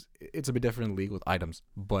 because it's a bit different league with items,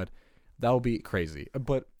 but that will be crazy.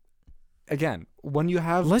 But again, when you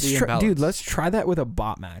have let's imbalance, try that with a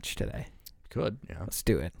bot match today. Could, yeah. Let's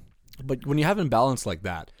do it. But when you have imbalance like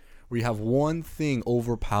that, where you have one thing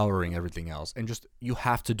overpowering everything else, and just you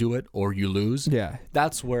have to do it or you lose, Yeah.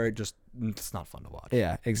 that's where it's not fun to watch.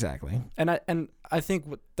 Yeah, exactly. And I think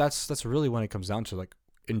that's really when it comes down to like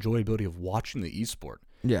enjoyability of watching the esport.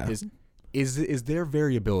 Yeah. Is there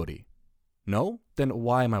variability? No? Then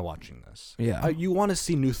why am I watching this? Yeah. You want to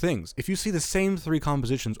see new things. If you see the same 3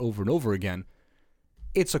 compositions over and over again,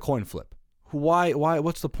 it's a coin flip. Why?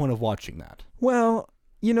 What's the point of watching that? Well,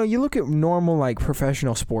 you look at normal like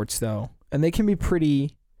professional sports though, and they can be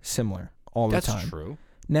pretty similar all the time. That's true.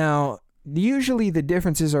 Now, usually the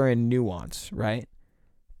differences are in nuance, right?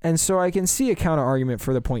 And so I can see a counter argument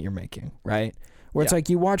for the point you're making, right? Where it's like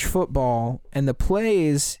you watch football and the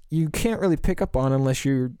plays you can't really pick up on unless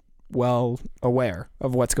you're well aware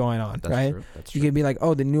of what's going on, That's right? true. That's You true. can be like,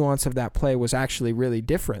 oh, the nuance of that play was actually really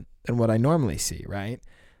different than what I normally see, right?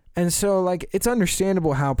 And so, like, it's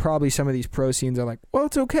understandable how probably some of these pro scenes are like, well,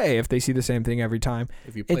 it's okay if they see the same thing every time.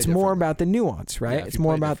 If you play It's more differently. about the nuance, right? Yeah, if It's you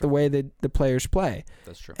more play about the way that the players play.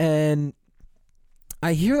 That's true. And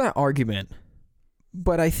I hear that argument,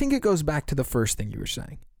 but I think it goes back to the first thing you were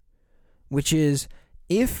saying, which is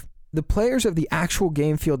if the players of the actual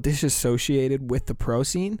game feel disassociated with the pro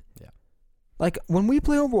scene, Yeah. like when we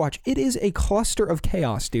play Overwatch, it is a cluster of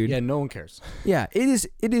chaos, dude. Yeah, no one cares. Yeah, it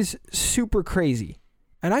is super crazy.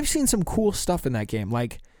 And I've seen some cool stuff in that game.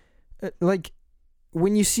 Like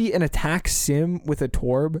when you see an attack sim with a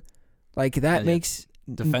Torb, like that Yeah. makes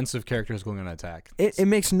Defensive characters going on attack. it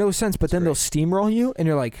makes no sense, but then great. they'll steamroll you and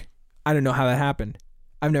you're like, I don't know how that happened.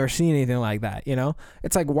 I've never seen anything like that,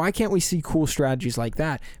 It's like, why can't we see cool strategies like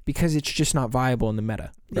that? Because it's just not viable in the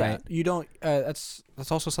meta, Yeah, right? you don't. That's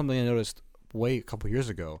also something I noticed a couple years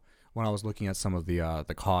ago when I was looking at some of the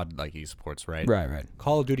COD like esports, right? Right.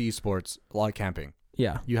 Call of Duty esports, a lot of camping.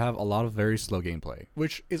 Yeah. You have a lot of very slow gameplay,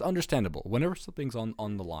 which is understandable. Whenever something's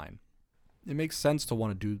on the line, it makes sense to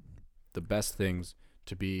want to do the best things,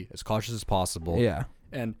 to be as cautious as possible. Yeah.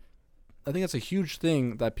 And I think that's a huge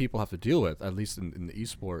thing that people have to deal with, at least in the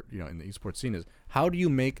esport, in the esport scene, is how do you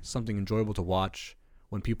make something enjoyable to watch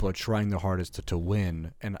when people are trying their hardest to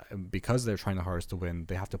win, and because they're trying their hardest to win,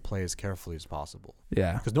 they have to play as carefully as possible.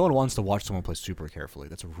 Yeah. Because no one wants to watch someone play super carefully.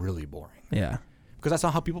 That's really boring. Yeah. Because that's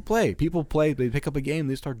not how people play. People play, they pick up a game,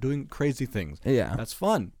 they start doing crazy things. Yeah. That's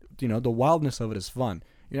fun. The wildness of it is fun.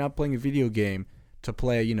 You're not playing a video game to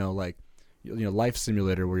play, life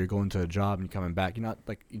simulator where you're going to a job and you're coming back. You're not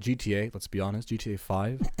like GTA, let's be honest, GTA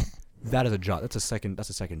 5. That is a job. That's a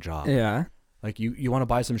second job. Yeah. Like you want to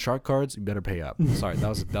buy some shark cards, you better pay up. Sorry, that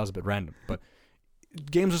was a bit random, but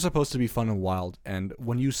games are supposed to be fun and wild, and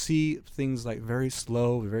when you see things like very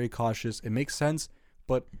slow, very cautious, it makes sense,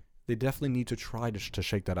 but they definitely need to try to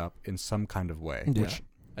shake that up in some kind of way, Yeah. which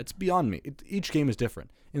it's beyond me. Each game is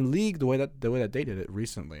different. In League, the way that they did it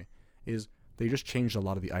recently is they just changed a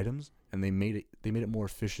lot of the items and they made it more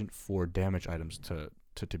efficient for damage items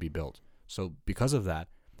to be built. So because of that,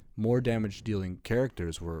 more damage dealing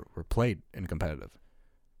characters were played in competitive.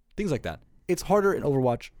 Things like that. It's harder in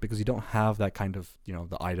Overwatch because you don't have that kind of,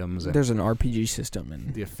 the items and There's an RPG system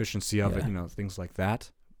and the efficiency of Yeah. it, things like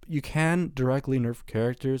that. You can directly nerf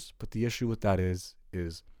characters, but the issue with that is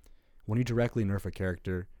when you directly nerf a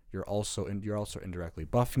character, you're also indirectly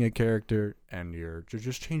buffing a character, and you're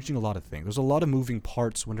just changing a lot of things. There's a lot of moving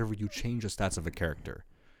parts whenever you change the stats of a character,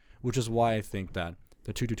 which is why I think that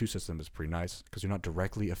the 2-2-2 system is pretty nice, because you're not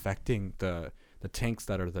directly affecting the tanks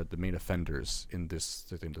that are the main offenders in this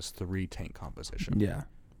 3-tank composition. yeah.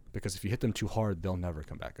 Because if you hit them too hard, they'll never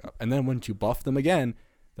come back up. And then when you buff them again,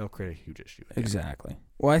 they'll create a huge issue again. Exactly.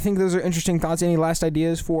 Well, I think those are interesting thoughts. Any last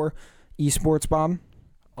ideas for esports, Bob?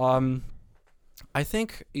 I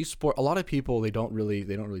think esport. A lot of people they don't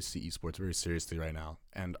really see esports very seriously right now.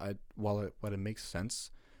 And while it makes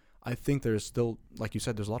sense, I think there's still, like you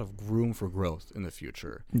said, there's a lot of room for growth in the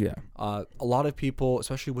future. Yeah. A lot of people,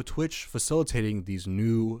 especially with Twitch, facilitating these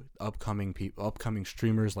new upcoming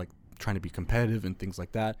streamers, like trying to be competitive and things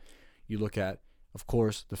like that. You look at, of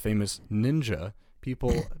course, the famous Ninja.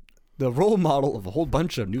 People, the role model of a whole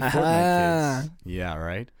bunch of new Fortnite kids. Yeah,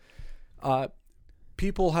 right.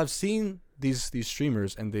 People have seen these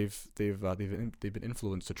streamers, and they've been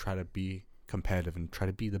influenced to try to be competitive and try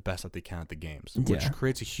to be the best that they can at the games, which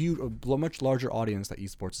creates a much larger audience that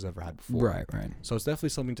esports has ever had before. Right. So it's definitely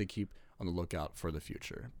something to keep on the lookout for the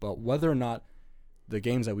future. But whether or not the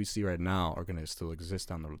games that we see right now are going to still exist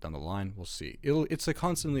down the line, we'll see. It's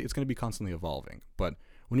going to be constantly evolving. But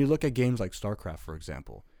when you look at games like StarCraft, for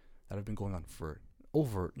example, that have been going on for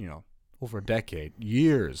over a decade,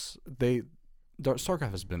 years,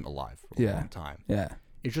 StarCraft has been alive for a long time. Yeah.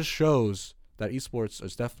 It just shows that esports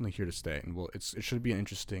is definitely here to stay, and it should be an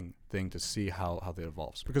interesting thing to see how that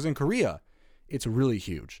evolves. Because in Korea, it's really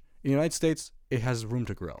huge. In the United States, it has room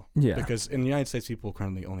to grow. Yeah. Because in the United States, people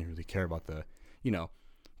currently only really care about the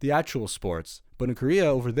actual sports. But in Korea,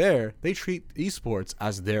 over there, they treat esports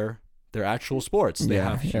as their actual sports. They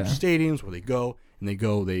have huge stadiums where they go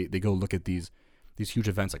look at these huge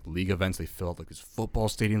events, like league events. They fill up like these football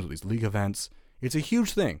stadiums with these league events. It's a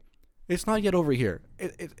huge thing. It's not yet over here.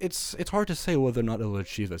 It's hard to say whether or not it'll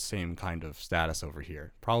achieve the same kind of status over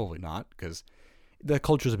here. Probably not, because the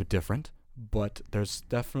culture is a bit different. But there's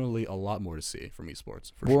definitely a lot more to see from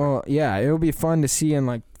esports, for sure. Well, yeah, it'll be fun to see in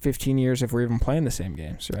like 15 years if we're even playing the same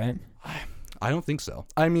games, right? I don't think so.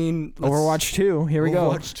 I mean, Overwatch 2. Here we go.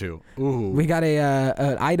 Overwatch 2. Ooh. We got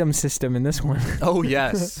an item system in this one. Oh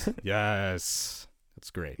yes, yes, that's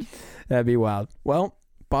great. That'd be wild. Well,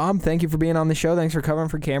 Bob, thank you for being on the show. Thanks for covering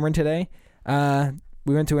for Cameron today.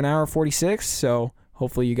 We went to an hour 46, so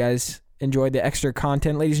hopefully you guys enjoyed the extra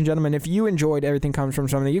content. Ladies and gentlemen, if you enjoyed Everything Comes From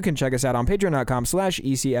Something, you can check us out on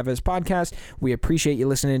patreon.com/ECFS podcast. We appreciate you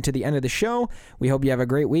listening to the end of the show. We hope you have a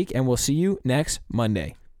great week, and we'll see you next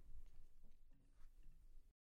Monday.